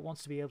emotions, but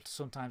wants to be able to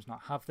sometimes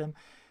not have them.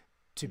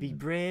 To be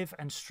brave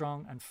and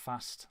strong and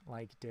fast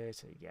like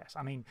Data, yes.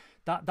 I mean,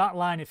 that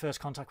line in First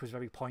Contact was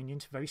very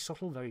poignant, very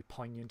subtle, very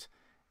poignant.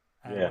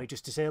 He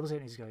just disables it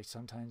and he's going,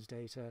 sometimes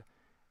Data,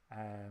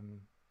 I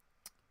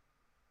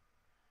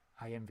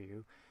envy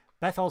you.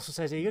 Beth also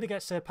says, are you going to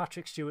get Sir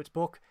Patrick Stewart's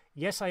book?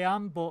 Yes, I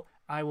am, but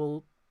I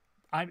will...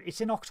 it's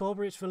in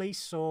October, it's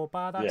released, so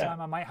by that time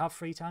I might have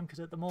free time, because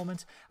at the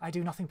moment I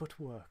do nothing but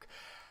work.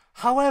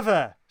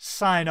 However,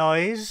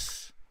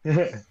 Synoiz...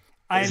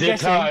 Is it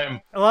time?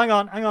 Oh, hang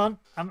on.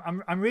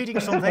 I'm reading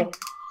something.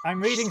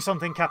 I'm reading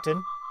something,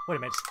 Captain. Wait a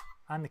minute.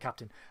 I'm the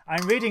captain.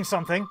 I'm reading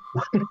something.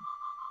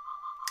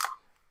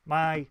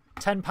 My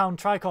 £10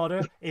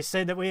 tricorder is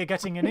saying that we are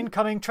getting an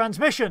incoming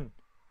transmission.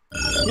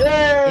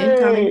 Yay!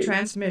 Incoming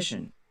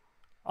transmission.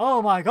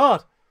 Oh my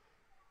god.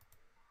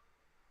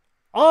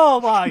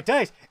 Oh my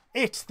days.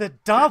 It's the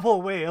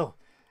Dabo Wheel.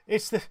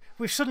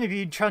 We've suddenly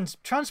been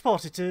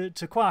transported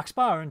to Quark's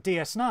Bar and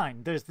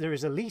DS9. There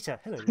is a Lita.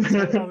 Hello,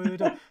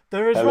 Lita.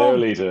 There is Hello,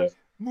 Lita.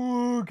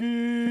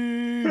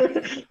 Moogie.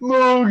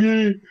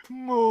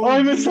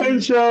 I'm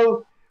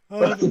essential.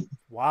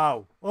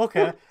 Wow.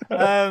 Okay.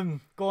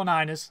 Go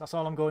Niners. That's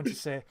all I'm going to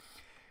say.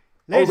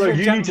 Although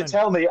you need to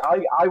tell me,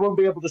 I won't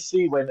be able to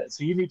see when.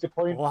 So you need to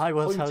point. Oh, I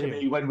will point tell to you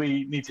me when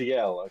we need to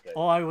yell. Okay.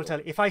 Oh, I will tell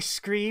you. If I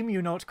scream,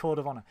 you know it's code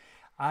of honor.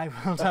 I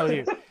will tell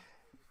you.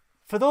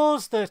 For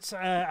those that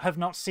have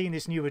not seen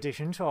this new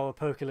addition to our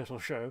perky little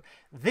show,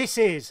 this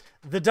is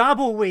the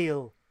Dabo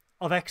Wheel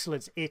of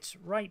Excellence. It's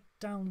right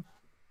down...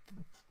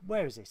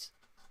 Where is it?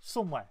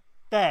 Somewhere.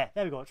 There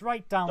we go. It's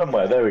right down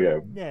Somewhere, there we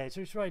go. Yeah,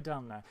 it's right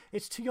down there.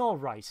 It's to your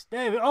right.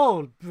 There we go.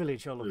 Oh,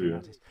 brilliant, you're looking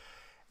at it.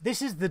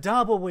 This is the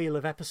Dabo Wheel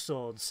of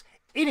Episodes.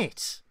 In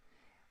it,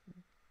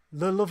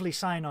 the lovely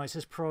Synoiz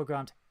has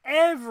programmed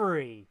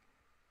every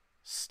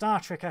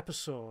Star Trek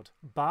episode,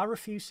 bar a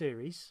few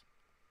series,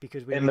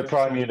 because we in the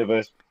Prime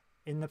Universe.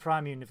 In the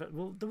Prime Universe.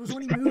 Well, there was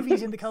only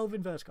movies in the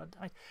Kelvinverse,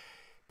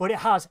 but it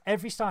has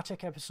every Star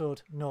Trek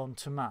episode known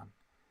to man.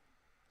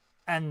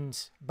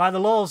 And by the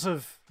laws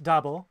of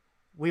Dabo,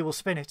 we will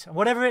spin it, and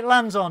whatever it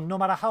lands on, no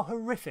matter how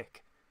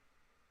horrific,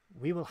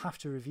 we will have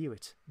to review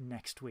it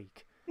next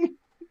week.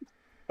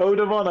 Code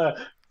of honor.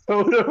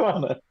 Code of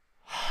honor.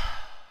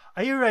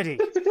 Are you ready?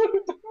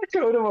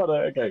 Code of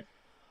honor. Okay.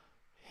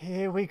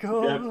 Here we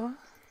go. Yep.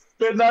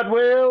 Spin that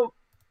wheel.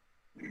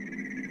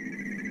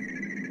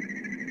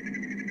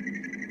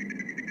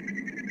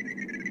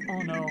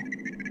 Oh no.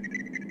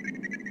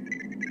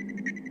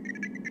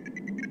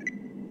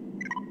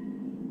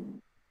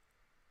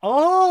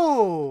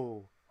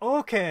 Oh,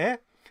 okay.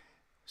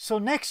 So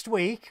next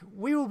week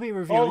we will be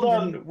reviewing. Hold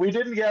on, we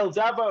didn't yell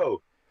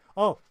Dabo.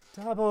 Oh,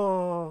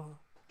 Dabo.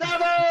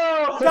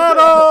 Dabo!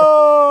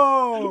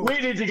 Dabo! We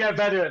need to get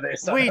better at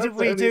this. We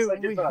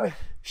do.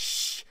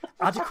 Shh.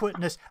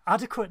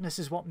 Adequateness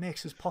is what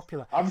makes us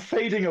popular. I'm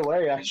fading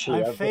away,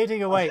 actually. I'm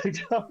fading away.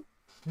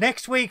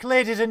 Next week,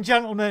 ladies and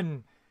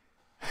gentlemen,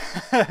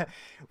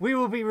 we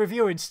will be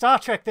reviewing Star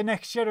Trek The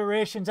Next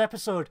Generation's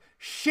episode,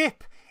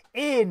 Ship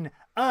in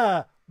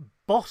a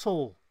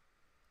Bottle.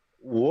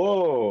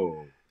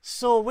 Whoa.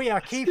 So we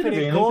are keeping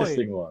it going.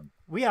 Interesting one.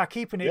 We are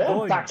keeping it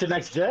going. Back to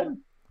Next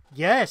Gen.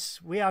 Yes,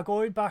 we are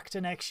going back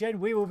to Next Gen.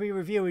 We will be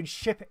reviewing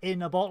Ship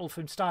in a Bottle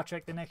from Star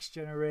Trek The Next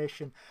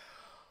Generation.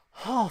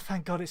 Oh,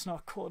 thank God it's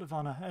not Code of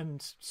Honor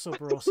and Sub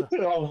Rosa.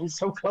 Oh,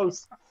 so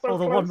close. Or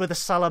the one with the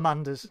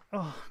salamanders.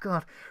 Oh,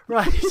 God.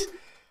 Right.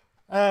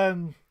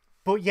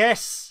 But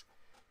yes,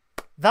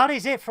 that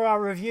is it for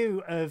our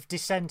review of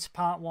Descent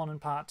Part 1 and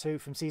Part 2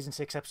 from Season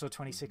 6, Episode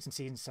 26 and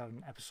Season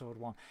 7, Episode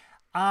 1.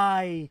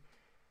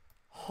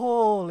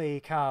 Holy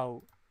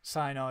cow,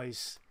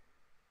 Synoiz.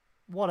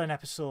 What an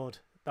episode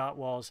that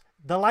was.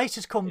 The light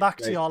has come back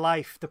to your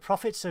life. The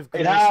prophets of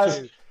grace. It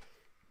has.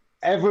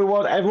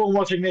 Everyone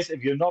watching this,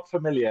 if you're not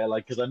familiar,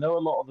 because I know a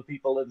lot of the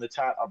people in the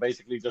chat are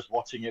basically just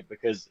watching it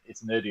because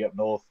it's nerdy up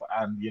north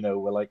and,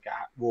 we're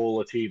all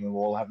a team and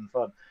we're all having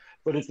fun.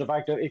 But it's the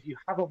fact that if you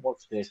haven't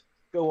watched this,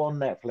 go on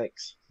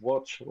Netflix,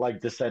 watch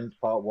Descent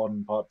Part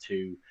 1, Part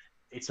 2.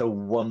 It's a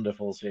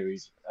wonderful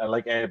series, a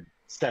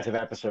set of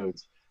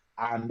episodes.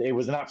 And it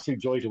was an absolute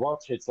joy to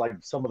watch. It's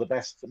some of the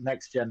best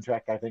next-gen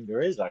Trek I think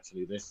there is,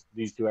 actually,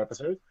 these two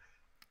episodes.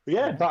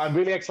 But I'm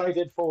really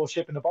excited for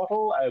Ship in a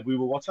Bottle. We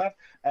will watch that.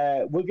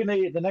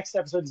 The next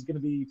episode is going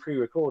to be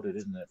pre-recorded,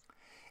 isn't it?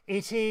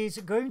 It is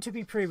going to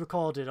be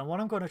pre-recorded. And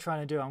what I'm going to try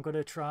and do, I'm going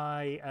to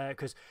try...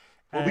 because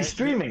we'll be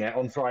streaming it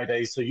on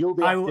Friday, so you'll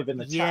be active in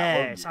the chat.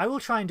 Yes, I will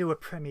try and do a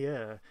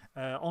premiere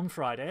on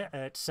Friday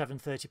at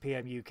 7:30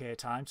 p.m. UK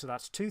time. So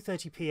that's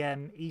 2:30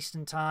 p.m.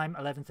 Eastern time,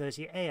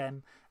 11:30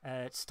 a.m.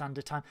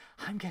 Standard time.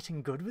 I'm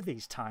getting good with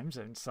these time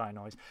zones,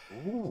 Synoiz.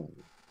 Ooh.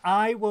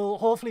 I will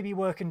hopefully be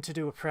working to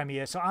do a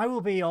premiere, so I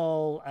will be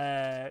all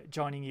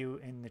joining you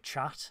in the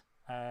chat.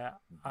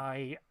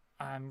 I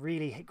am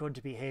really going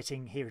to be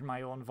hating hearing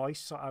my own voice,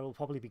 so I will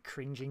probably be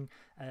cringing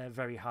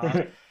very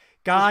hard.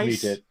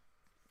 Guys,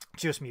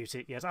 just mute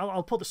it. Yes,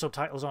 I'll put the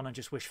subtitles on and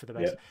just wish for the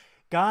best. Yeah.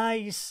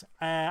 Guys,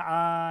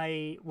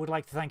 I would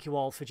like to thank you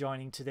all for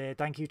joining today.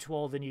 Thank you to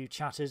all the new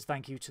chatters.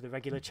 Thank you to the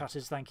regular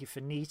chatters. Thank you for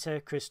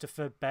Nita,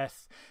 Christopher,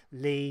 Beth,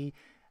 Lee,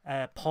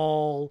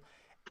 Paul,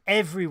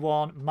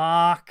 everyone,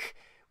 Mark.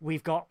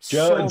 We've got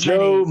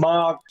Joe,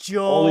 Mark,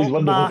 all these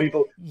wonderful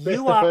people.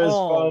 Christopher's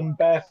fun,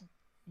 Beth.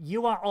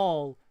 You are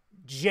all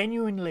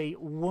genuinely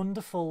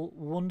wonderful,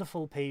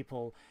 wonderful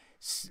people.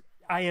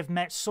 I have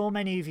met so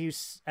many of you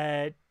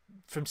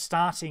from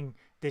starting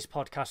this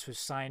podcast with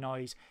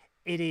Synoiz.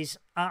 It is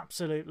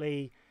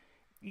absolutely,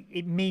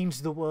 it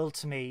means the world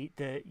to me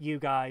that you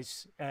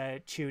guys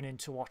tune in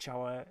to watch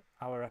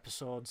our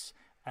episodes.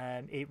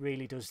 It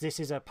really does. This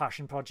is a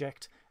passion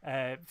project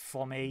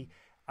for me.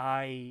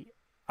 I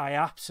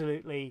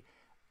absolutely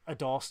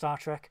adore Star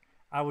Trek.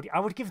 I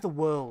would give the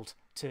world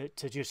to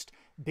just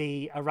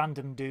be a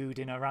random dude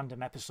in a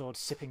random episode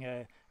sipping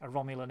a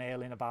Romulan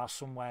ale in a bar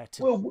somewhere.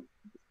 Well,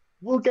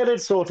 we'll get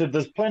it sorted.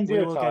 There's plenty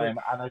of time.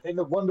 And I think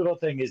the wonderful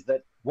thing is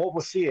that what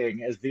we're seeing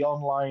is the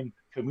online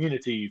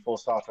community for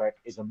Star Trek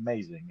is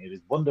amazing. It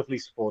is wonderfully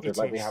supported.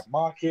 We have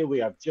Mark here, we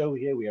have Joe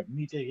here, we have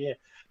Nita here.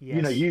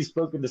 Yes. You've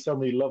spoken to so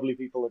many lovely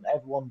people and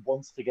everyone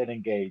wants to get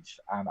engaged.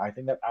 And I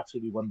think that's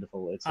absolutely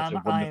wonderful. It's such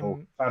a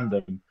wonderful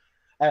fandom.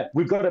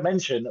 We've got to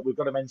mention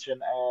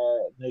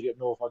Nerdy Up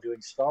North are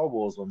doing Star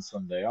Wars on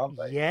Sunday, aren't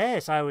they?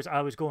 Yes, I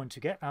was going to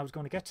get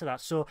to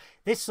that. So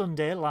this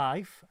Sunday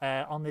live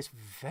on this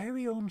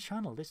very own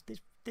channel, this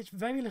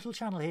very little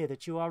channel here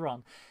that you are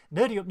on,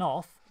 Nerdy Up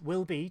North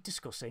will be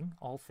discussing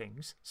all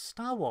things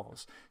Star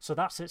Wars. So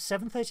that's at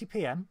 7:30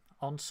 p.m.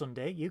 on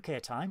Sunday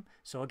UK time.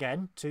 So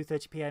again,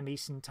 2:30 p.m.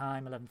 Eastern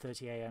time,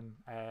 11:30 a.m.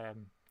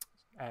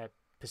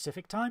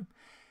 Pacific time.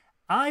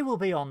 I will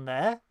be on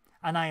there,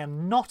 and I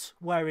am not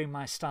wearing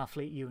my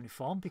Starfleet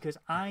uniform because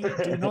I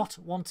do not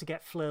want to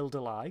get flailed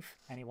alive.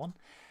 Anyone?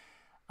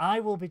 I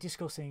will be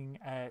discussing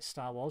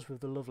Star Wars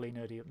with the lovely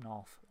Nerdy Up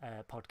North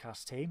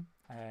podcast team,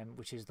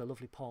 which is the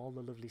lovely Paul,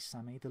 the lovely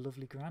Sammy, the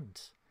lovely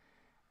Grant,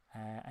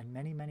 and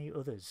many, many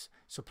others.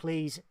 So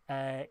please,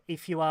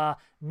 if you are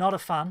not a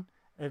fan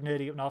of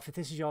Nerdy Up North, if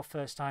this is your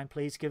first time,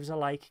 please give us a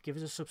like, give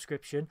us a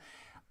subscription.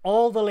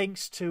 All the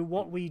links to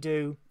what we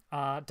do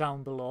are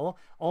down below.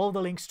 All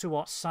the links to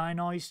what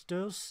Synoiz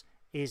does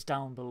is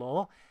down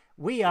below.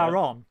 We are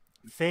on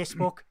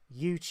Facebook,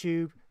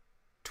 YouTube,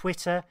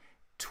 Twitter,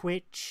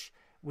 Twitch.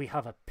 We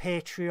have a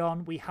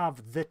Patreon. We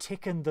have the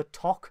Tick and the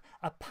Talk,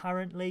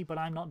 apparently, but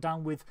I'm not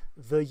down with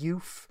the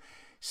youth.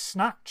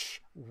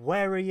 Snatch,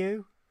 where are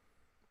you?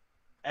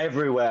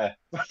 Everywhere.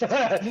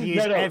 He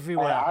is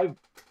everywhere.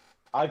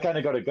 I've kind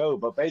of got to go,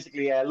 but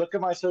basically, look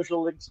at my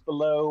social links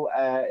below.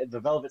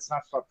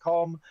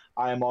 Thevelvetsnatch.com.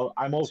 I'm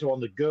also on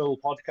the Girl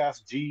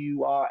podcast,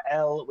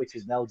 GURL, which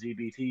is an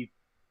LGBT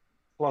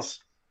plus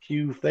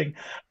Q thing.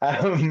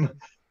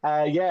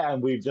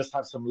 And we've just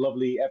had some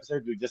lovely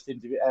episodes. We just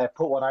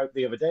put one out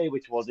the other day,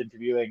 which was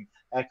interviewing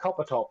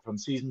Coppertop from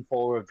season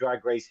 4 of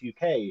Drag Race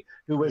UK,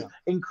 who was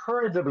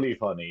incredibly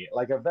funny,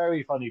 like a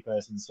very funny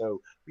person.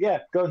 So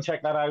yeah, go and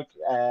check that out.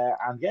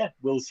 And yeah,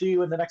 we'll see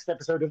you in the next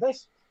episode of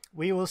this.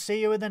 We will see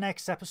you in the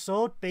next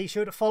episode. Be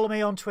sure to follow me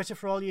on Twitter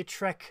for all your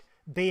Trek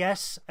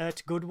BS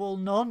at Goodwill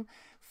None.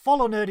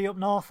 Follow Nerdy Up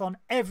North on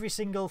every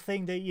single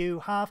thing that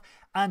you have,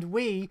 and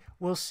we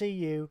will see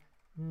you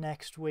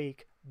next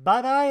week.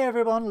 Bye bye,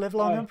 everyone. Live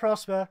long and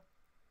prosper.